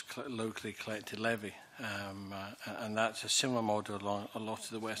this locally collected levy, and that's a similar model along a lot of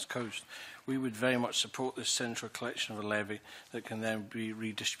the West Coast. We would very much support this central collection of a levy that can then be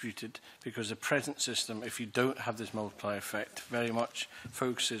redistributed, because the present system, if you don't have this multiplier effect, very much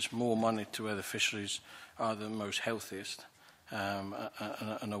focuses more money to where the fisheries are the most healthiest.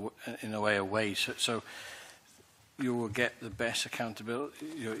 In a way away. So you will get the best accountability,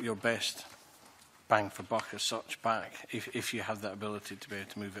 your best bang for buck as such back, if you have that ability to be able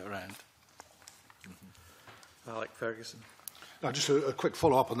to move it around. Alec Ferguson. Now, just a quick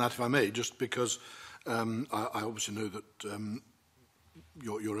follow-up on that, if I may, just because I obviously know that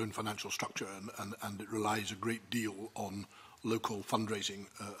your own financial structure and it relies a great deal on local fundraising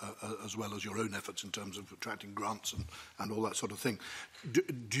as well as your own efforts in terms of attracting grants and all that sort of thing.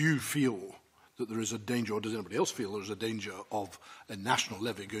 Do you feel that there is a danger, or does anybody else feel there is a danger of a national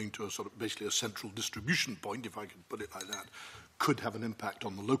levy going to a sort of basically a central distribution point, if I can put it like that, could have an impact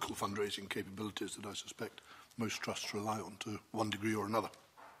on the local fundraising capabilities that I suspect most trusts rely on to one degree or another?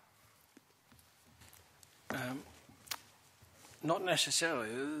 Not necessarily.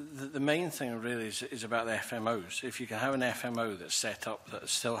 The main thing really is about the FMOs. If you can have an FMO that's set up that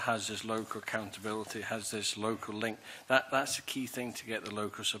still has this local accountability, has this local link, that's the key thing to get the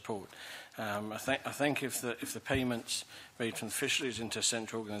local support. I think if the payments made from the fisheries into a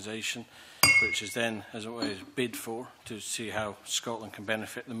central organisation, which is then, as always, bid for to see how Scotland can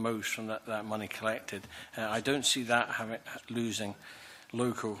benefit the most from that money collected, I don't see that losing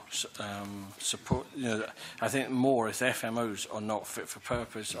local support. I think more if the FMOs are not fit for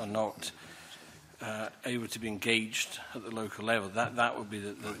purpose, are not able to be engaged at the local level, that would be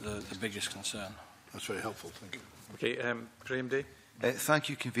the biggest concern. That's very helpful. Thank you. Okay, Graham Day. Thank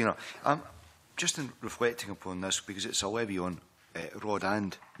you, Convener. Just in reflecting upon this, because it's a levy on rod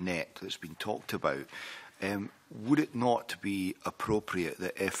and net that's been talked about, would it not be appropriate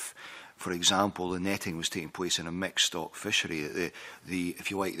that if for example, the netting was taking place in a mixed stock fishery,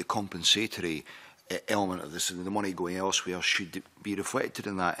 if you like, the compensatory element of this, and the money going elsewhere should be reflected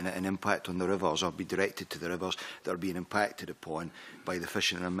in that, and an impact on the rivers, or be directed to the rivers that are being impacted upon by the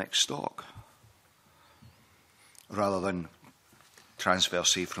fishing in a mixed stock, rather than transfer,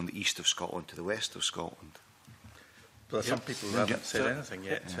 say, from the east of Scotland to the west of Scotland. Well, some people who haven't said anything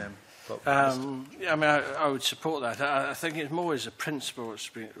yet. Yeah, I mean, I would support that. I think it's more as a principle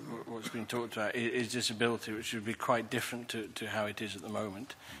what's been talked about is disability, which would be quite different to how it is at the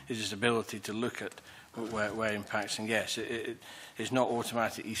moment. Is this ability to look at where impacts, and yes, it's not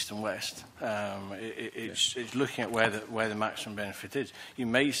automatic east and west. It's looking at where the maximum benefit is. You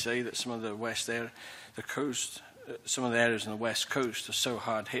may say that some of the west there, the coast, some of the areas on the west coast are so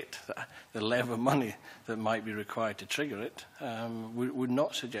hard hit that the level of money that might be required to trigger it would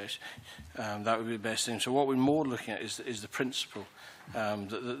not suggest that would be the best thing. So what we're more looking at is the principle that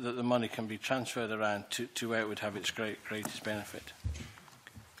the money can be transferred around to where it would have its greatest benefit.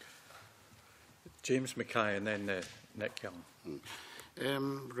 James Mackay and then Nick Young.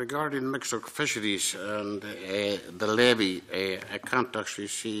 Regarding mixed fisheries and the levy, I can't actually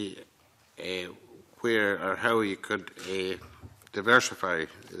see where or how you could diversify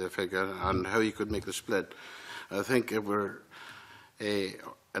the figure and how you could make the split. I think if we're in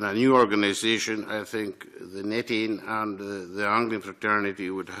a new organisation, I think the netting and the angling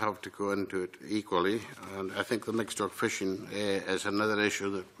fraternity would have to go into it equally, and I think the mixed stock fishing is another issue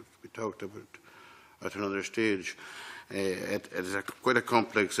that we talked about at another stage. It is quite a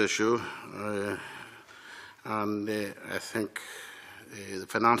complex issue, and I think the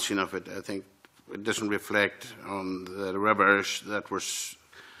financing of it, I think, it doesn't reflect on the rivers that were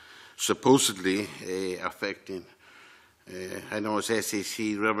supposedly affecting. I know it's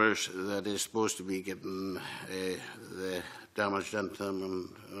SAC rivers that is supposed to be getting the damage done to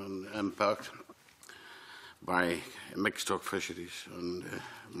them and impact by mixed stock fisheries. And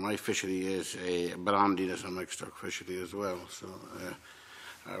my fishery is branded as a mixed stock fishery as well. So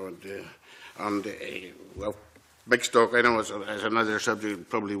I would, well, mixed stock, I know is another subject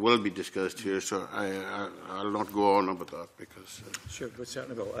probably will be discussed here, so I'll not go on about that because... Sure, what's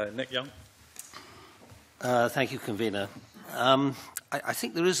that about? Nick Young. Thank you, Convener. I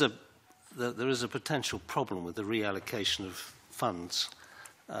think there is a potential problem with the reallocation of funds.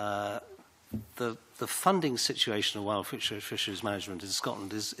 The funding situation of wild fisheries management in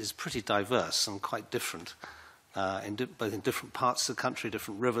Scotland is pretty diverse and quite different, both in different parts of the country,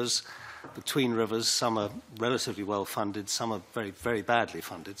 different rivers, between rivers. Some are relatively well funded, some are very, very badly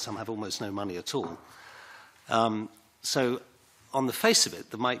funded, some have almost no money at all. So on the face of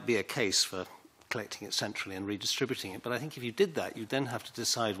it, there might be a case for collecting it centrally and redistributing it, but I think if you did that, you'd then have to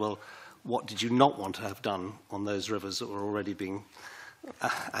decide, well, what did you not want to have done on those rivers that were already being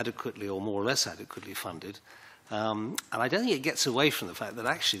adequately or more or less adequately funded? And I don't think it gets away from the fact that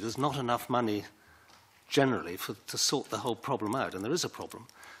actually there's not enough money generally to sort the whole problem out, and there is a problem.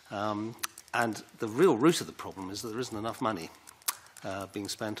 And the real root of the problem is that there isn't enough money being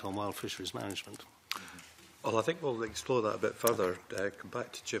spent on wild fisheries management. Well, I think we'll explore that a bit further. Come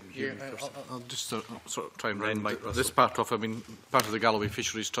back to Jim. Yeah, I'll just sort of try and round this part off. I mean, part of the Galloway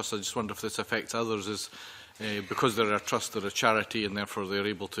Fisheries Trust, I just wonder if this affects others, is because they're a trust, they're a charity, and therefore they're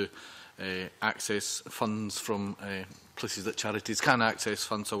able to access funds from places that charities can access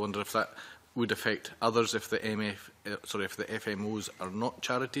funds. So I wonder if that would affect others if the if the FMOs are not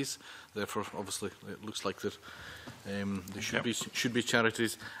charities. Therefore, obviously, it looks like they should be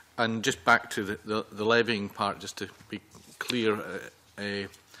charities. And just back to the levying part, just to be clear,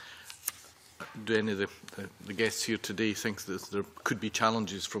 do any of the guests here today think that there could be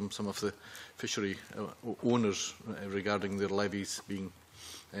challenges from some of the fishery owners regarding their levies being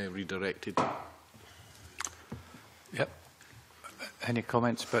redirected? Yep. Any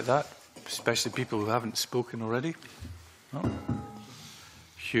comments about that? Especially people who haven't spoken already? No?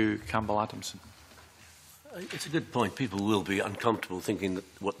 Hugh Campbell-Adamson. It's a good point. People will be uncomfortable thinking that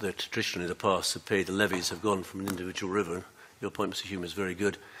what they're traditionally in the past have paid the levies have gone from an individual river. Your point, Mr. Hume, is very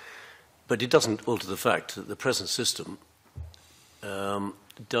good. But it doesn't alter the fact that the present system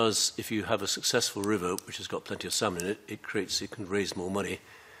does, if you have a successful river which has got plenty of salmon in it, it can raise more money.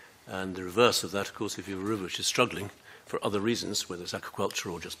 And the reverse of that, of course, if you have a river which is struggling for other reasons, whether it's aquaculture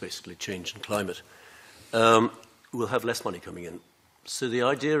or just basically change in climate, will have less money coming in. So the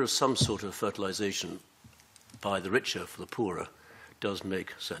idea of some sort of fertilisation by the richer for the poorer does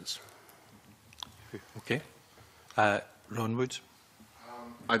make sense. Okay. Ron Woods.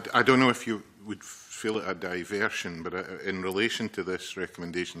 I don't know if you would feel it a diversion, but in relation to this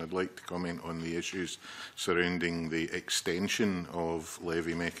recommendation, I'd like to comment on the issues surrounding the extension of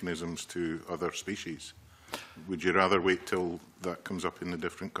levy mechanisms to other species. Would you rather wait till that comes up in a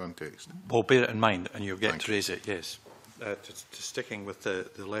different context? Well, bear it in mind, and you'll get to raise it, yes. To sticking with the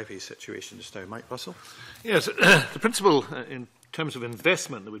levy situation just now. Mike Russell? Yes, the principle in terms of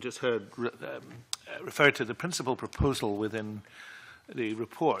investment that we just heard referred to, the principal proposal within the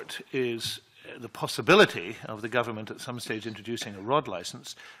report is the possibility of the government at some stage introducing a rod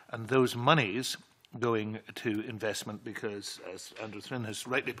licence, and those monies going to investment because, as Andrew Thrin has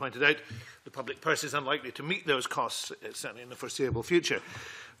rightly pointed out, the public purse is unlikely to meet those costs, certainly in the foreseeable future.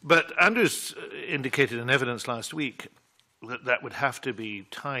 But Andrew's indicated in evidence last week that that would have to be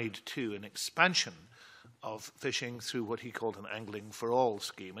tied to an expansion of fishing through what he called an angling for all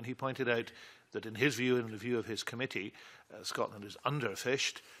scheme. And he pointed out that in his view and in the view of his committee, Scotland is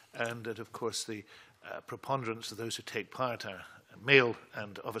underfished, and that, of course, the preponderance of those who take part are male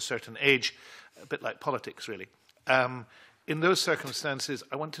and of a certain age, a bit like politics, really. In those circumstances,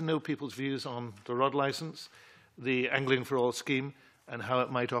 I want to know people's views on the rod licence, the angling for all scheme, and how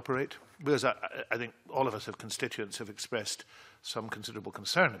it might operate. Because I think all of us have constituents who have expressed some considerable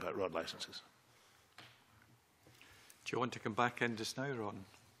concern about rod licences. Do you want to come back in just now, Ron?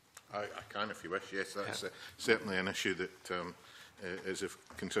 I can if you wish, yes. That's certainly an issue that is of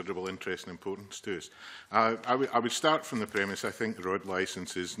considerable interest and importance to us. I would start from the premise I think the rod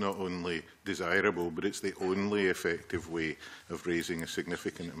licence is not only desirable, but it's the only effective way of raising a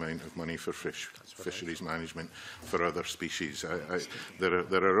significant amount of money for fisheries management for other species.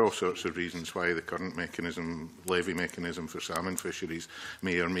 There are all sorts of reasons why the current levy mechanism for salmon fisheries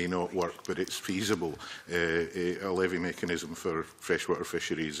may or may not work, but it's feasible. A levy mechanism for freshwater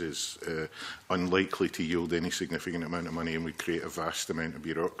fisheries is unlikely to yield any significant amount of money and would create a vast amount of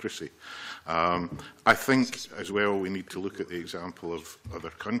bureaucracy. I think, as well, we need to look at the example of other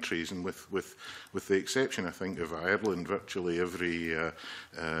countries, and with the exception, I think, of Ireland, virtually every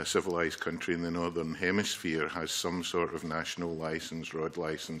civilised country in the Northern Hemisphere has some sort of national licence, rod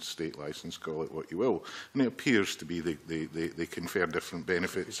licence, state licence, call it what you will. And it appears to be they confer different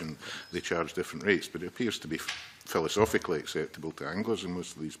benefits and they charge different rates, but it appears to be philosophically acceptable to anglers in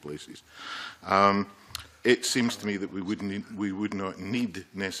most of these places. It seems to me that we would not need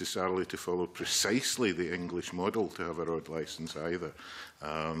necessarily to follow precisely the English model to have a rod licence either.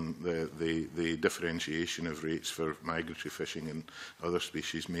 The differentiation of rates for migratory fishing and other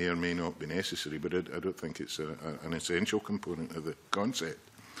species may or may not be necessary, but I don't think it's an essential component of the concept.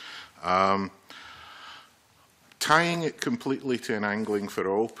 Tying it completely to an angling for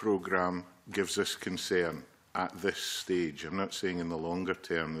all programme gives us concern. At this stage, I'm not saying in the longer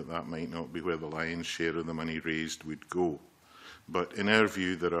term that might not be where the lion's share of the money raised would go. But in our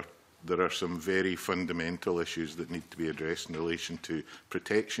view, there are some very fundamental issues that need to be addressed in relation to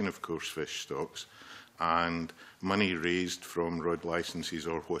protection of coarse fish stocks, and money raised from rod licences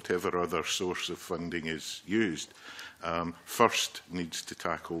or whatever other source of funding is used first needs to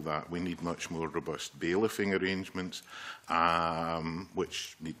tackle that. We need much more robust bailiffing arrangements,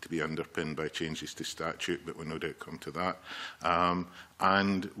 which need to be underpinned by changes to statute, but we'll no doubt come to that.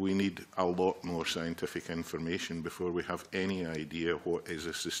 And we need a lot more scientific information before we have any idea what is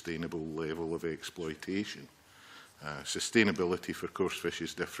a sustainable level of exploitation. Sustainability for coarse fish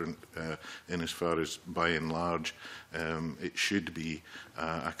is different in as far as, by and large, it should be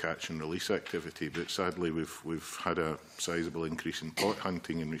a catch and release activity, but sadly we've had a sizable increase in pot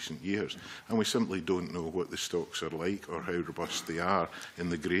hunting in recent years, and we simply don't know what the stocks are like or how robust they are in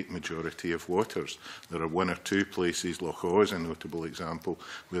the great majority of waters. There are one or two places, Loch Awe is a notable example,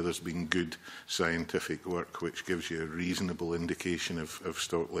 where there's been good scientific work which gives you a reasonable indication of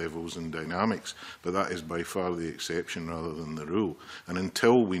stock levels and dynamics, but that is by far the exception rather than the rule. And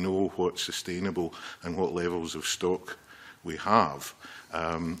until we know what's sustainable and what levels of stock we have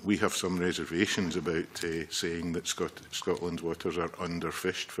some reservations about saying that Scotland's waters are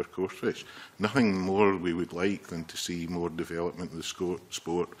underfished for coarse fish. Nothing more we would like than to see more development of the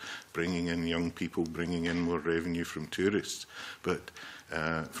sport, bringing in young people, bringing in more revenue from tourists. But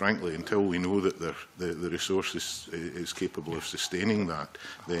frankly, until we know that the resource is capable of sustaining that,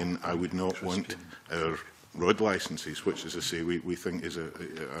 then I would not want our rod licences, which, as I say, we think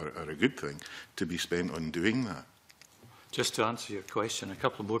are a good thing, to be spent on doing that. Just to answer your question, a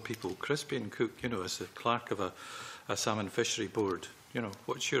couple more people. Crispian Cook, as the clerk of a salmon fishery board,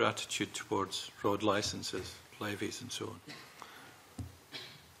 what's your attitude towards rod licences, levies and so on?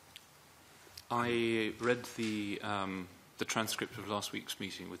 I read the transcript of last week's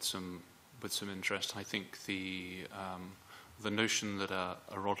meeting with some interest. I think the the notion that a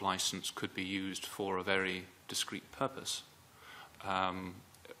rod licence could be used for a very discrete purpose,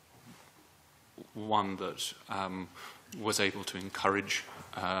 one that was able to encourage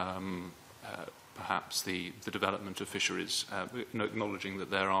perhaps the development of fisheries, acknowledging that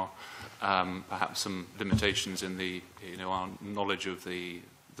there are perhaps some limitations in our knowledge of the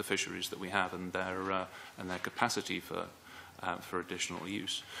fisheries that we have and their capacity for additional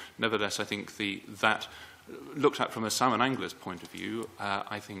use. Nevertheless, I think that looked at from a salmon angler's point of view,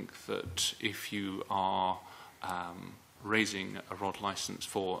 I think that if you are raising a rod licence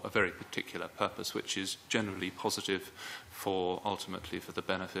for a very particular purpose, which is generally positive ultimately for the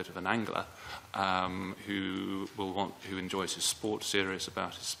benefit of an angler who enjoys his sport, serious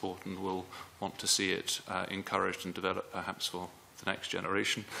about his sport, and will want to see it encouraged and developed perhaps for the next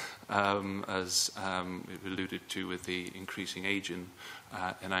generation, as alluded to with the increasing age in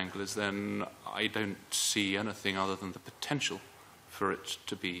anglers, then I don't see anything other than the potential for it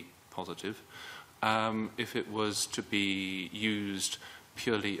to be positive. If it was to be used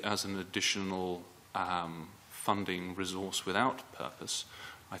purely as an additional funding resource without purpose,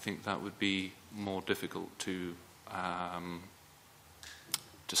 I think that would be more difficult to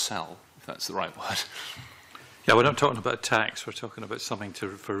sell, if that's the right word. Yeah, we're not talking about tax. We're talking about something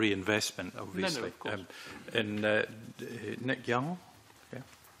for reinvestment, obviously. No, of course. Nick Young? Yeah.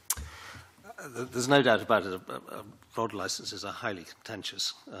 There's no doubt about it. Rod licences are highly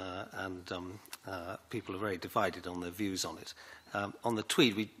contentious, and people are very divided on their views on it. On the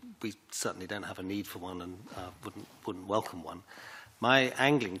Tweed, we certainly don't have a need for one and wouldn't welcome one. My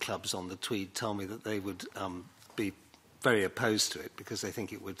angling clubs on the Tweed tell me that they would be very opposed to it because they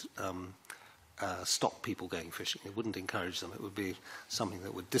think it would stop people going fishing. It wouldn't encourage them. It would be something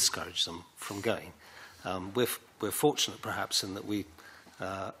that would discourage them from going. We're fortunate, perhaps, in that we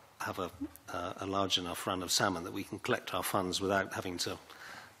have a large enough run of salmon that we can collect our funds without having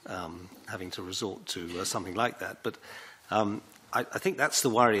to resort to something like that. But I think that's the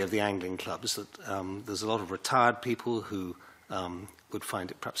worry of the angling clubs, that there's a lot of retired people who would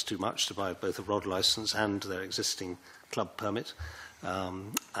find it perhaps too much to buy both a rod licence and their existing club permit,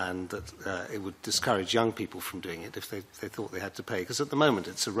 and that it would discourage young people from doing it if they thought they had to pay. Because at the moment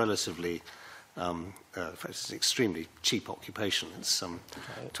it's a relatively, it's an extremely cheap occupation. It's £20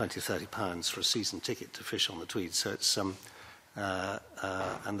 or £30 for a season ticket to fish on the Tweed. So it's and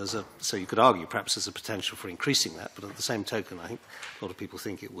so you could argue perhaps there's a potential for increasing that, but at the same token, I think a lot of people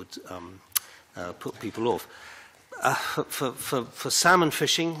think it would put people off. For salmon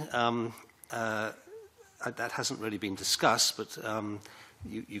fishing, that hasn't really been discussed, but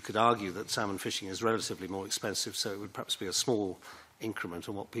you could argue that salmon fishing is relatively more expensive, so it would perhaps be a small increment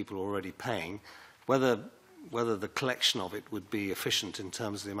on what people are already paying. Whether the collection of it would be efficient in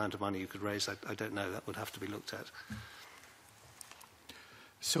terms of the amount of money you could raise, I don't know. That would have to be looked at.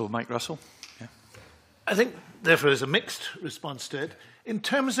 So, Mike Russell? Yeah. I think, therefore, there's a mixed response to it. In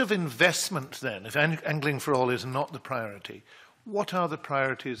terms of investment, then, if angling for all is not the priority, what are the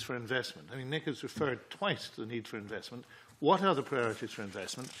priorities for investment? I mean, Nick has referred twice to the need for investment. What are the priorities for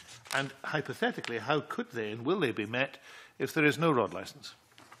investment? And hypothetically, how could they and will they be met if there is no rod licence?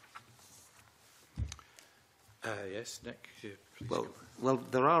 Yes, Nick, please. Well,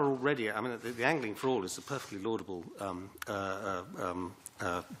 there are already. I mean, the angling for all is a perfectly laudable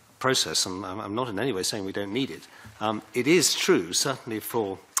process, and I'm not in any way saying we don't need it. It is true, certainly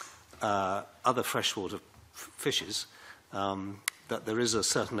for other freshwater fishes, that there is a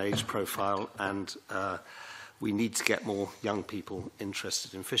certain age profile, and we need to get more young people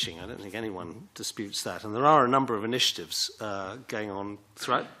interested in fishing. I don't think anyone disputes that. And there are a number of initiatives going on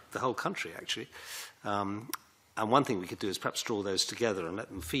throughout the whole country, actually. And one thing we could do is perhaps draw those together and let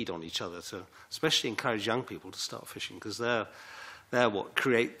them feed on each other, to especially encourage young people to start fishing, because they're what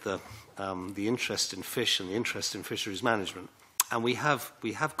create the interest in fish and the interest in fisheries management. And we have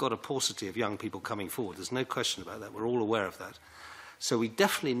got a paucity of young people coming forward. There's no question about that. We're all aware of that. So we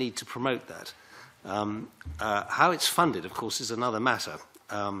definitely need to promote that. How it's funded, of course, is another matter.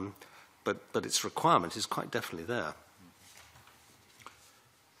 But its requirement is quite definitely there.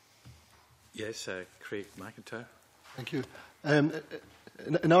 Yes, Craig MacIntyre. Thank you.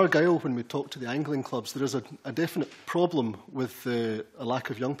 In Argyll, when we talk to the angling clubs, there is a definite problem with a lack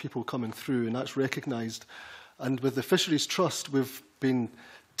of young people coming through, and that's recognised. And with the Fisheries Trust, we've been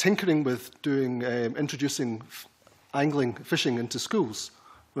tinkering with introducing angling fishing into schools.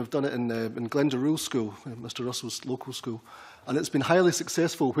 We've done it in Glendaruel School, Mr Russell's local school, and it's been highly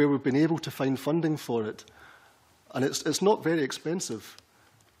successful where we've been able to find funding for it. And it's not very expensive.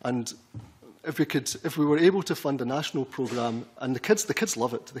 And if we were able to fund a national programme, and the kids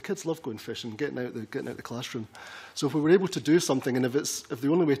love it. The kids love going fishing, getting out the classroom. So if we were able to do something, and if the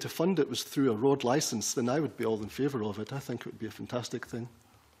only way to fund it was through a rod licence, then I would be all in favour of it. I think it would be a fantastic thing.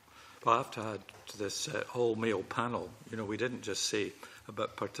 Well, I have to add to this all-male panel, you know, we didn't just say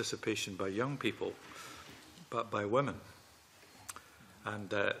about participation by young people, but by women.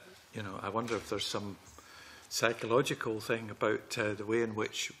 And, you know, I wonder if there's some psychological thing about the way in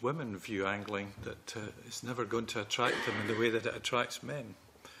which women view angling that is never going to attract them in the way that it attracts men.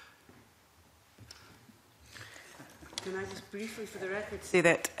 Can I just briefly, for the record, say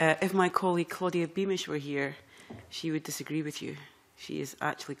that if my colleague Claudia Beamish were here, she would disagree with you. She is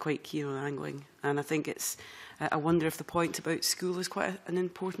actually quite keen on angling, and I think it's. I wonder if the point about school is quite an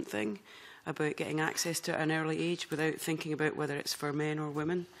important thing, about getting access to it at an early age without thinking about whether it's for men or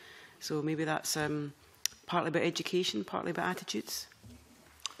women. So maybe that's partly about education, partly about attitudes.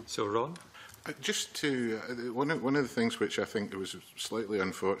 So, Ron? Just to, one of the things which I think was slightly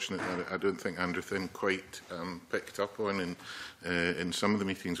unfortunate that I don't think Andrew Thin quite picked up on in some of the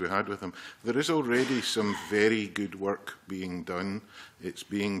meetings we had with him, there is already some very good work being done. It's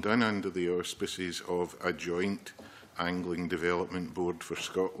being done under the auspices of a joint angling development board for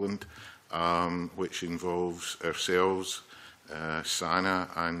Scotland, which involves ourselves, SANA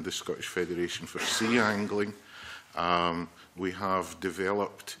and the Scottish Federation for Sea Angling. We have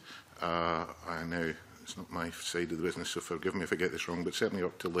developed I know it's not my side of the business, so forgive me if I get this wrong, but certainly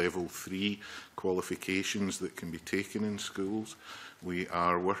up to level 3 qualifications that can be taken in schools. We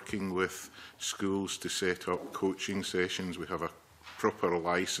are working with schools to set up coaching sessions. We have a proper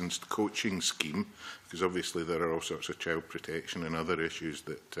licensed coaching scheme, because obviously there are all sorts of child protection and other issues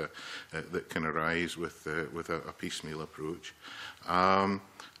that that can arise with a piecemeal approach.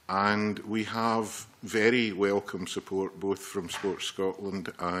 And we have very welcome support both from Sports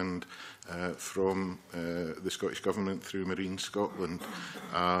Scotland and from the Scottish Government through Marine Scotland.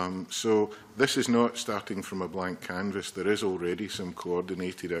 So this is not starting from a blank canvas. There is already some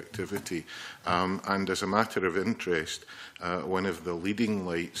coordinated activity. And as a matter of interest, one of the leading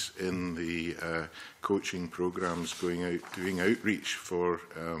lights in the coaching programmes going out, doing outreach for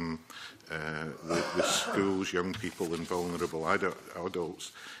the schools, young people and vulnerable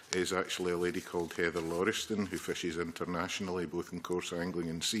adults is actually a lady called Heather Lauriston, who fishes internationally, both in coarse angling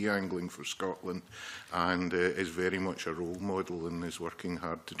and sea angling for Scotland, and is very much a role model and is working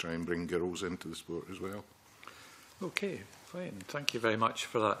hard to try and bring girls into the sport as well. Okay, fine. Thank you very much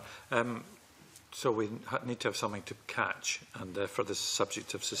for that. So we need to have something to catch, and for the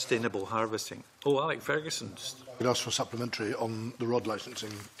subject of sustainable harvesting. Oh, Alec Ferguson. I'd ask for supplementary on the rod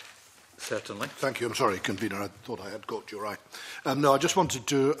licensing. Certainly. Thank you. I'm sorry, Convener. I thought I had caught your eye. No, I just wanted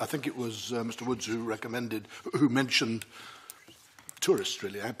to, I think it was Mr Woods who mentioned tourists,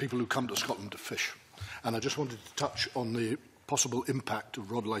 really, people who come to Scotland to fish. And I just wanted to touch on the possible impact of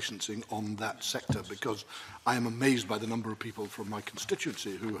rod licensing on that sector, because I am amazed by the number of people from my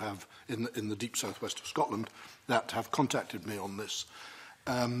constituency who have, in the deep southwest of Scotland, that have contacted me on this.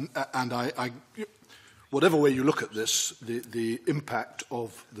 And whatever way you look at this, the impact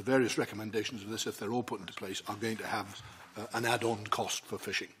of the various recommendations of this, if they're all put into place, are going to have an add-on cost for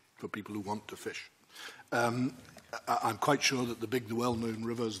fishing, for people who want to fish. I'm quite sure that the well-known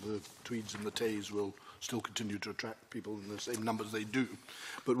rivers, the Tweeds and the Tays, will still continue to attract people in the same numbers they do.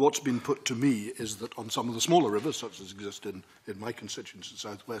 But what's been put to me is that on some of the smaller rivers, such as exist in my constituency,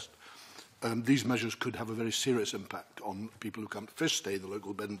 South West, these measures could have a very serious impact on people who come to fish, stay in the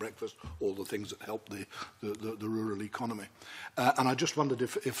local bed and breakfast, all the things that help the rural economy. And I just wondered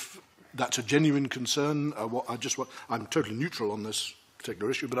if that's a genuine concern. I'm totally neutral on this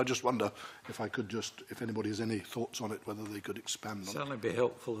particular issue, but I just wonder if anybody has any thoughts on it, whether they could expand on it. Certainly be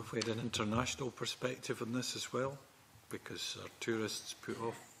helpful if we had an international perspective on this as well, because our tourists put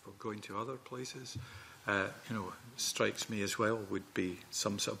off for going to other places. Strikes me as well would be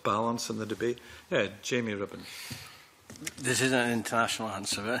some sort of balance in the debate. Yeah, Jamie Ribbens. This isn't an international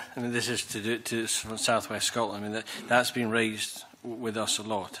answer. I mean, this is to South West Scotland. I mean, that's been raised with us a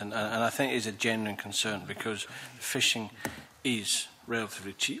lot, and I think it is a genuine concern because fishing is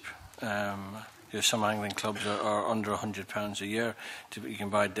relatively cheap. Some angling clubs are under £100 a year. You can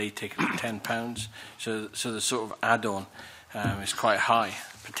buy a day ticket for £10. So the sort of add-on is quite high,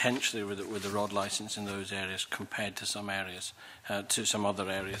 potentially with the rod licence in those areas compared to some areas, to some other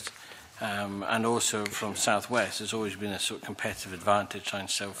areas. And also from South West, there's always been a sort of competitive advantage trying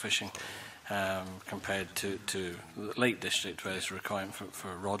to sell fishing compared to the Lake District, where there's a requirement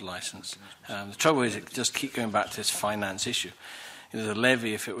for a rod licence. The trouble is, it just keep going back to this finance issue. The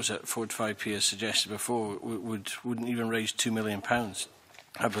levy, if it was at 45p as suggested before, wouldn't even raise £2 million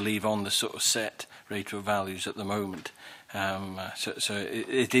I believe, on the sort of set rate of values at the moment. So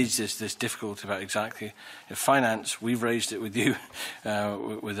it is this difficulty about exactly finance. We've raised it with you,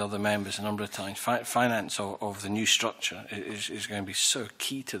 with other members a number of times. Finance of the new structure is going to be so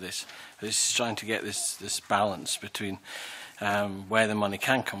key to this. It's trying to get this balance between where the money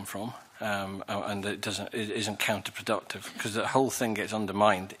can come from and it isn't counterproductive, because the whole thing gets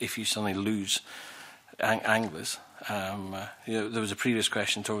undermined if you suddenly lose anglers. There was a previous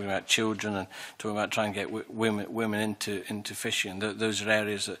question talking about children and talking about trying to get women into fishing. Those are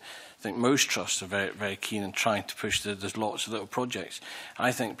areas that I think most trusts are very, very keen in trying to push. There's lots of little projects.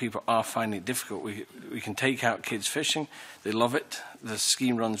 I think people are finding it difficult. We can take out kids fishing. They love it. The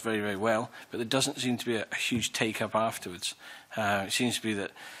scheme runs very, very well, but there doesn't seem to be a huge take-up afterwards. It seems to be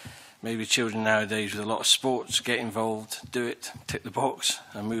that maybe children nowadays with a lot of sports get involved, do it, tick the box,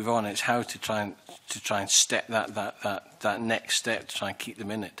 and move on. It's how to try and step that next step to try and keep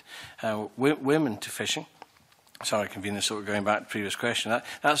them in it. Women to fishing. Sorry, Convener, sort of going back to the previous question.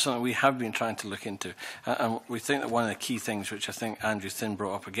 That's something we have been trying to look into. And we think that one of the key things, which I think Andrew Thin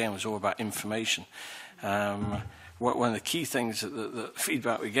brought up again, was all about information. One of the key things, the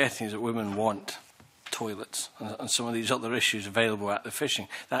feedback we're getting is that women want toilets and some of these other issues available at the fishing.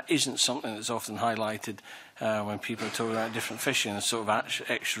 That isn't something that's often highlighted when people are talking about different fishing and sort of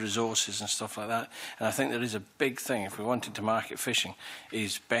extra resources and stuff like that. And I think there is a big thing, if we wanted to market fishing,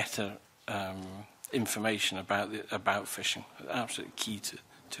 is better information about fishing. Absolutely key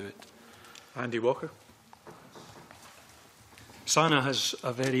to it. Andy Walker. SANA has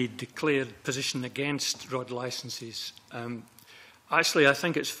a very declared position against rod licences. Actually, I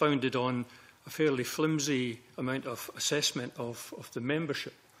think it's founded on a fairly flimsy amount of assessment of the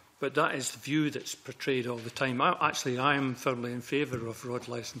membership, but that is the view that's portrayed all the time. I am firmly in favour of rod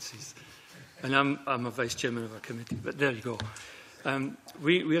licences, and I'm a vice chairman of a committee, but there you go.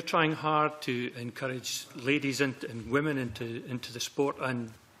 We are trying hard to encourage ladies and women into the sport,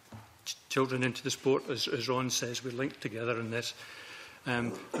 and children into the sport, as Ron says. We're linked together in this.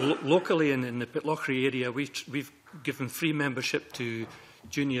 Locally in the Pitlochry area, we've given free membership to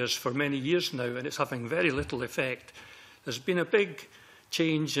juniors for many years now, and it's having very little effect. There's been a big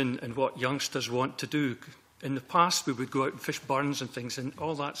change in what youngsters want to do. In the past, we would go out and fish burns and things, and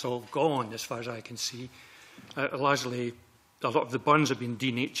all that's all gone, as far as I can see. Largely, a lot of the burns have been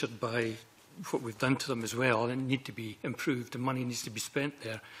denatured by what we've done to them as well, and need to be improved, and money needs to be spent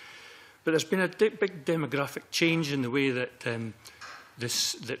there. But there's been a big demographic change in the way that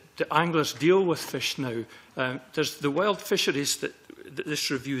the anglers deal with fish now. There's the wild fisheries that this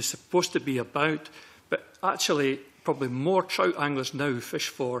review is supposed to be about, but actually probably more trout anglers now fish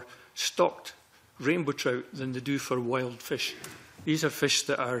for stocked rainbow trout than they do for wild fish. These are fish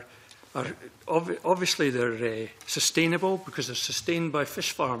that are obviously they're sustainable because they're sustained by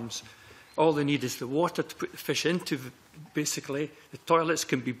fish farms. All they need is the water to put the fish into, basically. The toilets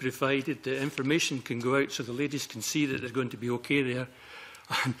can be provided, the information can go out so the ladies can see that they're going to be okay there.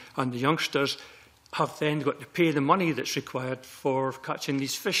 And the youngsters have then got to pay the money that's required for catching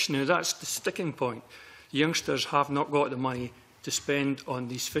these fish. Now, that's the sticking point. The youngsters have not got the money to spend on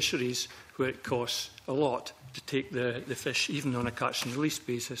these fisheries where it costs a lot to take the fish, even on a catch and release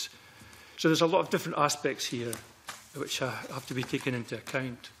basis. So there's a lot of different aspects here which have to be taken into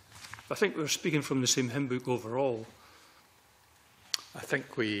account. I think we're speaking from the same hymn book overall. I think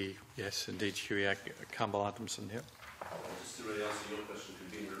yes, indeed, Hughie Campbell-Adamson here. Just to really answer your question,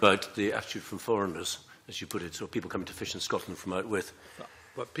 about the attitude from foreigners, as you put it, so people coming to fish in Scotland from out with.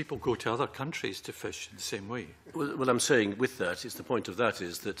 But people go to other countries to fish in the same way. Well, what I'm saying with that is the point of that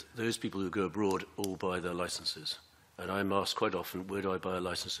is that those people who go abroad all buy their licences. And I'm asked quite often, where do I buy a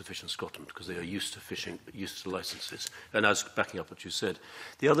licence to fish in Scotland? Because they are used to fishing, used to licences. And as backing up what you said,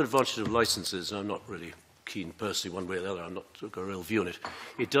 the other advantage of licences, and I'm not really keen personally one way or the other, I'm not got a real view on it,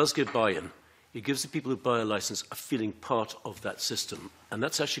 it does give buy-in. It gives the people who buy a licence a feeling part of that system. And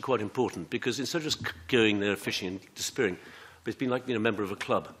that's actually quite important, because instead of just going there fishing and disappearing, it's been like being a member of a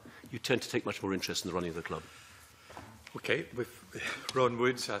club. You tend to take much more interest in the running of the club. Okay, with Ron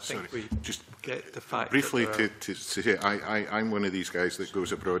Woods, I think we just get the fact. Briefly to say, I'm one of these guys that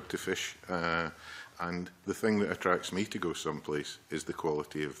goes abroad to fish, and the thing that attracts me to go someplace is the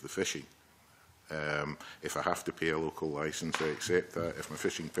quality of the fishing. If I have to pay a local licence, I accept that. If my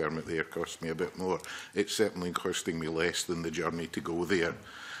fishing permit there costs me a bit more, it's certainly costing me less than the journey to go there.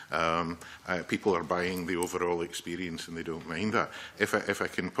 People are buying the overall experience and they don't mind that. If I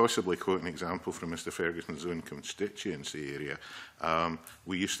can possibly quote an example from Mr Ferguson's own constituency area,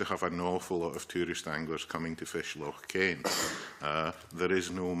 we used to have an awful lot of tourist anglers coming to fish Loch Ken. There is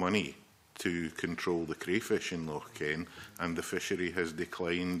no money to control the crayfish in Loch Ken, and the fishery has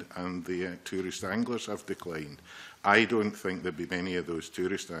declined and the tourist anglers have declined. I don't think there'd be many of those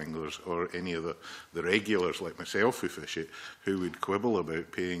tourist anglers or any of the regulars like myself who fish it who would quibble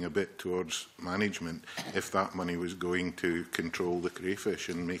about paying a bit towards management if that money was going to control the crayfish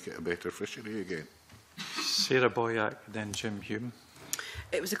and make it a better fishery again. Sarah Boyack, then Jim Hume.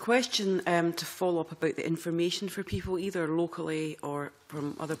 It was a question to follow up about the information for people, either locally or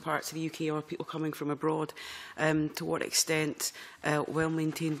from other parts of the UK or people coming from abroad, to what extent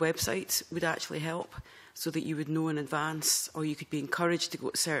well-maintained websites would actually help, so that you would know in advance, or you could be encouraged to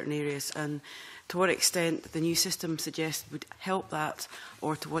go to certain areas, and to what extent the new system suggests would help that,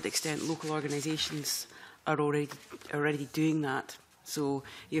 or to what extent local organisations are already doing that. So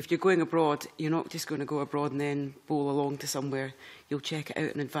if you're going abroad, you're not just going to go abroad and then bowl along to somewhere. You'll check it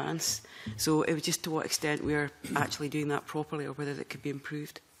out in advance. So it was just to what extent we're actually doing that properly, or whether it could be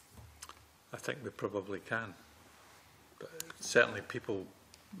improved. I think we probably can. But certainly people...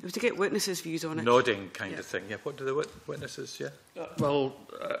 It was to get witnesses' views on it. Nodding kind of thing. Yeah. What do the witnesses, Well,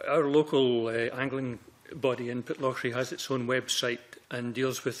 our local angling body in Pitlochry has its own website and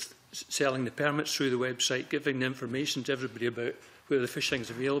deals with selling the permits through the website, giving the information to everybody about where the fishing's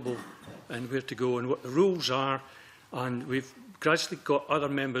available and where to go and what the rules are. And we've gradually got other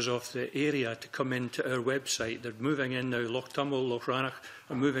members of the area to come into our website. They're moving in now. Loch Tummel, Loch Rannoch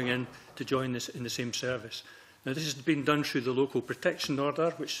are moving in to join this in the same service. Now, this has been done through the local protection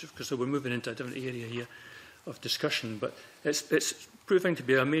order, which, because we're moving into a different area here of discussion, but it's proving to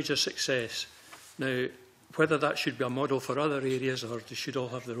be a major success. Now, whether that should be a model for other areas or they should all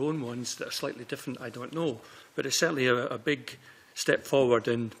have their own ones that are slightly different, I don't know. But it's certainly a big step forward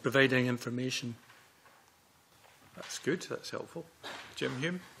in providing information. That's good, that's helpful. Jim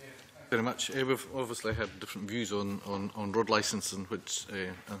Hume? Very much. We've obviously had different views on road licensing, which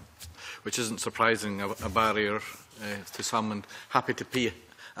isn't surprising, a barrier to some, and happy to pay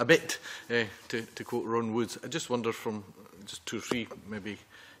a bit, to quote Ron Woods. I just wonder from just 2 or 3 maybe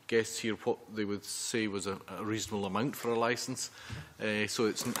guests here what they would say was a reasonable amount for a licence. So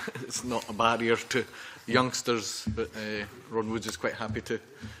it's not a barrier to youngsters, but Ron Woods is quite happy to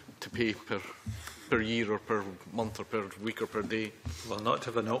pay per year or per month or per week or per day. Well, not to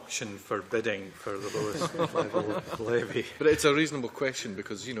have an auction for bidding for the lowest level levy. But it's a reasonable question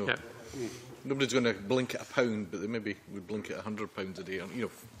because, you know, nobody's going to blink at £1, but they maybe would blink at £100 a day, you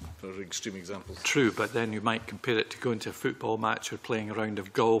know, for extreme examples. True, but then you might compare it to going to a football match or playing a round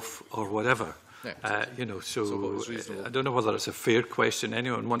of golf or whatever. Yeah, you know, so I don't know whether it's a fair question.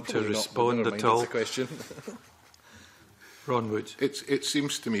 Anyone want to respond at all? Question. Ron Woods. It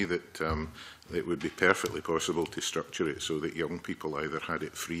seems to me that it would be perfectly possible to structure it so that young people either had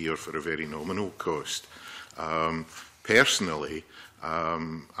it free or for a very nominal cost. Personally,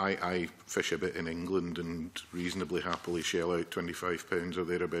 I fish a bit in England and reasonably happily shell out £25 or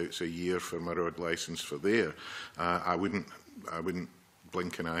thereabouts a year for my rod licence for there. I wouldn't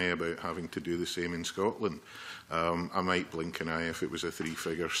blink an eye about having to do the same in Scotland. I might blink an eye if it was a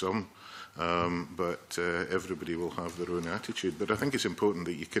 3-figure sum. But everybody will have their own attitude. But I think it's important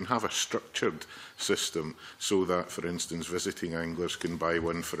that you can have a structured system so that, for instance, visiting anglers can buy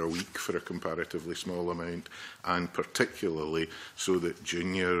one for a week for a comparatively small amount, and particularly so that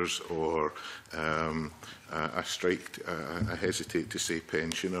juniors or I hesitate to say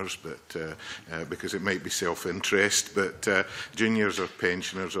pensioners, but because it might be self-interest, but juniors or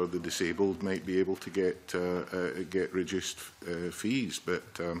pensioners or the disabled might be able to get reduced fees.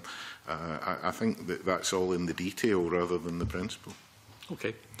 But I think that that's all in the detail rather than the principle.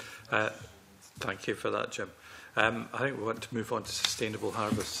 Okay. Thank you for that, Jim. I think we want to move on to sustainable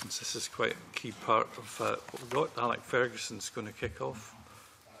harvest, since this is quite a key part of what we've got. Alec Ferguson's going to kick off.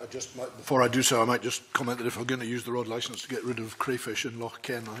 Before I do so, I might just comment that if we're going to use the rod licence to get rid of crayfish in Loch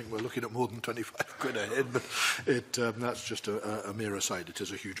Ken, I think we're looking at more than 25 quid a head, but that's just a mere aside. It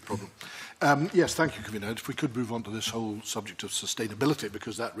is a huge problem. Yes, thank you, Convener. If we could move on to this whole subject of sustainability,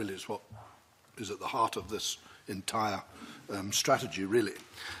 because that really is what is at the heart of this entire strategy, really.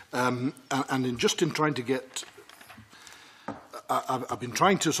 And in trying to get... I've been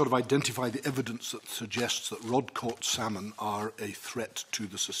trying to sort of identify the evidence that suggests that rod-caught salmon are a threat to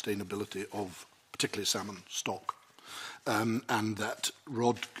the sustainability of particularly salmon stock, and that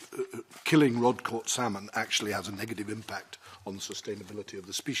killing rod-caught salmon actually has a negative impact on the sustainability of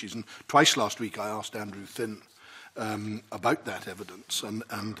the species. And twice last week I asked Andrew Thinn about that evidence, and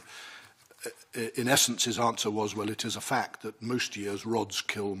in essence his answer was, well, it is a fact that most years rods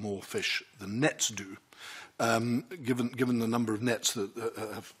kill more fish than nets do. Given the number of nets that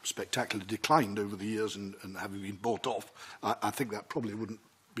have spectacularly declined over the years and having been bought off, I think that probably wouldn't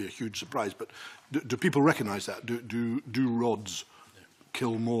be a huge surprise, but do people recognise that? Do rods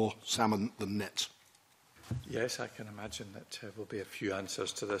kill more salmon than nets? Yes, I can imagine that there will be a few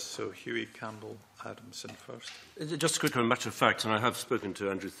answers to this. So Hughie Campbell Adamson first. Just a quick one, matter of fact, and I have spoken to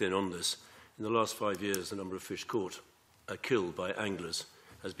Andrew Thinn on this. In the last 5 years, the number of fish caught, killed by anglers,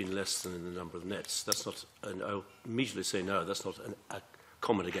 has been less than in the number of nets. That's not, and I'll immediately say no, that's not a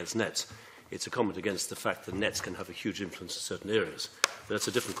comment against nets. It's a comment against the fact that nets can have a huge influence in certain areas. But that's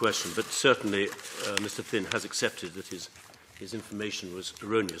a different question. But certainly, Mr. Thinn has accepted that his information was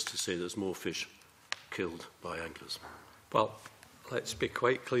erroneous to say there's more fish killed by anglers. Well, let's be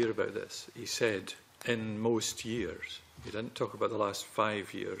quite clear about this. He said in most years. He didn't talk about the last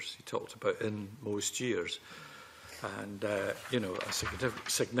 5 years. He talked about in most years. And, you know, a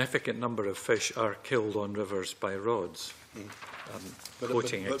significant number of fish are killed on rivers by rods.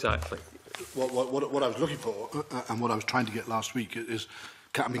 Quoting exactly. What I was looking for and what I was trying to get last week is,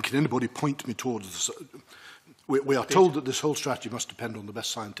 can anybody point me towards this? We are told that this whole strategy must depend on the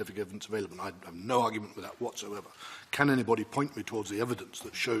best scientific evidence available. And I have no argument with that whatsoever. Can anybody point me towards the evidence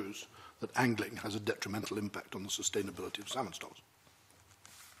that shows that angling has a detrimental impact on the sustainability of salmon stocks?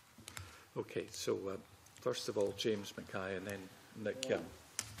 Okay, so first of all, James Mackay and then Nick Young.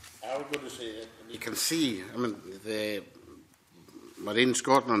 I was going to say that you can see, I mean, the Marine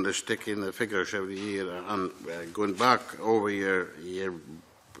Scotland is sticking the figures every year, and going back over your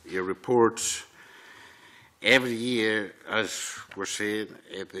reports, every year, as we're saying,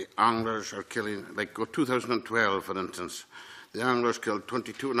 the anglers are killing, like 2012, for instance, the anglers killed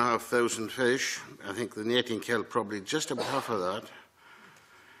 22,500 fish. I think the netting killed probably just about half of that.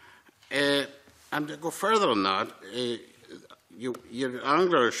 And to go further on that, your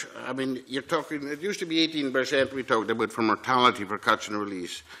anglers, I mean, you're talking, it used to be 18% we talked about for mortality for catch and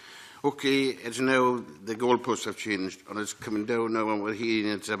release. Okay, it's now, the goalposts have changed, and it's coming down now, and we're hearing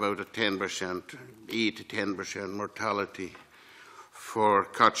it's about a 10%, 8 to 10% mortality for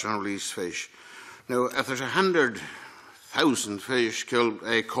catch and release fish. Now, if there's 100,000 fish killed,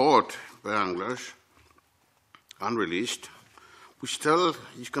 caught by anglers, unreleased,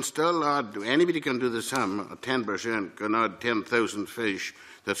 you can still add, anybody can do the sum, 10% can add 10,000 fish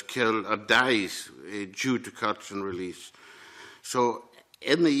that's killed or dies due to catch and release. So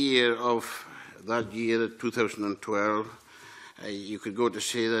in the year of that year, 2012, you could go to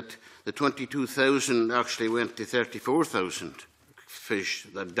say that the 22,000 actually went to 34,000 fish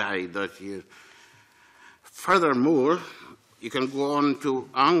that died that year. Furthermore, you can go on to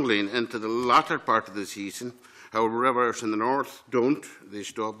angling into the latter part of the season. Our rivers in the north don't. They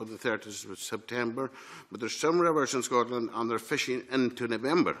stop on the 30th of September. But there's some rivers in Scotland, and they're fishing into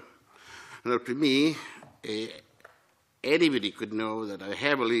November. Now, to me, anybody could know that a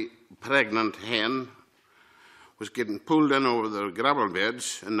heavily pregnant hen was getting pulled in over their gravel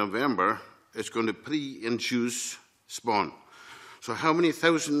beds in November. It's going to pre-induce spawn. So how many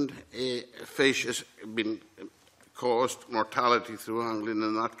thousand fish has been caused mortality through angling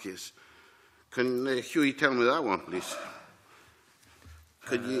in that case? Can Hughie tell me that one, please?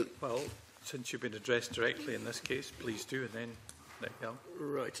 Could you? Well, since you've been addressed directly in this case, please do, and then Nick Young.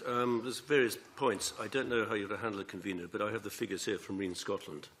 Right. There's various points. I don't know how you're going to handle it, convener, but I have the figures here from Marine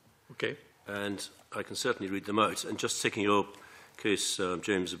Scotland. Okay. And I can certainly read them out. And just taking your case,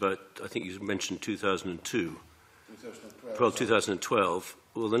 James, about, I think you mentioned 2002. 2012.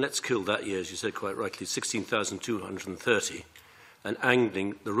 Well, the nets killed that year, as you said quite rightly, 16,230. And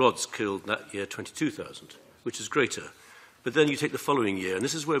angling, the rods killed that year 22,000, which is greater. But then you take the following year, and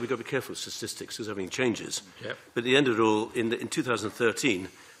this is where we've got to be careful with statistics because everything changes. Yep. But at the end of it all, in 2013,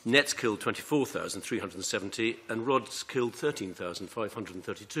 nets killed 24,370 and rods killed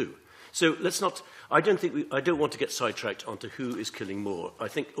 13,532. So let's not, I don't want to get sidetracked onto who is killing more. I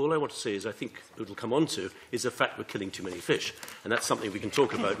think all I want to say is I think what it'll come on to is the fact we're killing too many fish. And that's something we can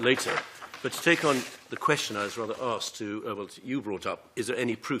talk about later. But to take on the question I was rather asked to, you brought up, is there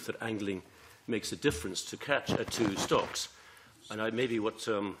any proof that angling makes a difference to to stocks? And maybe what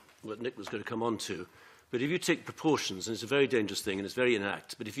Nick was going to come on to. But if you take proportions, and it's a very dangerous thing and it's very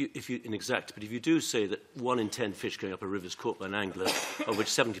inexact, but if you do say that 1 in 10 fish going up a river is caught by an angler, of which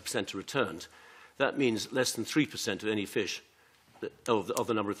 70% are returned, that means less than 3% of any fish, of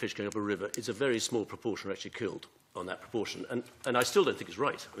the number of fish going up a river, is a very small proportion are actually killed on that proportion. And I still don't think it's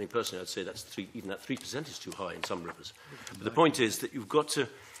right. I mean, personally, I'd say even that 3% is too high in some rivers. But the point is that you've got to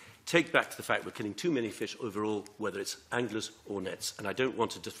take back to the fact we're killing too many fish overall, whether it's anglers or nets, and I don't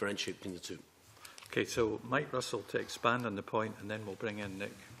want to differentiate between the two. Okay, so Mike Russell to expand on the point, and then we'll bring in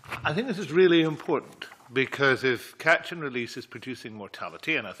Nick. I think this is really important, because if catch and release is producing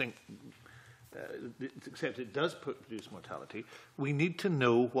mortality, and I think except it does produce mortality, we need to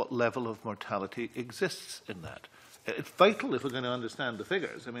know what level of mortality exists in that. It's vital if we're going to understand the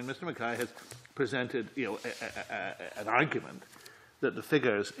figures. I mean, Mr. Mackay has presented, an argument that the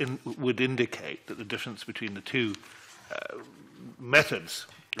figures would indicate that the difference between the two methods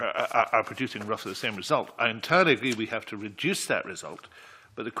are producing roughly the same result. I entirely agree we have to reduce that result,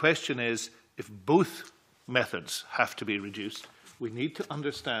 but the question is, if both methods have to be reduced, we need to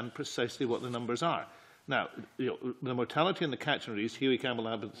understand precisely what the numbers are. Now, the mortality in the catch and release, Huey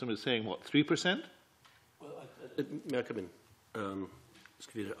Campbell-Adamson is saying, what, 3%? May I come in?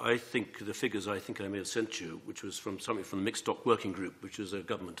 I think the figures I may have sent you, which was from something from the Mixed Stock Working Group, which is a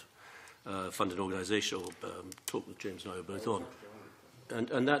government-funded organisation, or talk with James and I were both on.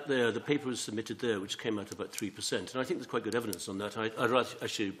 And that there, the paper was submitted there, which came out about 3%. And I think there's quite good evidence on that. I'd rather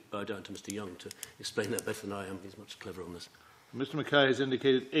actually bow down to Mr. Yonge to explain that better than I am. He's much cleverer on this. Mr. Mackay has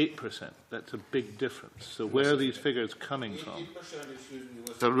indicated 8%. That's a big difference. So where are these figures coming from?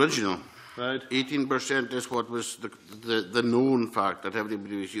 The original. Right. 18% is what was the known fact that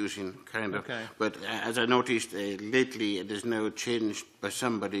everybody was using, kind of. Okay. But as I noticed lately, it is now changed by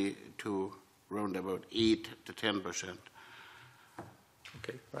somebody to around about 8 to 10%.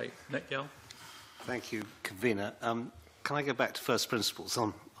 Okay, right. Nick Yell. Thank you, Convener. Can I go back to first principles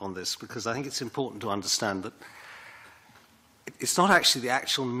on this? Because I think it's important to understand that it's not actually the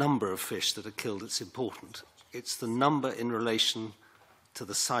actual number of fish that are killed that's important. It's the number in relation to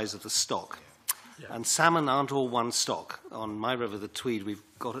the size of the stock. Yeah. And salmon aren't all one stock. On my river, the Tweed, we've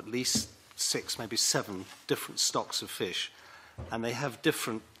got at least 6, maybe 7 different stocks of fish, and they have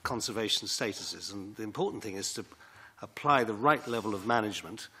different conservation statuses. And the important thing is to apply the right level of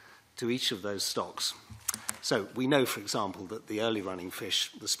management to each of those stocks. So we know, for example, that the early running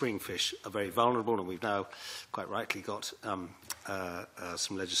fish, the spring fish, are very vulnerable, and we've now quite rightly got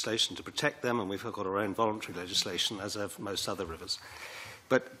some legislation to protect them, and we've got our own voluntary legislation, as have most other rivers.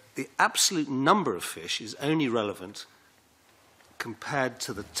 But the absolute number of fish is only relevant compared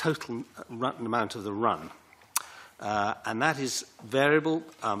to the total amount of the run. And that is variable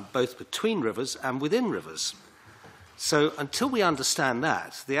both between rivers and within rivers. So until we understand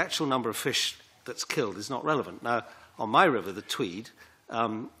that, the actual number of fish that's killed is not relevant. Now, on my river, the Tweed,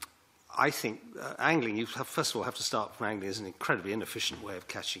 I think angling, you first of all have to start from angling as an incredibly inefficient way of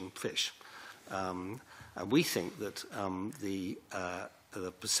catching fish. And we think that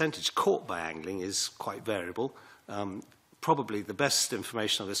the percentage caught by angling is quite variable. Probably the best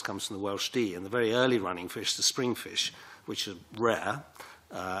information on this comes from the Welsh Dee, and the very early running fish, the spring fish, which are rare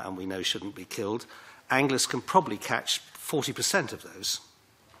and we know shouldn't be killed, anglers can probably catch 40% of those.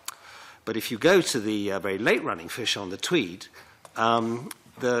 But if you go to the very late running fish on the Tweed,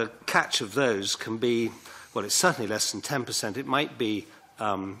 the catch of those can be, well, it's certainly less than 10%. It might be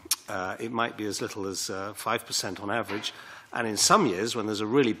as little as 5% on average. And in some years, when there's a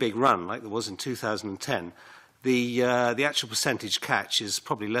really big run, like there was in 2010, the actual percentage catch is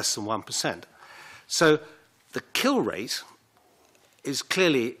probably less than 1%. So the kill rate is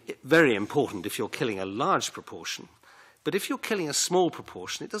clearly very important if you're killing a large proportion. But if you're killing a small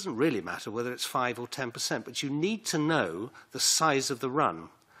proportion, it doesn't really matter whether it's 5 or 10%, but you need to know the size of the run.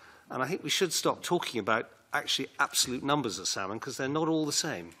 And I think we should stop talking about actually absolute numbers of salmon, because they're not all the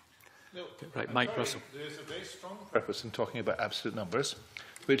same. No, right, Mike Russell. There is a very strong purpose in talking about absolute numbers,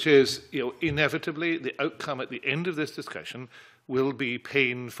 which is, inevitably the outcome at the end of this discussion will be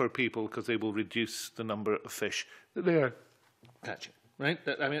pain for people because they will reduce the number of fish that they are catching. Right?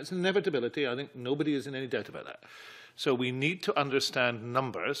 I mean, it's an inevitability. I think nobody is in any doubt about that. So we need to understand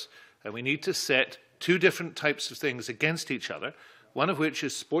numbers, and we need to set 2 different types of things against each other, one of which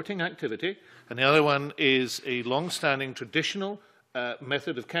is sporting activity, and the other one is a long-standing traditional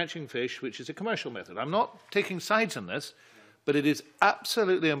method of catching fish, which is a commercial method. I'm not taking sides on this, but it is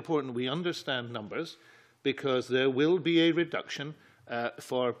absolutely important we understand numbers, because there will be a reduction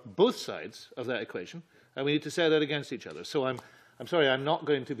for both sides of that equation, and we need to set that against each other. So I'm sorry, I'm not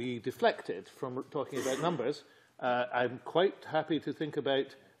going to be deflected from talking about numbers. I'm quite happy to think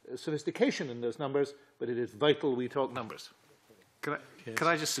about sophistication in those numbers, but it is vital we talk numbers. Can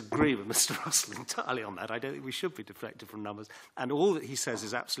I just agree with Mr. Russell entirely on that? I don't think we should be deflected from numbers. And all that he says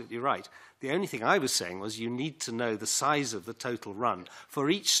is absolutely right. The only thing I was saying was you need to know the size of the total run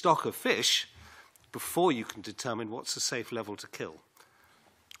for each stock of fish before you can determine what's a safe level to kill.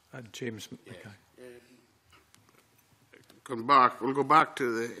 James Mackay. We'll go back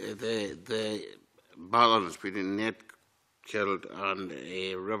to the balance between net killed and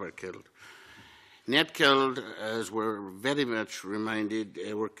a river killed. Net killed, as we're very much reminded,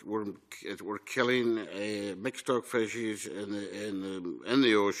 we're killing mixed stock fishes in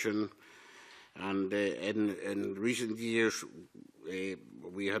the ocean, And in recent years,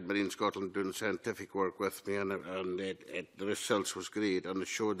 we had Marine Scotland doing scientific work with me, and the results was great, and it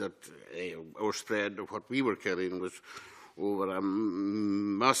showed that our spread of what we were killing was over a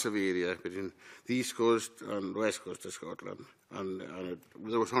massive area between the east coast and west coast of Scotland, and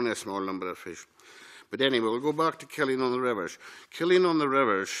there was only a small number of fish. But anyway, we'll go back to killing on the rivers. Killing on the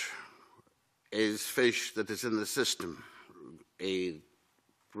rivers is fish that is in the system,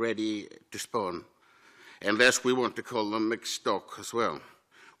 ready to spawn, unless we want to call them mixed stock as well,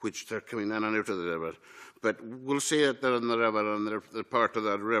 which they're coming in and out of the river. But we'll say that they're in the river, and they're part of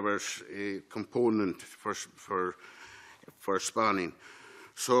that river's component for spawning.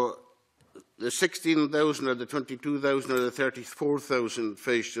 So the 16,000 or the 22,000 or the 34,000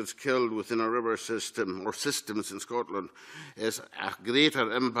 fish that's killed within a river system or systems in Scotland is a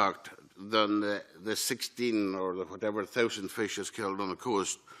greater impact than the 16 or the whatever thousand fish is killed on the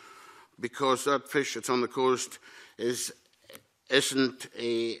coast, because that fish that's on the coast isn't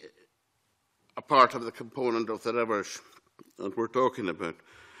a part of the component of the rivers that we're talking about.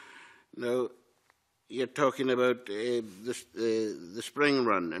 Now, you're talking about the spring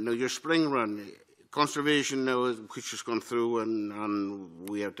run. And now your spring run, conservation now, which has gone through, and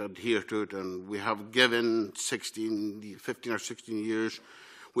we have to adhere to it, and we have given 15 or 16 years,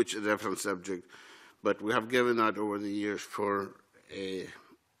 which is a different subject, but we have given that over the years for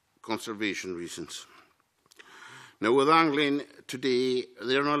conservation reasons. Now, with angling today,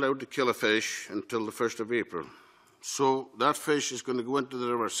 they're not allowed to kill a fish until the 1st of April. So that fish is going to go into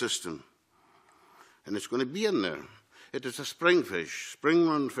the river system, and it's going to be in there. It is a spring fish, spring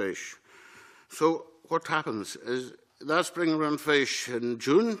run fish. So what happens is that spring run fish in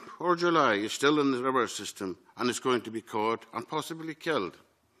June or July is still in the river system, and it's going to be caught and possibly killed.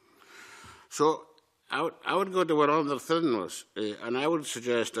 So I would go to what Andrew Thin was, and I would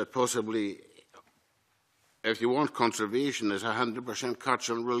suggest that possibly, if you want conservation, is 100% catch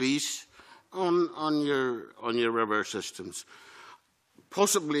and release on your river systems.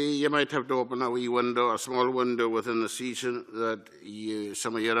 Possibly you might have to open a wee window, a small window within the season that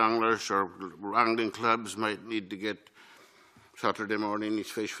some of your anglers or angling clubs might need to get Saturday morning these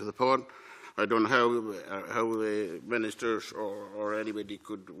fish for the pond. I don't know how the ministers or anybody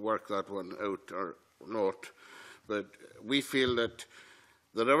could work that one out or not, but we feel that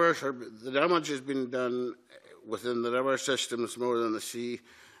the damage has been done within the river systems more than the sea,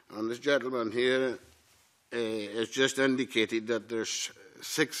 and this gentleman here has just indicated that there's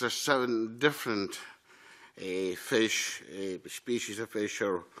 6 or 7 different fish, species of fish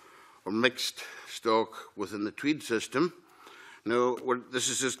or mixed stock within the Tweed system. Now, this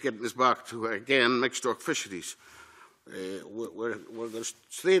is just getting us back to, again, mixed stock fisheries. We're going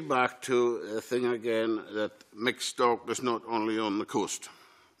straight back to the thing again that mixed stock is not only on the coast.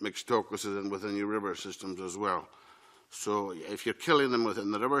 Mixed stock is within your river systems as well. So if you're killing them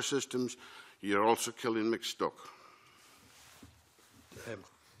within the river systems, you're also killing mixed stock.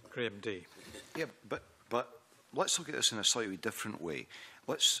 Graham D. Yeah, but let's look at this in a slightly different way.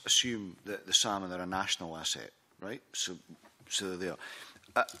 Let's assume that the salmon are a national asset, right? So they're there.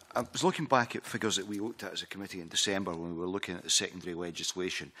 I was looking back at figures that we looked at as a committee in December when we were looking at the secondary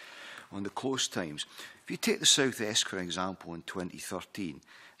legislation on the close times. If you take the South Esk, for example, in 2013,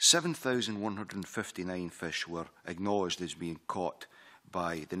 7,159 fish were acknowledged as being caught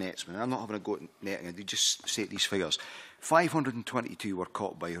by the netsmen. I'm not having a go at netting, I just state these figures. 522 were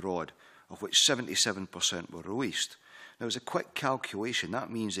caught by rod, of which 77% were released. Now, as a quick calculation, that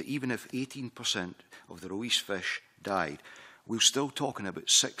means that even if 18% of the released fish died, we're still talking about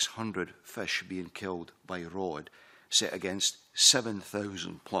 600 fish being killed by rod, set against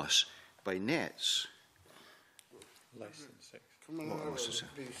 7,000 plus by nets. Less than 6.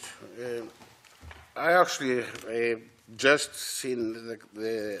 I actually just seen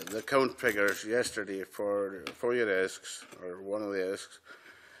the count figures yesterday for your asks, or one of the asks,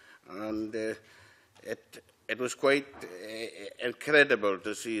 and it was quite incredible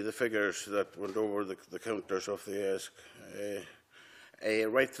to see the figures that went over the counters of the ask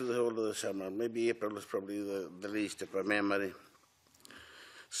right through the whole of the summer. Maybe April is probably the least, if I memory.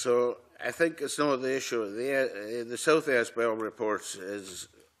 So I think it's not the issue. The South Esk Bill reports is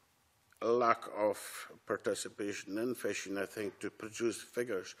a lack of participation in fishing, I think, to produce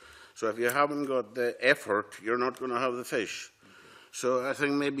figures. So if you haven't got the effort, you're not going to have the fish. So I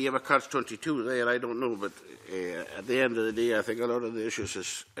think maybe you have a catch-22 there, I don't know, but at the end of the day, I think a lot of the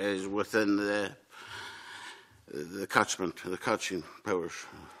issues is within the catchment, the catching powers.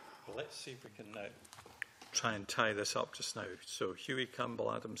 Well, let's see if we can now try and tie this up just now. So Hughie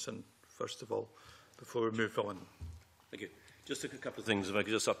Campbell-Adamson, first of all, before we move on. Thank you. Just a couple of things, if I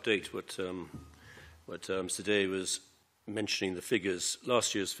could just update what Mr Day was mentioning the figures.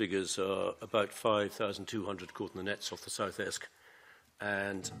 Last year's figures are about 5,200 caught in the nets off the South Esk,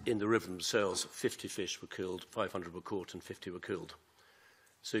 and in the river themselves, 50 fish were killed, 500 were caught and 50 were killed.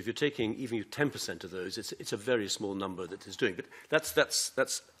 So if you're taking even 10% of those, it's a very small number that is doing. But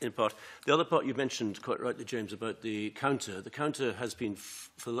that's in part. The other part you mentioned quite rightly, James, about the counter. The counter has been,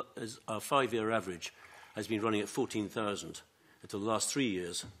 as our 5-year average, has been running at 14,000. Until the last 3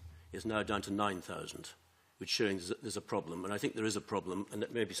 years, is now down to 9,000, which showing there's a problem. And I think there is a problem, and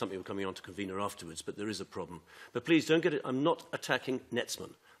that may be something we're coming on to convener afterwards, but there is a problem. But please don't get it, I'm not attacking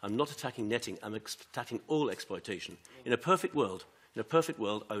netsmen. I'm not attacking netting. I'm attacking all exploitation. In a perfect world,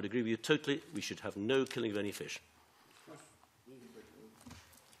 I would agree with you totally, we should have no killing of any fish.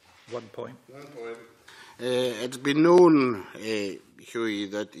 1 point. It's been known, Hughie,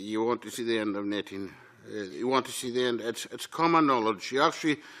 that you want to see the end of netting. You want to see the end. It's common knowledge. You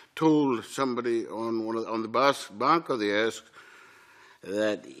actually told somebody on the bank of the Esk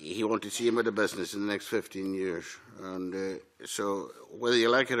that he wanted to see him out of business in the next 15 years. And so, whether you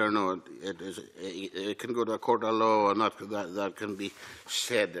like it or not, it can go to a court of law, and that can be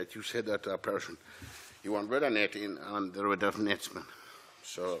said, that you said that to a person. You want rid of netting, and they're rid of netsmen.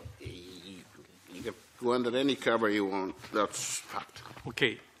 So, you can go under any cover you want. That's fact.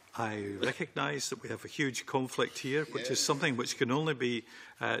 Okay. I recognise that we have a huge conflict here, which is something which can only be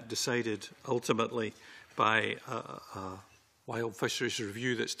decided ultimately by a wild fisheries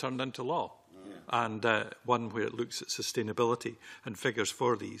review that's turned into law, and one where it looks at sustainability and figures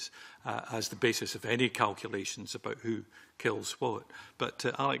for these as the basis of any calculations about who kills what. But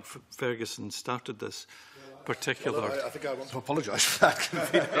Alec Ferguson started this particular... Well, I think I want to apologise for that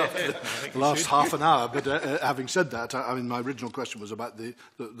the last half an hour, but having said that, I mean, my original question was about the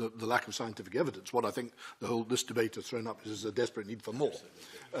lack of scientific evidence. What I think this debate has thrown up is a desperate need for more.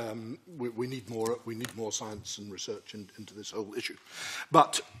 We need more science and research into this whole issue.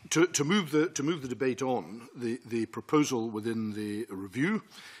 But to move the debate on, the proposal within the review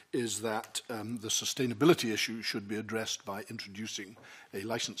is that the sustainability issue should be addressed by introducing a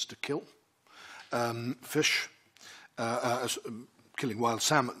licence to kill fish, killing wild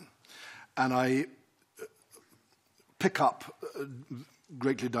salmon. And I pick up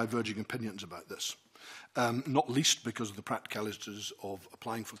greatly diverging opinions about this, not least because of the practicalities of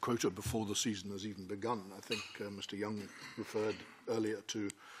applying for quota before the season has even begun. I think Mr. Yonge referred earlier to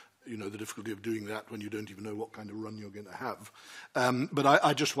the difficulty of doing that when you don't even know what kind of run you're going to have. But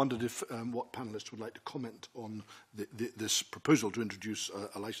I just wondered if what panellists would like to comment on this proposal to introduce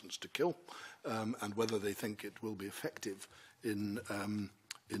a licence to kill, and whether they think it will be effective in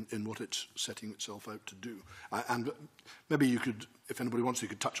what it's setting itself out to do. And maybe you could, if anybody wants, you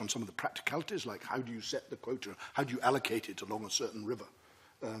could touch on some of the practicalities, like how do you set the quota, how do you allocate it along a certain river?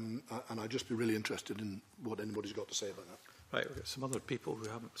 And I'd just be really interested in what anybody's got to say about that. Right, we've got some other people who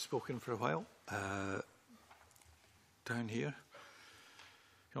haven't spoken for a while. Down here.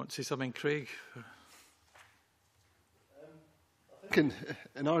 You want to say something, Craig? I think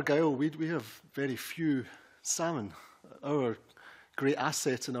in Argyll, we have very few salmon. Our great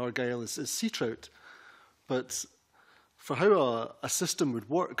asset in Argyll is sea trout. But for how a system would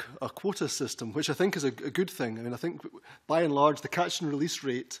work, a quota system, which I think is a good thing. I mean, I think by and large, the catch and release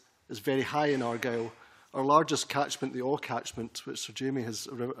rate is very high in Argyll. Our largest catchment, the All catchment, which Sir Jamie has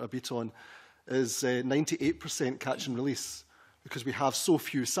a bit on, is 98% catch and release, because we have so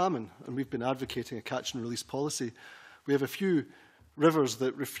few salmon, and we've been advocating a catch and release policy. We have a few rivers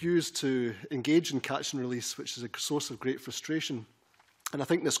that refuse to engage in catch and release, which is a source of great frustration. And I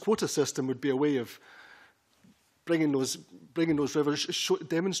think this quota system would be a way of bringing those rivers,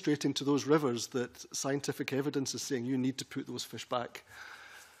 demonstrating to those rivers that scientific evidence is saying you need to put those fish back.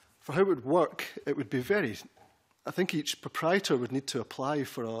 For how it would work, it would be I think each proprietor would need to apply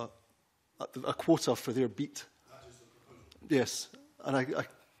for a quota for their beat. That is the proposal. Yes, and I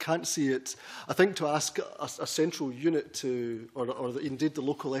can't see it. I think to ask a central unit to, or indeed the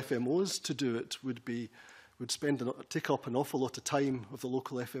local FMOs to do it would take up an awful lot of time of the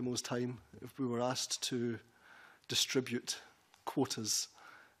local FMOs' time if we were asked to distribute quotas.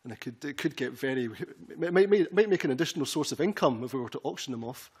 And it could get it might make an additional source of income if we were to auction them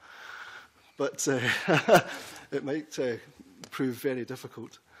off, but it might prove very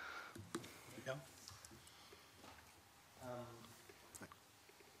difficult.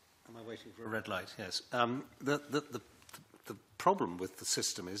 Am I waiting for a red light? Yes. The problem with the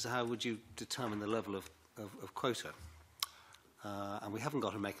system is how would you determine the level of quota? And we haven't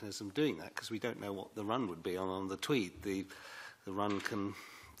got a mechanism doing that because we don't know what the run would be on the Tweed. The run can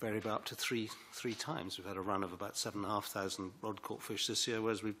vary by up to three times. We've had a run of about 7,500 rod caught fish this year,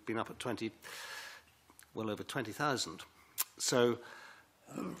 whereas we've been up at well over 20,000. So,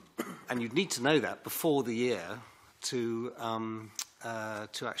 and you'd need to know that before the year to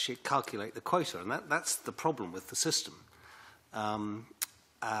actually calculate the quota, and that's the problem with the system. And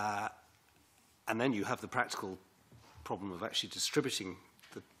then you have the practical problem of actually distributing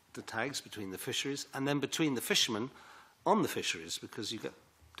the tags between the fisheries and then between the fishermen on the fisheries, because you get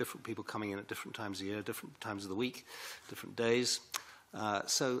different people coming in at different times of the year, different times of the week, different days.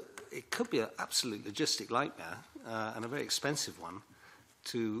 So it could be an absolute logistic nightmare and a very expensive one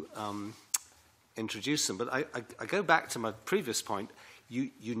to introduce them. But I go back to my previous point.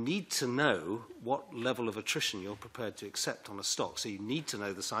 You need to know what level of attrition you're prepared to accept on a stock. So you need to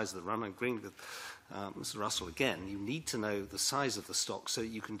know the size of the run. I'm agreeing with Mr. Russell again. You need to know the size of the stock so that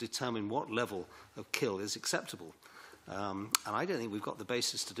you can determine what level of kill is acceptable. And I don't think we've got the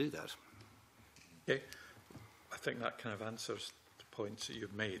basis to do that. Okay. I think that kind of answers the points that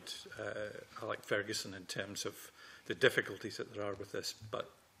you've made. I like Ferguson in terms of the difficulties that there are with this, but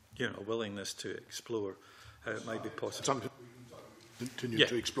a willingness to explore how it might be possible. Continue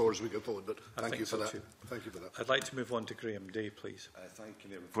to explore as we go forward, but thank you for that. Thank you for that. I'd like to move on to Graham Day, please. Thank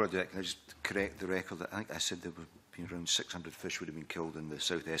you. Before I do that, can I just correct the record? I think I said there would have been around 600 fish would have been killed in the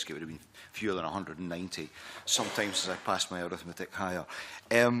South Esk. It would have been fewer than 190. Sometimes, as I pass my arithmetic higher.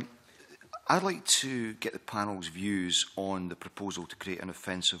 I'd like to get the panel's views on the proposal to create an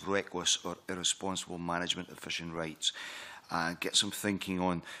offence of reckless or irresponsible management of fishing rights, and get some thinking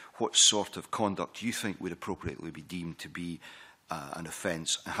on what sort of conduct you think would appropriately be deemed to be an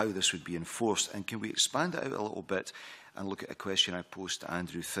offence, and how this would be enforced. And can we expand it out a little bit and look at a question I posed to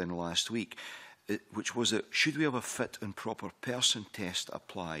Andrew Thin last week, which was that should we have a fit and proper person test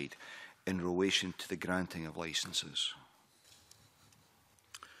applied in relation to the granting of licences?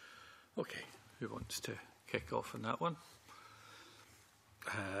 Okay, who wants to kick off on that one?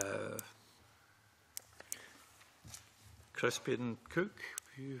 Crispian, Cook,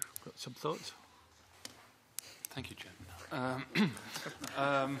 have you got some thoughts? Thank you, Chairman.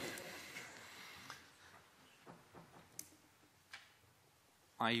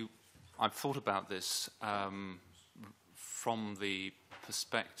 I've thought about this from the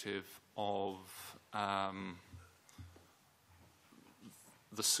perspective of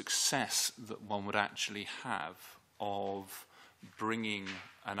the success that one would actually have of bringing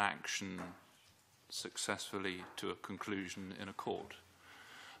an action successfully to a conclusion in a court,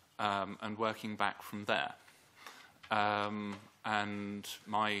 and working back from there. And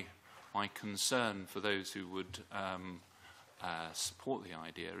my concern for those who would support the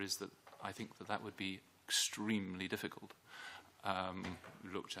idea is that I think that would be extremely difficult. We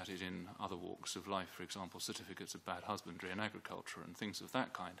looked at it in other walks of life, for example, certificates of bad husbandry and agriculture and things of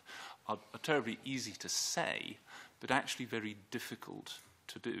that kind are terribly easy to say, but actually very difficult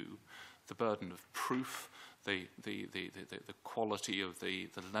to do. The burden of proof, the quality of the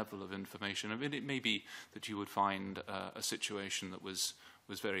level of information. I mean, it may be that you would find a situation that was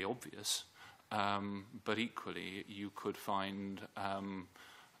very obvious, but equally you could find a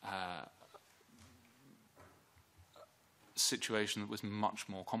situation that was much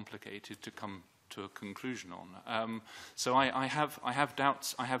more complicated to come to a conclusion on. So I have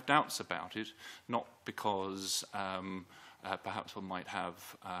doubts. I have doubts about it, not because perhaps one might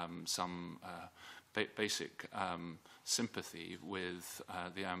have some basic sympathy with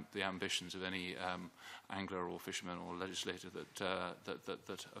the ambitions of any angler or fisherman or legislator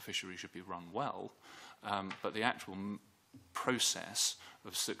that a fishery should be run well, but the actual process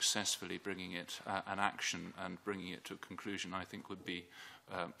of successfully bringing it an action and bringing it to a conclusion, I think, would be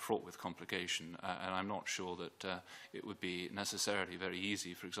fraught with complication, and I'm not sure that it would be necessarily very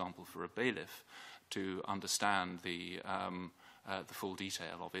easy, for example, for a bailiff to understand the full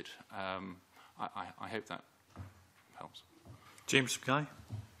detail of it. I hope that helps. James Mackay.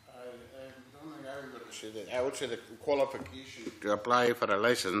 I would say the qualification to apply for a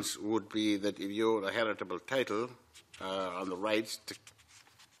license would be that if you're a heritable title on the rights to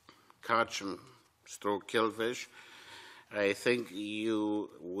catch and stroke killfish, I think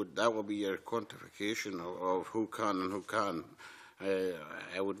that would be your quantification of who can and who can't.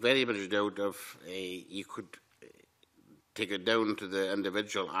 I would very much doubt if you could take it down to the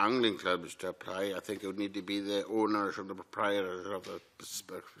individual angling clubs to apply. I think it would need to be the owners or the proprietors of the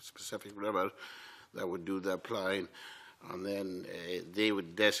specific river that would do the applying, and then they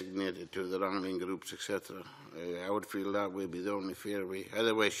would designate it to the angling groups, etc. I would feel that would be the only fair way.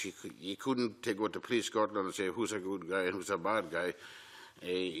 Otherwise, you couldn't go to Police Scotland and say who's a good guy and who's a bad guy.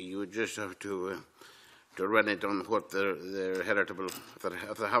 You would just have to run it on what their heritable, if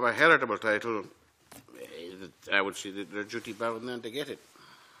they have a heritable title, I would say that they're duty bound then to get it.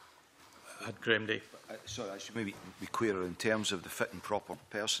 Graham Day. Sorry, I should maybe be clearer in terms of the fit and proper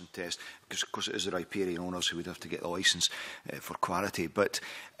person test, because of course it is the riparian owners who would have to get the licence for clarity. But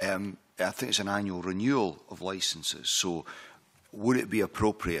I think it's an annual renewal of licences. So would it be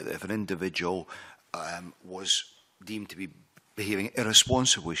appropriate that if an individual was deemed to be behaving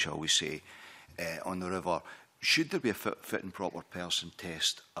irresponsibly, shall we say, on the river, should there be a fit and proper person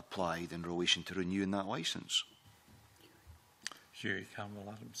test applied in relation to renewing that licence? Hugh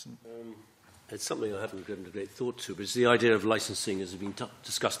Campbell-Adamson. It's something I haven't given a great thought to, but it's the idea of licensing, as has been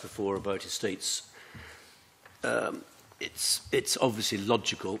discussed before about estates. It's obviously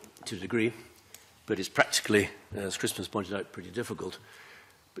logical to a degree, but it's practically, as Crispian's pointed out, pretty difficult.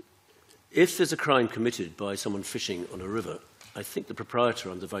 But if there's a crime committed by someone fishing on a river, I think the proprietor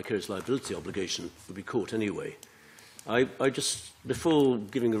under vicarious liability obligation would be caught anyway. I just, before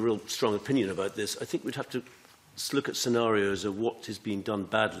giving a real strong opinion about this, I think we'd have to look at scenarios of what is being done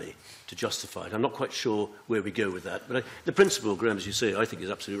badly to justify it. I'm not quite sure where we go with that. But the principle, Graham, as you say, I think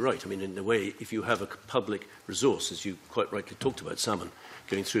is absolutely right. I mean, in a way, if you have a public resource, as you quite rightly talked about salmon,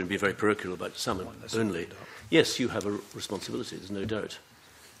 going through and be very parochial about salmon only, yes, you have a responsibility, there's no doubt.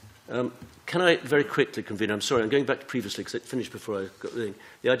 Can I very quickly convene? I'm sorry, I'm going back to previously because it finished before I got the thing.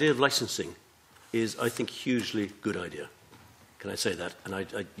 The idea of licensing is, I think, hugely good idea. Can I say that? And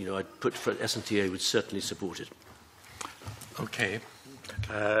I'd put for SNTA would certainly support it. Okay.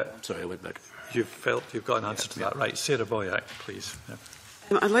 Sorry, I went back. You've felt you've got an answer to that, right? Sarah Boyack, please.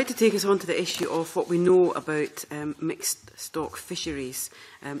 Yeah. I'd like to take us on to the issue of what we know about mixed stock fisheries.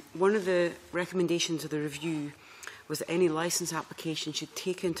 One of the recommendations of the review was that any licence application should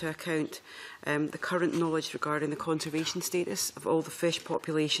take into account the current knowledge regarding the conservation status of all the fish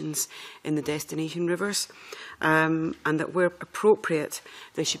populations in the destination rivers, and that where appropriate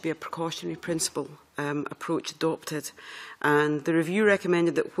there should be a precautionary principle approach adopted. And the review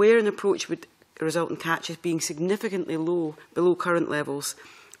recommended that where an approach would result in catches being significantly low, below current levels,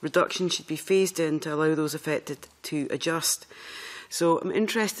 reduction should be phased in to allow those affected to adjust. So I'm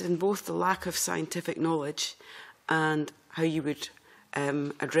interested in both the lack of scientific knowledge and how you would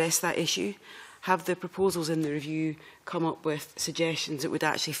address that issue. Have the proposals in the review come up with suggestions that would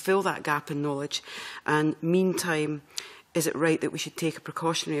actually fill that gap in knowledge? And meantime, is it right that we should take a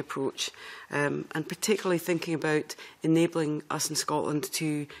precautionary approach, and particularly thinking about enabling us in Scotland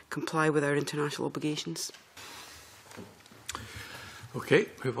to comply with our international obligations? Okay,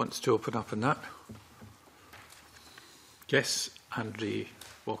 who wants to open up on that? Yes, Andrew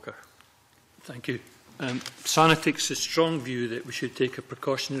Walker. Thank you. Sanitic's a strong view that we should take a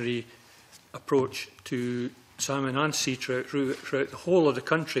precautionary approach to salmon and sea trout throughout the whole of the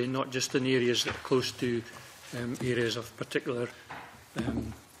country, not just in areas that are close to areas of particular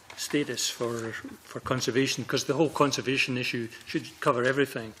status for conservation, because the whole conservation issue should cover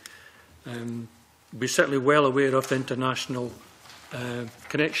everything. We're certainly well aware of the international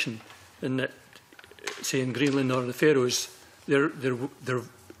connection in that, say in Greenland or the Faroes, they're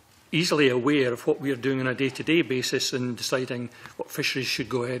easily aware of what we are doing on a day-to-day basis and deciding what fisheries should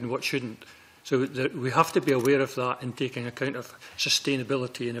go ahead and what shouldn't. So we have to be aware of that in taking account of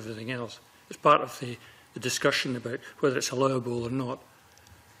sustainability and everything else. It's part of the discussion about whether it's allowable or not.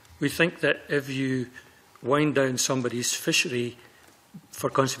 We think that if you wind down somebody's fishery for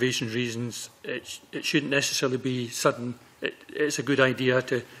conservation reasons, it shouldn't necessarily be sudden. It's a good idea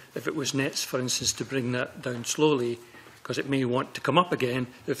to, if it was nets, for instance, to bring that down slowly, because it may want to come up again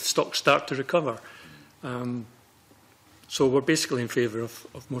if stocks start to recover. So we're basically in favour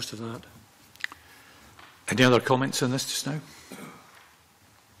of most of that. Any other comments on this just now?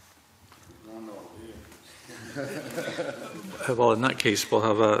 Well, in that case, we'll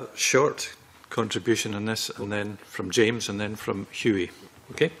have a short contribution on this, and then from James, and then from Hughie.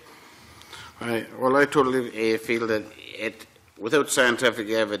 Okay? Right. Well, I totally feel that without scientific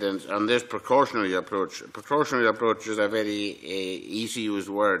evidence on this precautionary approach is a very easy used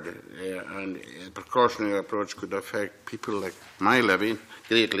word, and a precautionary approach could affect people like my living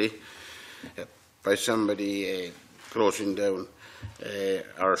greatly by somebody closing down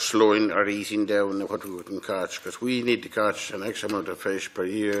or slowing or easing down what we can catch, because we need to catch an X amount of fish per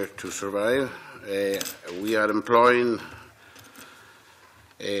year to survive. We are employing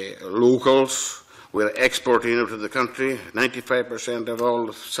locals. We're exporting out of the country. 95% of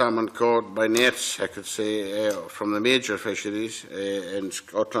all salmon caught by nets, I could say, from the major fisheries in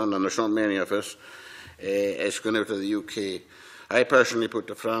Scotland, and there's not many of us, is going out of the UK. I personally put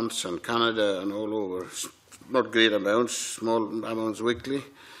to France and Canada and all over, not great amounts, small amounts weekly.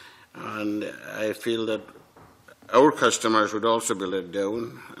 and I feel that our customers would also be let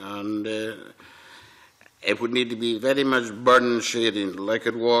down, and it would need to be very much burden sharing, like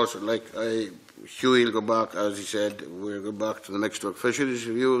it was, Hughie will go back, as he said, we'll go back to the Mixed Stock Fisheries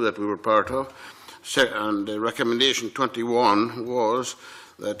Review that we were part of, and recommendation 21 was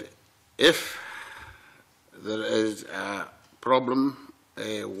that if there is a problem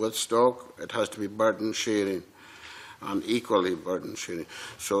with stock, it has to be burden sharing, and equally burden sharing.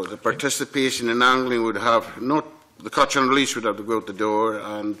 So the participation in angling would have, not the catch and release would have to go out the door,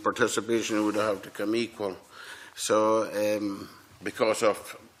 and participation would have to come equal. So because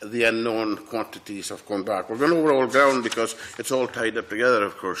of the unknown quantities of going back. We're going over all ground because it's all tied up together,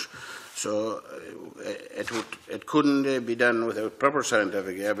 of course. So it couldn't be done without proper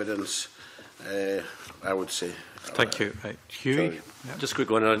scientific evidence, I would say. Thank you. Hughie? Yeah. Just a quick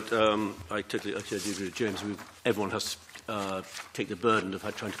one. I totally agree with James. Everyone has to take the burden of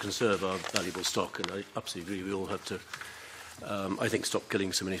trying to conserve our valuable stock, and I absolutely agree. We all have to, I think, stop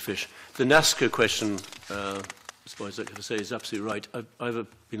killing so many fish. The NASCO question, as far as I can say, is absolutely right. I've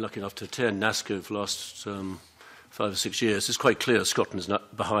been lucky enough to attend NASCO for the last 5 or 6 years. It's quite clear Scotland is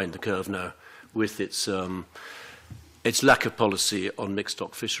not behind the curve now with its lack of policy on mixed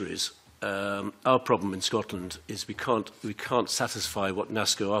stock fisheries. Our problem in Scotland is we can't satisfy what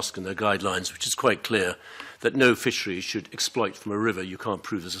NASCO ask in their guidelines, which is quite clear that no fishery should exploit from a river you can't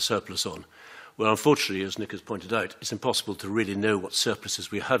prove there's a surplus on. Well, unfortunately, as Nick has pointed out, it's impossible to really know what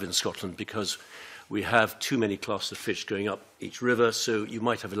surpluses we have in Scotland because we have too many classes of fish going up each river, so you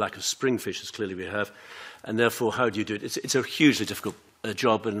might have a lack of spring fish, as clearly we have, and therefore, how do you do it? It's a hugely difficult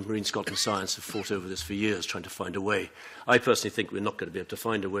job, and Marine Scotland Science have fought over this for years, trying to find a way. I personally think we're not going to be able to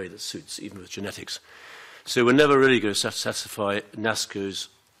find a way that suits, even with genetics. So we're never really going to satisfy NASCO's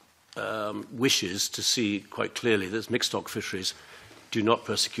wishes to see quite clearly that mixed stock fisheries do not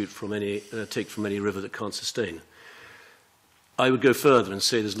persecute from take from any river that can't sustain. I would go further and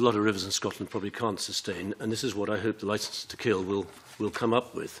say there's a lot of rivers in Scotland probably can't sustain, and this is what I hope the licence to kill will come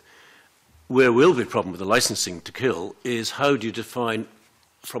up with. Where will be a problem with the licensing to kill is how do you define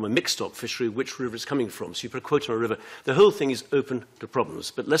from a mixed stock fishery which river it's coming from. So you put a quota on a river. The whole thing is open to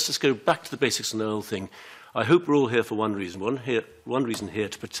problems. But let's just go back to the basics on the whole thing. I hope we're all here for one reason. One reason here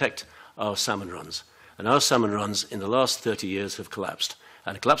to protect our salmon runs. And our salmon runs in the last 30 years have collapsed.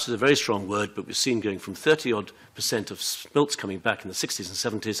 And collapse is a very strong word, but we've seen going from 30-odd% of smolts coming back in the 60s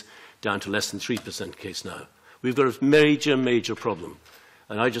and 70s down to less than 3% case now. We've got a major, major problem.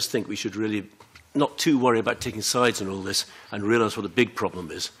 And I just think we should really not too worry about taking sides in all this and realise what the big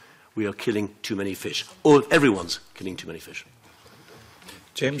problem is. We are killing too many fish. Or everyone's killing too many fish.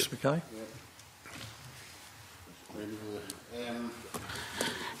 James Mackay?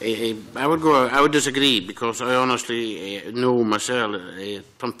 I would disagree because I honestly know myself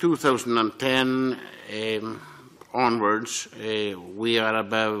from 2010 onwards we are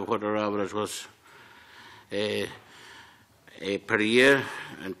above what our average was per year.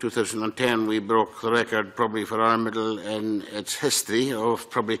 In 2010 we broke the record probably for Argyll in its history of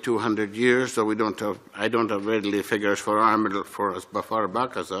probably 200 years, so I don't have readily figures for Argyll for as far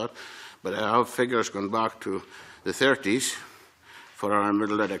back as that, but I have figures going back to the 30s for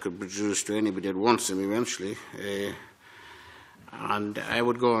Argyll that I could produce to anybody that wants them eventually. And I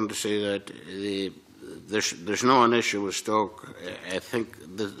would go on to say that there's no an issue with stock. I think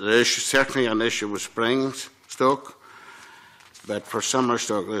there is certainly an issue with spring stock, but for summer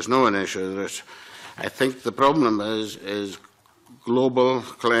stock there's no an issue. I think the problem is global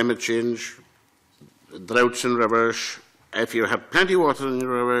climate change, droughts in rivers. If you have plenty of water in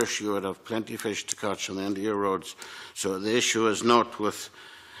your rivers, you would have plenty of fish to catch on the end of your roads. So the issue is not with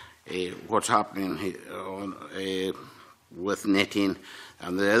what's happening with netting,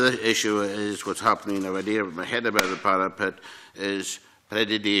 and the other issue is what's happening over there. My head above the parapet is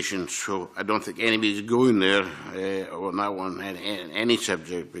predation. So I don't think anybody's going there on that one, any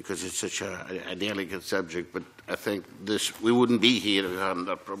subject, because it's such a delicate subject. But I think we wouldn't be here if we hadn't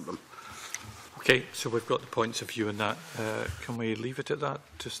that problem. Okay, so we've got the points of view on that. Can we leave it at that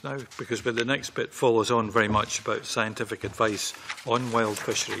just now? Because the next bit follows on very much about scientific advice on wild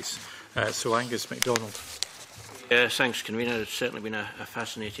fisheries. So Angus MacDonald. Thanks, Convener. It's certainly been a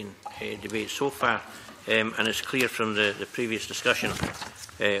fascinating debate so far, and it's clear from the previous discussion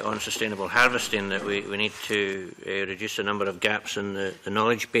on sustainable harvesting that we need to reduce the number of gaps in the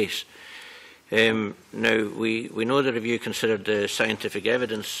knowledge base. Now, we know the review considered the scientific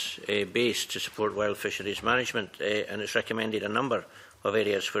evidence base to support wild fisheries management, and it's recommended a number of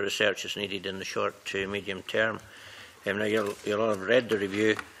areas where research is needed in the short to medium term. Now, you'll all have read the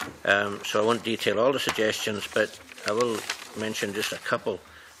review, so I won't detail all the suggestions, but I will mention just a couple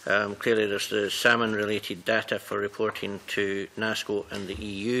Clearly, there's the salmon-related data for reporting to NASCO and the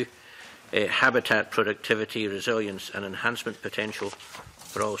EU, habitat productivity, resilience and enhancement potential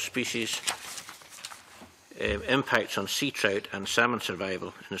for all species, impacts on sea trout and salmon survival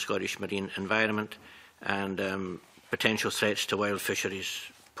in the Scottish marine environment, and potential threats to wild fisheries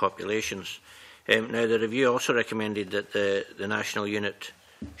populations. Now, the review also recommended that the national unit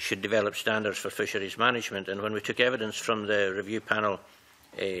should develop standards for fisheries management, and when we took evidence from the review panel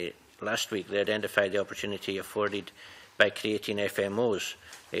last week, they identified the opportunity afforded by creating FMOs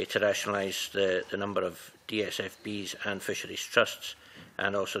to rationalise the number of DSFBs and fisheries trusts,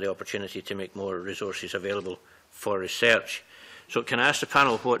 and also the opportunity to make more resources available for research. So can I ask the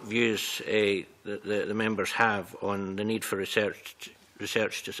panel what views the members have on the need for research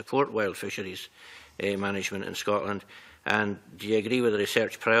to support wild fisheries management in Scotland, and do you agree with the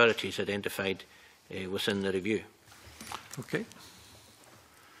research priorities identified within the review? Okay.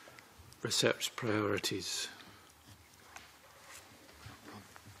 Research priorities.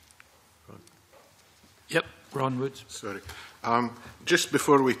 Yep, Ron Woods. Sorry. Just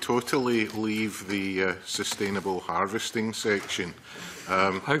before we totally leave the sustainable harvesting section,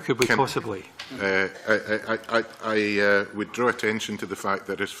 how could we possibly? I would draw attention to the fact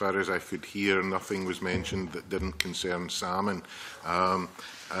that, as far as I could hear, nothing was mentioned that didn't concern salmon.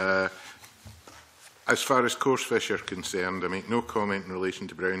 As far as coarse fish are concerned, I make no comment in relation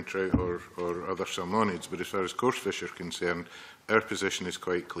to brown trout or other salmonids, but as far as coarse fish are concerned, our position is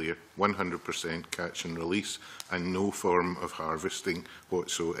quite clear: 100% catch and release and no form of harvesting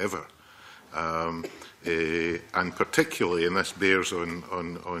whatsoever. And particularly, and this bears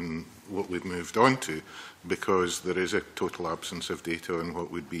on what we've moved on to, because there is a total absence of data on what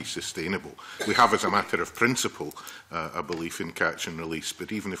would be sustainable. We have, as a matter of principle, a belief in catch and release,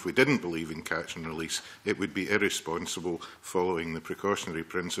 but even if we didn't believe in catch and release, it would be irresponsible, following the precautionary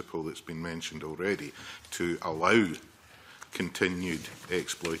principle that's been mentioned already, to allow continued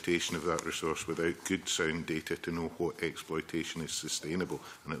exploitation of that resource without good, sound data to know what exploitation is sustainable.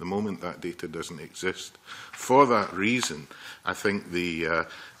 And at the moment, that data doesn't exist. For that reason, I think the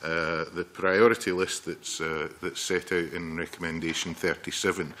priority list that's set out in recommendation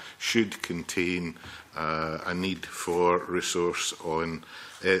 37 should contain a need for resource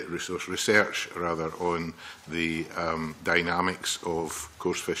research on the dynamics of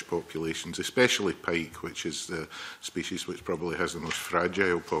coarse fish populations, especially pike, which is the species which probably has the most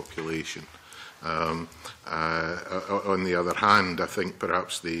fragile population. On the other hand, I think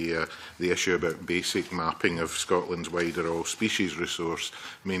perhaps the issue about basic mapping of Scotland's wider all-species resource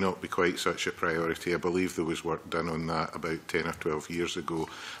may not be quite such a priority. I believe there was work done on that about 10 or 12 years ago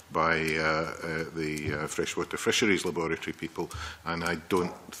by the Freshwater Fisheries Laboratory people, and I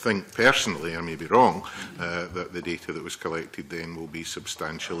don't think personally, I may be wrong, that the data that was collected then will be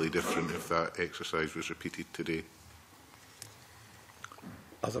substantially different if that exercise was repeated today.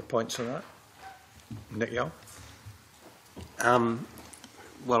 Other points on that? Nick Young?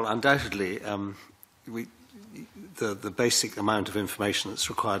 Well, undoubtedly, the basic amount of information that's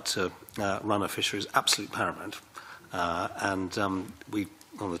required to run a fishery is absolutely paramount. We,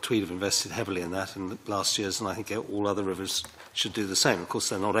 on the Tweed, have invested heavily in that in the last years, and I think all other rivers should do the same. Of course,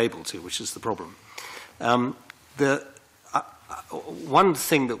 they're not able to, which is the problem. One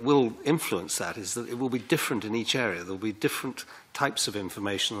thing that will influence that is that it will be different in each area. There will be different types of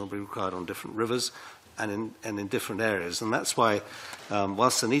information that will be required on different rivers and in different areas. And that's why,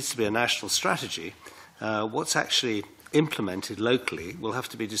 whilst there needs to be a national strategy, what's actually implemented locally will have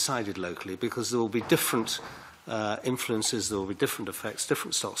to be decided locally, because there will be different influences, there will be different effects,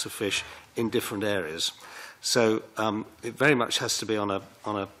 different stocks of fish in different areas. So it very much has to be on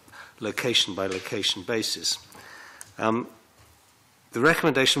a location-by-location basis. The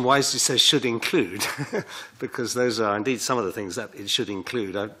recommendation wisely says should include, because those are indeed some of the things that it should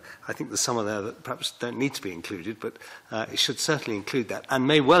include. I think there's some of there that perhaps don't need to be included, but it should certainly include that, and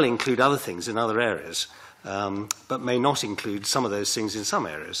may well include other things in other areas, but may not include some of those things in some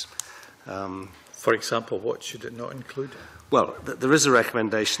areas. For example, what should it not include? Well, there is a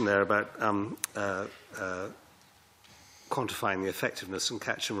recommendation there about quantifying the effectiveness and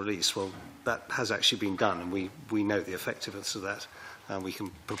catch and release. Well, that has actually been done, and we know the effectiveness of that, and we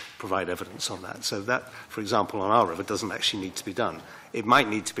can provide evidence on that. So that, for example, on our river doesn't actually need to be done. It might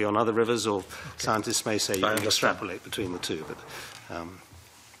need to be on other rivers, or scientists may say you can extrapolate between the two. But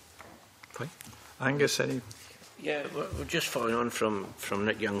fine. Angus, any? Yeah, well, just following on from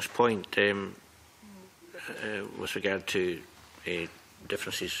Nick Young's point with regard to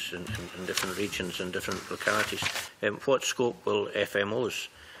differences in different regions and different localities, what scope will FMOs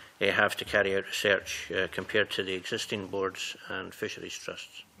have to carry out research compared to the existing boards and fisheries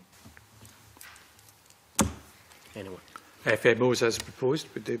trusts? Anyone? FMOs as proposed,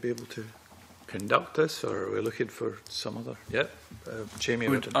 would they be able to conduct this, or are we looking for some other? Yeah, Jamie.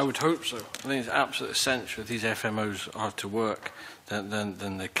 I would hope so. I think it's absolutely essential if these FMOs are to work,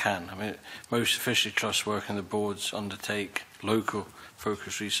 then they can. I mean, most fishery trusts work and the boards undertake local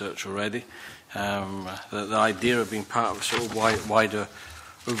focus research already. The idea of being part of a sort of wider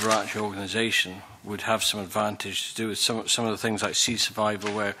overarching organisation would have some advantage to do with some of the things like sea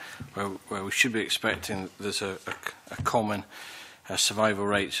survival, where we should be expecting there's a common survival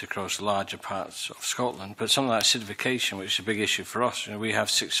rates across larger parts of Scotland, but some of that acidification, which is a big issue for us. You know, we have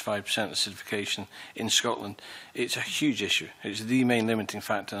 65% acidification in Scotland. It's a huge issue. It's the main limiting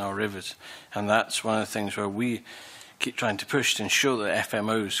factor in our rivers, and that's one of the things where we keep trying to push to ensure that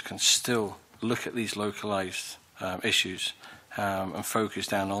FMOs can still look at these localised issues and focus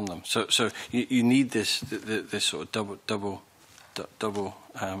down on them. So you need this sort of double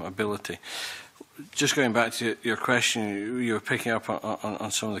ability. Just going back to your question, you were picking up on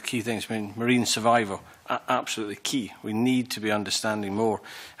some of the key things. I mean, marine survival, absolutely key. We need to be understanding more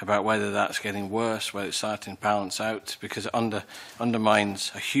about whether that's getting worse, whether it's starting to balance out, because it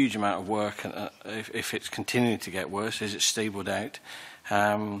undermines a huge amount of work. And if it's continuing to get worse, is it stabled out?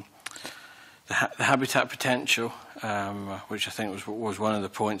 The habitat potential, which I think was one of the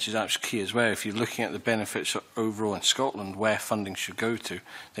points, is actually key as well. If you're looking at the benefits overall in Scotland, where funding should go to,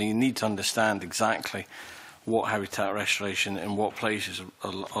 then you need to understand exactly what habitat restoration in what places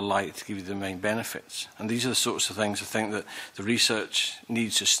are likely to give you the main benefits. And these are the sorts of things I think that the research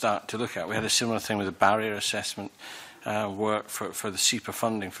needs to start to look at. We had a similar thing with the barrier assessment work for the SEPA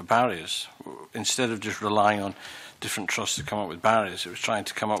funding for barriers. Instead of just relying on different trusts to come up with barriers, it was trying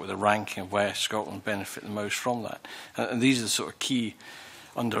to come up with a ranking of where Scotland benefit the most from that. And these are the sort of key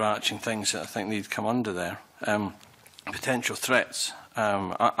underarching things that I think need to come under there. Potential threats,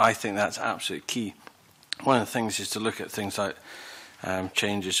 I think that's absolutely key. One of the things is to look at things like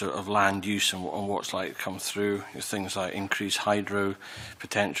changes of land use and what's likely to come through. Things like increased hydro,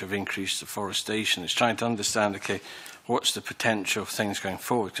 potential of increased deforestation. It's trying to understand, okay, what's the potential of things going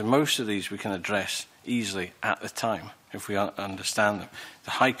forward? Because most of these we can address easily at the time if we understand them.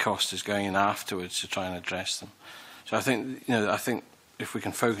 The high cost is going in afterwards to try and address them. So I think, I think if we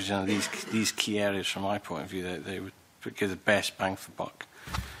can focus on these key areas from my point of view, they would give the best bang for buck.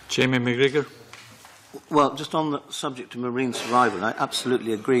 Jamie McGregor. Well, just on the subject of marine survival, I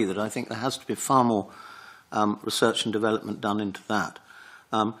absolutely agree that I think there has to be far more research and development done into that.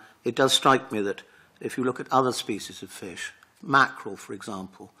 It does strike me that if you look at other species of fish, mackerel, for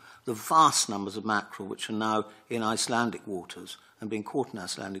example, the vast numbers of mackerel which are now in Icelandic waters and being caught in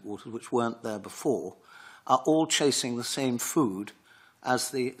Icelandic waters, which weren't there before, are all chasing the same food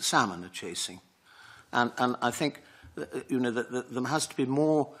as the salmon are chasing. And I think that, that there has to be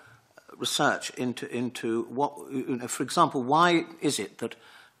more research into what, for example, why is it that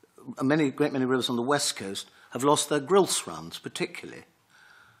a great many rivers on the west coast have lost their grilse runs, particularly,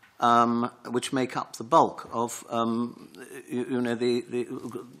 which make up the bulk of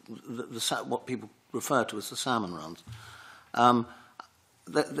what people refer to as the salmon runs.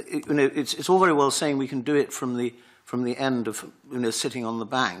 It's all very well saying we can do it from the end of sitting on the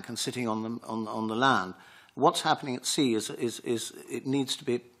bank and sitting on the land. What's happening at sea is it needs to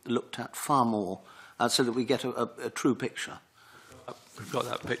be looked at far more so that we get a true picture. We've got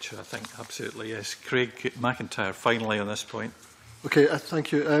that picture, I think, absolutely, yes. Craig MacIntyre, finally on this point. Okay,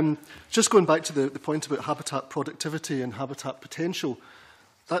 thank you. Just going back to the point about habitat productivity and habitat potential,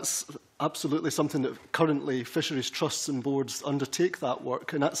 that's absolutely something that currently fisheries trusts and boards undertake that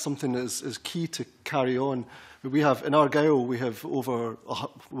work, and that's something that is key to carry on. We have, in Argyll, we have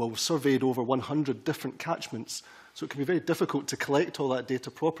surveyed over 100 different catchments, so it can be very difficult to collect all that data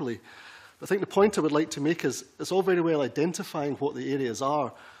properly. But I think the point I would like to make is it's all very well identifying what the areas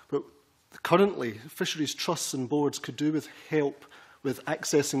are, but currently fisheries trusts and boards could do with help with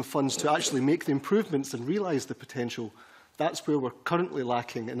accessing funds to actually make the improvements and realise the potential. That's where we're currently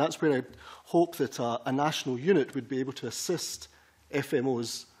lacking, and that's where I hope that a national unit would be able to assist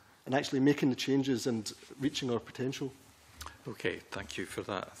FMOs in actually making the changes and reaching our potential. Okay, thank you for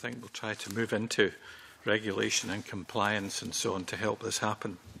that. I think we'll try to move into regulation and compliance and so on to help this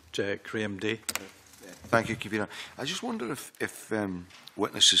happen. Graham Day. Thank you, Convener. I just wonder if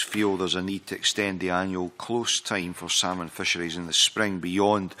witnesses feel there's a need to extend the annual close time for salmon fisheries in the spring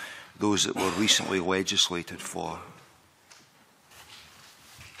beyond those that were recently legislated for.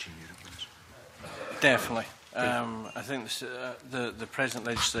 Definitely. I think the present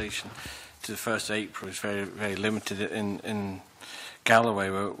legislation to the 1st of April is very, very limited in Galloway,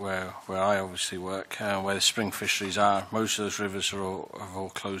 where I obviously work, where the spring fisheries are, most of those rivers have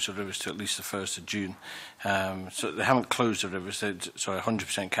all closed the rivers to at least the 1st of June. So they haven't closed the rivers, sorry,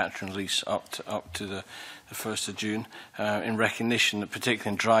 100% catch and release up to the 1st of June, in recognition that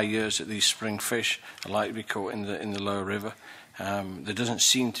particularly in dry years that these spring fish are likely to be caught in the lower river. There doesn't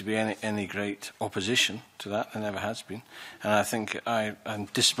seem to be any great opposition to that. There never has been. And I think I'm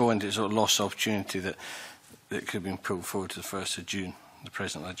disappointed it's a sort of lost opportunity that could have been pulled forward to the 1st of June, the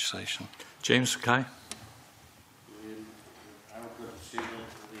present legislation. James Mackay.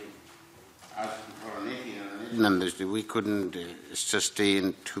 We couldn't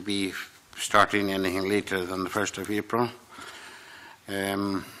sustain to be starting anything later than the 1st of April.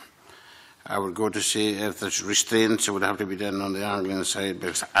 I would go to say if there's restraints, it would have to be done on the Anglian side,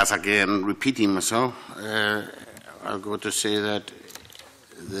 because, as again, repeating myself, I'll go to say that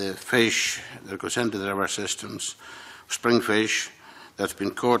the fish that goes into the river systems, spring fish that's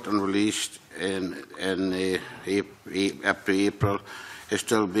been caught and released in up to April, is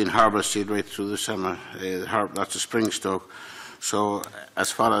still being harvested right through the summer. That's a spring stock. So,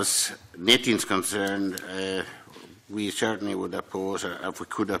 as far as netting is concerned, we certainly would oppose, if we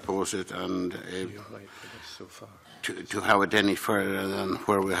could oppose it, and to have it any further than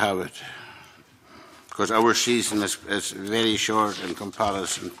where we have it. Because our season is very short in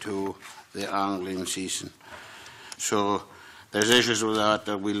comparison to the angling season. So there's issues with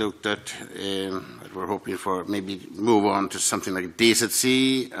that we looked at, that we're hoping for maybe move on to something like days at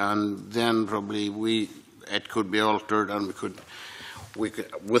sea, and then probably it could be altered, and we could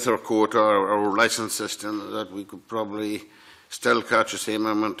with our quota or our license system, that we could probably still catch the same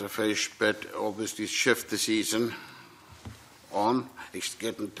amount of fish, but obviously shift the season on.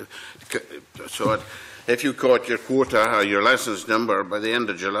 So if you caught your quota or your license number by the end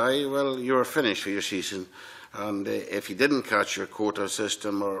of July, well, you're finished for your season. And if you didn't catch your quota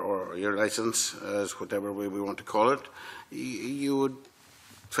system or your license, as whatever way we want to call it, you would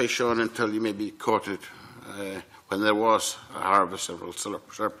fish on until you maybe caught it when there was a harvest or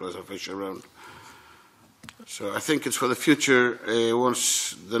surplus of fish around. So I think it's for the future,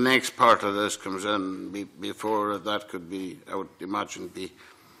 once the next part of this comes in, before that could be, I would imagine, be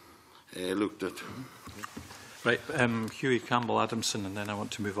looked at. Right, Hughie Campbell-Adamson, and then I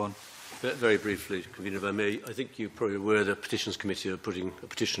want to move on. Very briefly, Convener, if I may, I think you're probably aware the Petitions Committee are putting a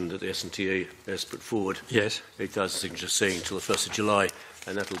petition that the SNTA has put forward. Yes. 8,000 signatures saying until the 1st of July,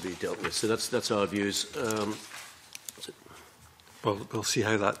 and that will be dealt with. So that's our views. Well, we'll see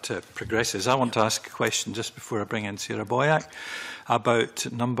how that progresses. I want to ask a question just before I bring in Sarah Boyack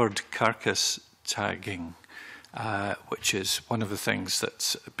about numbered carcass tagging, which is one of the things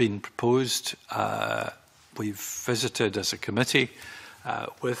that's been proposed. We've visited as a committee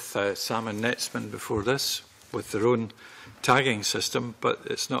with salmon netsmen before this, with their own tagging system, but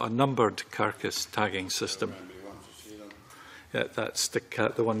it's not a numbered carcass tagging system. Yeah, that's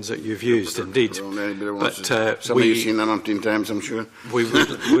the ones that you've used, indeed. But somebody's seen that umpteen times, I'm sure. We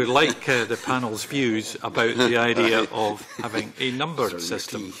would like the panel's views about the idea of having a numbered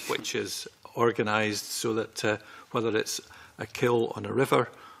system, which is organised so that whether it's a kill on a river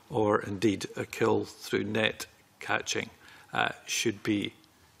or indeed a kill through net catching should be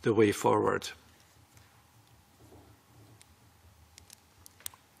the way forward.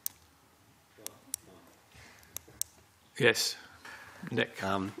 Yes, Nick.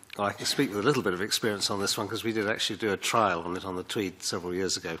 Well, I can speak with a little bit of experience on this one because we did actually do a trial on it on the Tweed several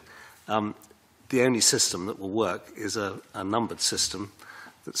years ago. The only system that will work is a numbered system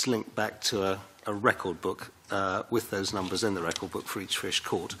that's linked back to a record book with those numbers in the record book for each fish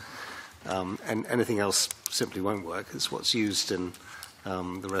caught. And anything else simply won't work. It's what's used in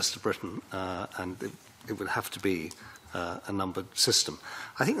the rest of Britain, and it would have to be a numbered system.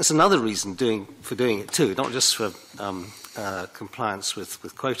 I think there's another reason for doing it too, not just for compliance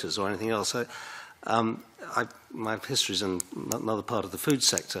with quotas or anything else. My history is in another part of the food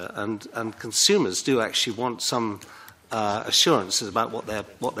sector, and consumers do actually want some assurances about what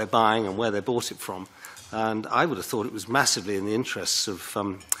they're buying and where they bought it from. And I would have thought it was massively in the interests of,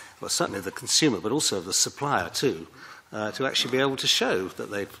 well, certainly the consumer, but also of the supplier too, to actually be able to show that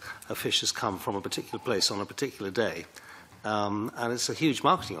a fish has come from a particular place on a particular day. And it's a huge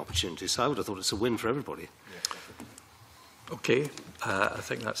marketing opportunity, so I would have thought it's a win for everybody. Okay, I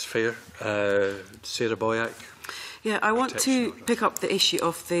think that's fair. Sarah Boyack. Yeah, I want to pick up the issue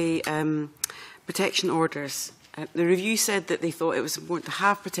of the protection orders. The review said that they thought it was important to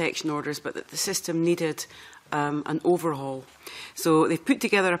have protection orders, but that the system needed an overhaul. So they've put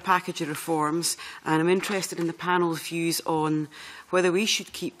together a package of reforms, and I'm interested in the panel's views on whether we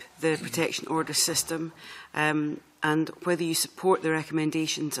should keep the protection order system. and whether you support the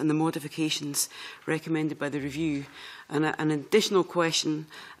recommendations and the modifications recommended by the review. And an additional question,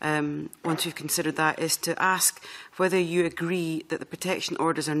 once we've considered that, is to ask whether you agree that the protection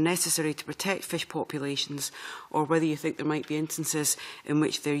orders are necessary to protect fish populations, or whether you think there might be instances in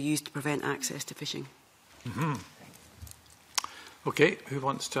which they're used to prevent access to fishing. Mm-hmm. Okay, who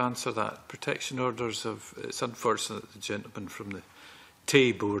wants to answer that? Protection orders of, it's unfortunate that the gentleman from the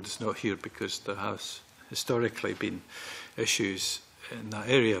Tay board is not here because there has historically been issues in that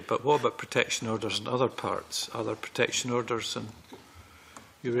area. But what about protection orders in other parts? Are there protection orders in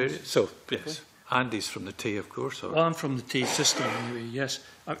your area? So, yes, Andy's from the Tay, of course. Or? Well, I'm from the Tay system anyway, yes.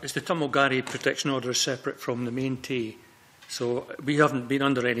 It's the Tumulgari protection order separate from the main Tay. So we haven't been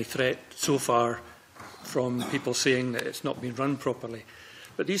under any threat so far from people saying that it's not been run properly.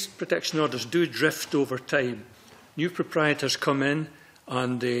 But these protection orders do drift over time. New proprietors come in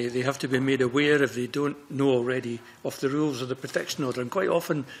and they have to be made aware, if they don't know already, of the rules of the protection order. And quite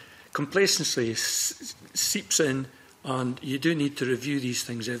often complacency seeps in, and you do need to review these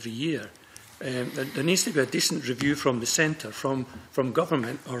things every year. There needs to be a decent review from the centre, from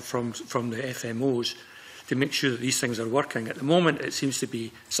government or from the FMOs, to make sure that these things are working. At the moment it seems to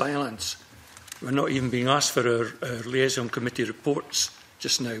be silence. We're not even being asked for our liaison committee reports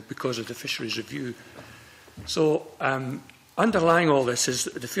just now because of the fisheries review. So underlying all this is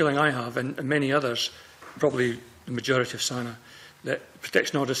the feeling I have, and many others, probably the majority of SANA, that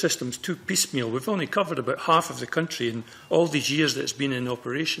protection order system is too piecemeal. We've only covered about half of the country in all these years that it's been in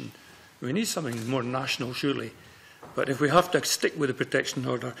operation. We need something more national, surely. But if we have to stick with the protection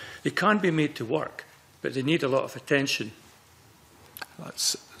order, they can be made to work, but they need a lot of attention.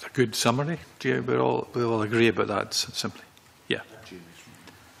 That's a good summary. We all agree about that simply. Yeah.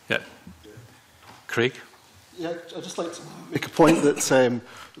 Yeah. Craig? Yeah, I'd just like to make a point that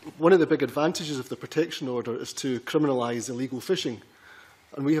one of the big advantages of the protection order is to criminalise illegal fishing.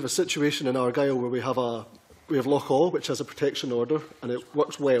 And we have a situation in Argyll where we have Loch Awe, which has a protection order, and it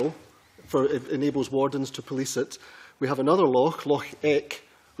works well. It enables wardens to police it. We have another loch, Loch Eck,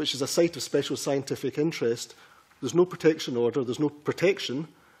 which is a site of special scientific interest. There's no protection order, there's no protection,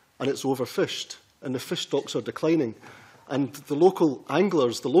 and it's overfished, and the fish stocks are declining. And the local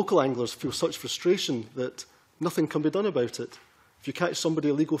anglers feel such frustration that nothing can be done about it. If you catch somebody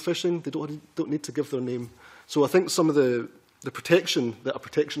illegal fishing, they don't need to give their name. So I think some of the protection that a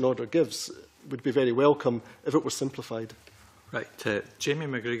protection order gives would be very welcome if it were simplified. Right. Jamie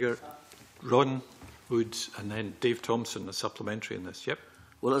McGregor, Ron Woods, and then Dave Thomson, a supplementary in this. Yep.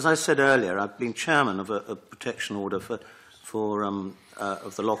 Well, as I said earlier, I've been chairman of a protection order of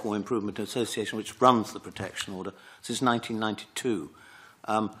the Loch Awe Improvement Association, which runs the protection order since 1992.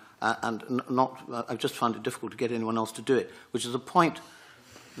 I've just found it difficult to get anyone else to do it, which is a point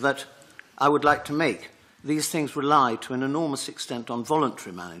that I would like to make. These things rely to an enormous extent on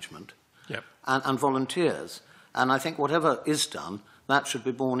voluntary management and volunteers. And I think whatever is done, that should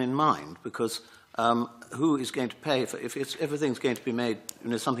be borne in mind, because who is going to pay for, if everything's going to be made,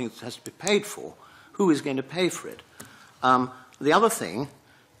 something that has to be paid for, who is going to pay for it? The other thing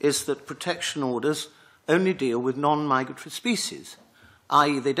is that protection orders only deal with non-migratory species,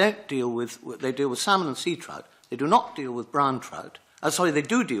 i.e. they deal with salmon and sea trout. They do not deal with brown trout. They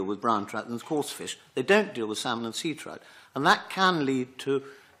do deal with brown trout and coarse fish. They don't deal with salmon and sea trout. And that can lead to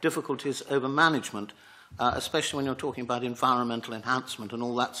difficulties over management, especially when you're talking about environmental enhancement and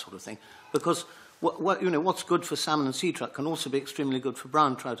all that sort of thing. Because what's good for salmon and sea trout can also be extremely good for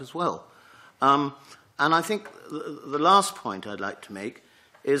brown trout as well. And I think the last point I'd like to make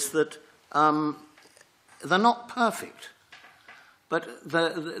is that they're not perfect, but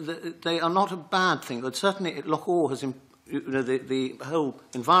they are not a bad thing. But certainly Loch Awe has, the whole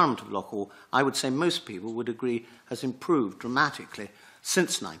environment of Loch Awe, I would say most people would agree, has improved dramatically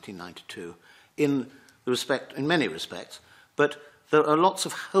since 1992 in many respects. But there are lots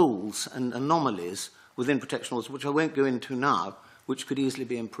of holes and anomalies within protection orders, which I won't go into now, which could easily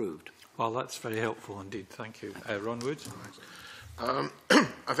be improved. Well, that's very helpful indeed. Thank you. Ron Woods?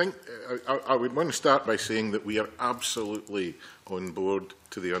 I think I would want to start by saying that we are absolutely on board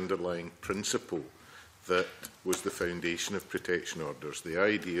to the underlying principle that was the foundation of protection orders. The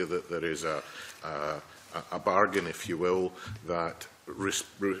idea that there is a bargain, if you will, that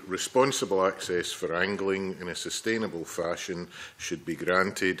responsible access for angling in a sustainable fashion should be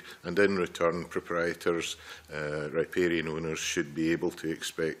granted, and in return proprietors, riparian owners, should be able to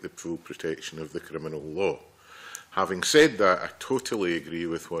expect the full protection of the criminal law. Having said that, I totally agree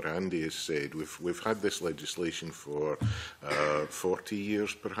with what Andy has said. We've had this legislation for 40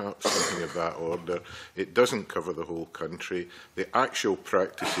 years, perhaps, something of that order. It doesn't cover the whole country. The actual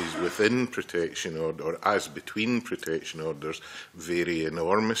practices within protection order, or as between protection orders, vary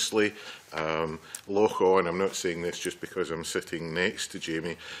enormously. Locho, and I'm not saying this just because I'm sitting next to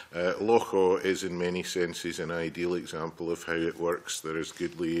Jamie, Locho is in many senses an ideal example of how it works. There is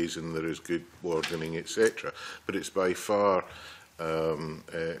good liaison, there is good wardening, etc. But it's by far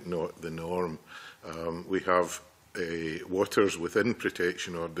not the norm. We have waters within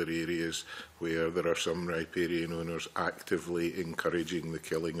protection order areas where there are some riparian owners actively encouraging the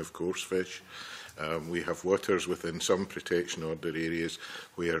killing of coarse fish. We have waters within some protection order areas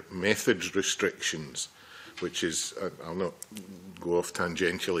where methods restrictions, which is, I'll not go off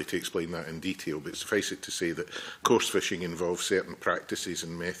tangentially to explain that in detail, but suffice it to say that coarse fishing involves certain practices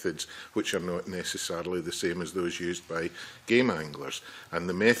and methods which are not necessarily the same as those used by game anglers. And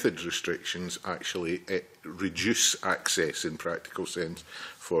the methods restrictions actually reduce access in practical sense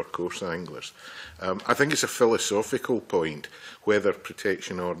for coarse anglers. I think it's a philosophical point whether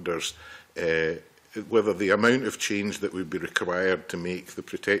protection orders whether the amount of change that would be required to make the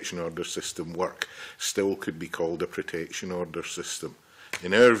protection order system work still could be called a protection order system.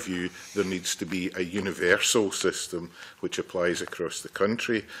 In our view, there needs to be a universal system which applies across the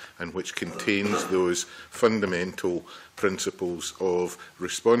country and which contains those fundamental principles of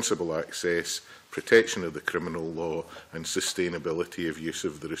responsible access, protection of the criminal law and sustainability of use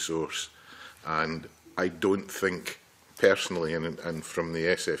of the resource. And I don't think, personally, and from the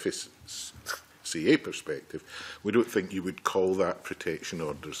SFCA perspective, we don't think you would call that protection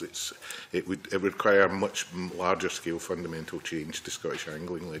orders. It would require much larger scale fundamental change to Scottish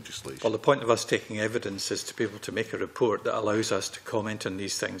angling legislation. Well, the point of us taking evidence is to be able to make a report that allows us to comment on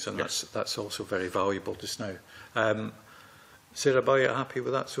these things, and yes, that's also very valuable just now. Sarah, are you happy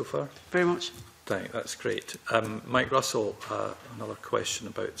with that so far? Very much. That's great. Mike Russell, another question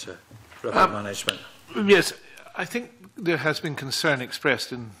about river management. Yes, I think there has been concern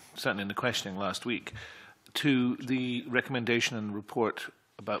expressed, certainly in the questioning last week, to the recommendation and report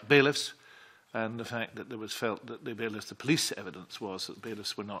about bailiffs and the fact that there was felt that the bailiffs, the police evidence was that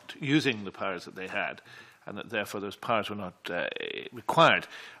bailiffs were not using the powers that they had and that therefore those powers were not required.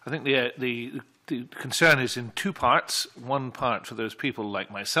 I think the concern is in two parts. One part for those people like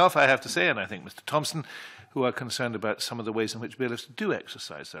myself, I have to say, and I think Mr. Thomson, who are concerned about some of the ways in which bailiffs do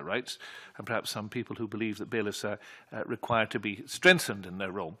exercise their rights, and perhaps some people who believe that bailiffs are required to be strengthened in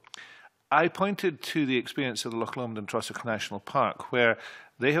their role. I pointed to the experience of the Loch Lomond and Trosachs National Park, where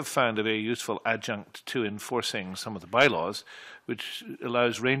they have found a very useful adjunct to enforcing some of the bylaws, which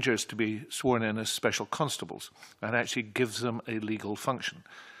allows rangers to be sworn in as special constables and actually gives them a legal function.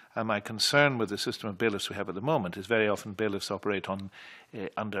 And my concern with the system of bailiffs we have at the moment is very often bailiffs operate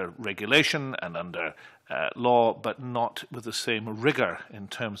under regulation and under law, but not with the same rigour in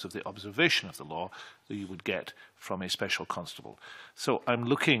terms of the observation of the law that you would get from a special constable. So I'm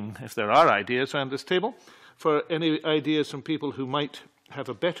looking, if there are ideas around this table, for any ideas from people who might have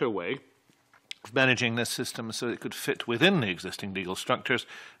a better way of managing this system so it could fit within the existing legal structures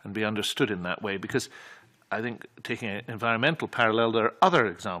and be understood in that way, because I think, taking an environmental parallel, there are other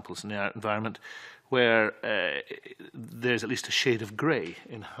examples in the environment where there's at least a shade of grey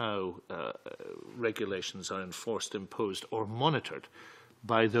in how regulations are enforced, imposed or monitored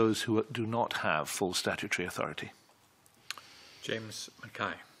by those who do not have full statutory authority. James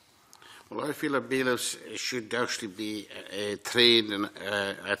Mackay. Well, I feel that bailiffs should actually be trained, and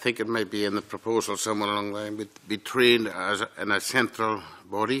I think it might be in the proposal somewhere along the line, but be trained as in a central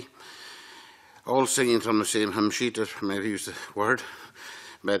body, all singing from the same hymn sheet, if I may use the word,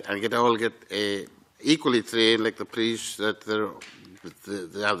 but and all get equally trained like the police, that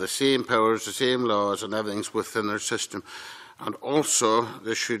they have the same powers, the same laws, and everything's within their system. And also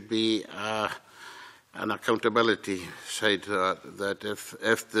there should be an accountability side to that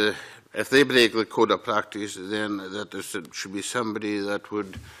if they break the code of practice, then that there should be somebody that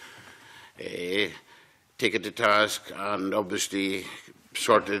would take it to task and obviously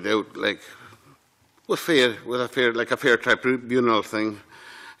sort it out like a fair tribunal thing.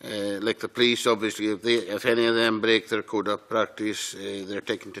 Like the police, obviously, if any of them break their code of practice, they're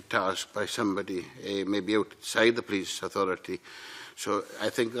taken to task by somebody, maybe outside the police authority. So I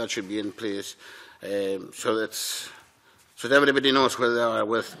think that should be in place, so that everybody knows where they are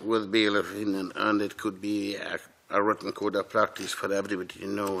with bailiff, and it could be a written code of practice for everybody to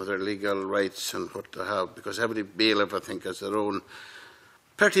know their legal rights and what they have, because every bailiff, I think, has their own.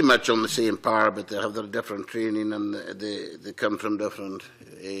 Pretty much on the same par, but they have their different training and they come from different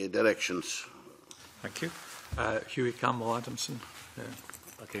directions. Thank you. Hughie Campbell-Adamson.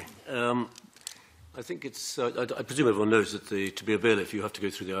 Okay. I think it's, I presume everyone knows that to be a bailiff, you have to go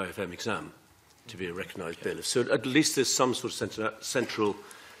through the IFM exam to be a recognised bailiff. So at least there's some sort of central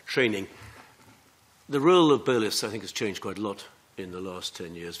training. The role of bailiffs, I think, has changed quite a lot in the last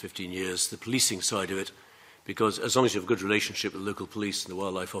 10 years, 15 years, the policing side of it, because as long as you have a good relationship with the local police and the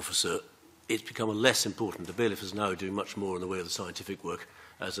wildlife officer, it's become less important. The bailiff is now doing much more in the way of the scientific work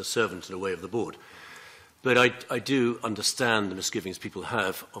as a servant in the way of the board. But I do understand the misgivings people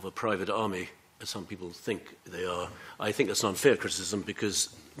have of a private army, as some people think they are. I think that's an unfair criticism because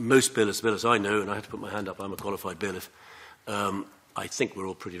most bailiffs I know, and I have to put my hand up, I'm a qualified bailiff, I think we're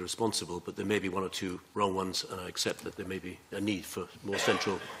all pretty responsible, but there may be one or two wrong ones, and I accept that there may be a need for more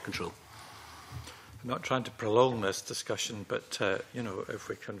central control. I'm not trying to prolong this discussion, but you know, if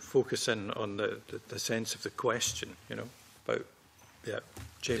we can focus in on the sense of the question, you know, about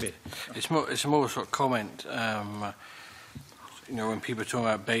Jamie. It's more sort of comment. You know, when people talk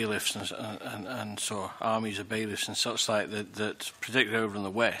about bailiffs and so armies of bailiffs and such like that, particularly over in the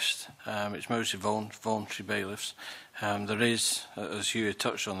west, it's mostly voluntary bailiffs. There is, as Hugh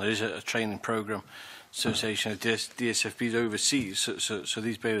touched on, there is a training programme, association of DSFBs overseas, so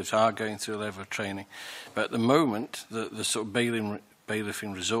these bailiffs are going through a level of training. But at the moment, the sort of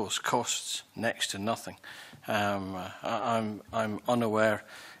bailiffing resource costs next to nothing. I'm unaware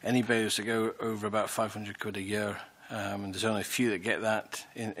any bailiffs that go over about 500 quid a year, and there's only a few that get that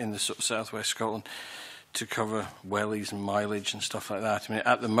in the sort of southwest Scotland to cover wellies and mileage and stuff like that. I mean,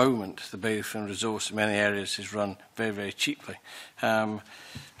 at the moment, the bailiffing resource in many areas is run very, very cheaply.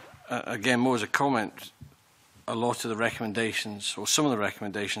 Again, more as a comment, a lot of the recommendations, or some of the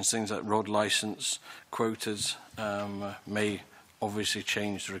recommendations, things like rod licence, quotas, may obviously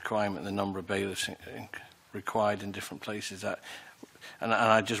change the requirement, the number of bailiffs required in different places. And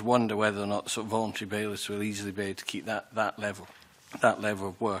I just wonder whether or not sort of voluntary bailiffs will easily be able to keep that level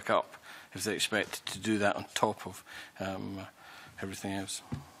of work up if they expect to do that on top of everything else.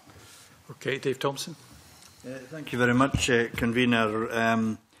 Okay, Dave Thomson. Thank you very much, Convener. I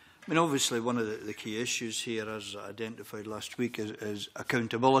mean, obviously, one of the key issues here, as identified last week, is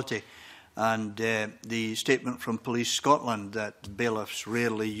accountability. And the statement from Police Scotland that bailiffs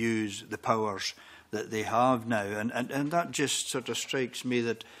rarely use the powers that they have now. And that just sort of strikes me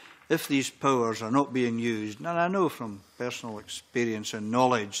that if these powers are not being used, and I know from personal experience and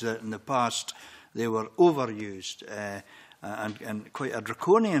knowledge that in the past they were overused and quite a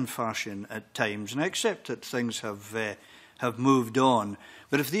draconian fashion at times, and I accept that things have moved on.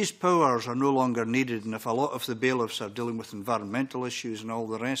 But if these powers are no longer needed, and if a lot of the bailiffs are dealing with environmental issues and all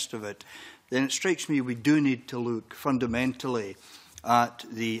the rest of it, then it strikes me we do need to look fundamentally at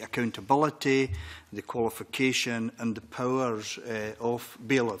the accountability, the qualification and the powers of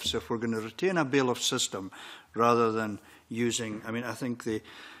bailiffs. If we're going to retain a bailiff system rather than using, I mean, I think the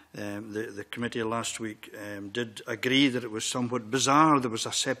committee last week did agree that it was somewhat bizarre there was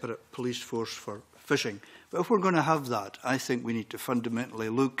a separate police force for fishing. But if we're going to have that, I think we need to fundamentally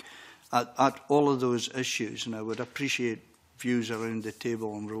look at all of those issues, and I would appreciate views around the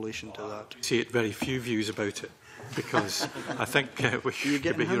table in relation to that. I see very few views about it, because I think we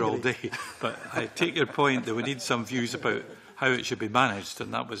could be here all day. But I take your point that we need some views about how it should be managed,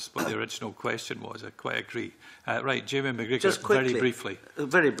 and that was what the original question was. I quite agree. Right, Jamie McGregor, just quickly, very briefly.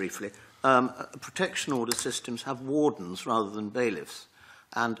 Very briefly. Protection order systems have wardens rather than bailiffs.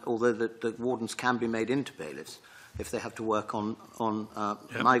 And although the wardens can be made into bailiffs if they have to work on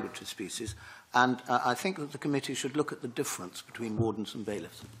migratory species, and I think that the committee should look at the difference between wardens and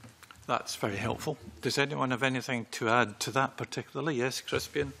bailiffs. That's very helpful. Does anyone have anything to add to that particularly? Yes,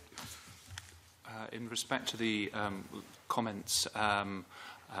 Crispian? In respect to the comments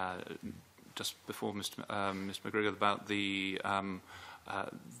just before Mr. McGregor about the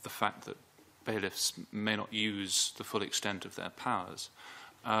fact that bailiffs may not use the full extent of their powers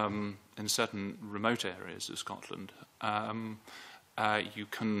in certain remote areas of Scotland, you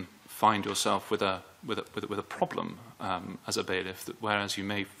can find yourself with a problem as a bailiff, whereas you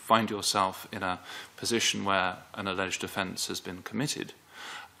may find yourself in a position where an alleged offence has been committed.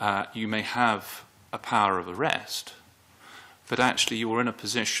 You may have a power of arrest, but actually you're in a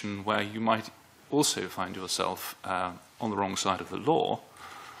position where you might also find yourself on the wrong side of the law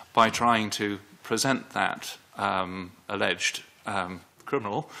by trying to present that alleged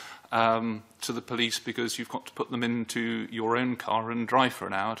criminal to the police, because you've got to put them into your own car and drive for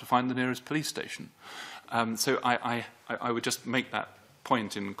an hour to find the nearest police station. So I would just make that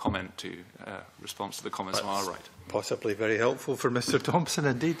point in comment to response to the comments on our right. Possibly very helpful for Mr. Thomson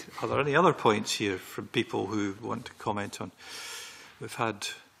indeed. Are there any other points here from people who want to comment on? We've had,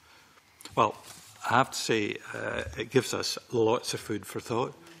 well, I have to say it gives us lots of food for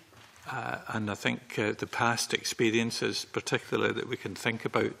thought. And I think the past experiences, particularly that we can think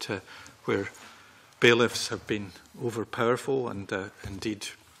about where bailiffs have been overpowerful and indeed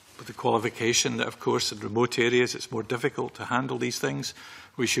with the qualification that, of course, in remote areas it's more difficult to handle these things.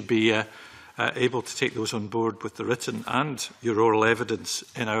 We should be able to take those on board with the written and your oral evidence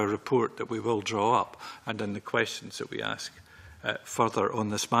in our report that we will draw up and in the questions that we ask further on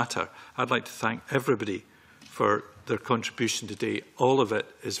this matter. I'd like to thank everybody for their contribution today. All of it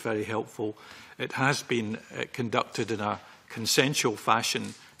is very helpful. It has been conducted in a consensual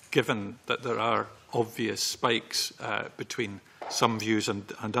fashion, given that there are obvious spikes between some views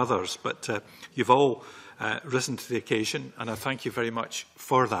and others. But you've all risen to the occasion, and I thank you very much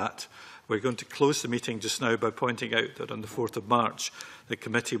for that. We're going to close the meeting just now by pointing out that on the 4th of March, the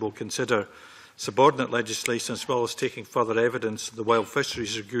committee will consider subordinate legislation as well as taking further evidence of the Wild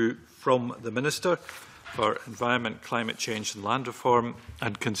Fisheries Review from the Minister for Environment, Climate Change and Land Reform,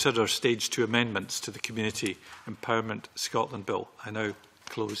 and consider Stage 2 amendments to the Community Empowerment Scotland Bill. I now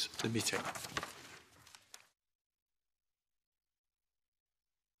close the meeting.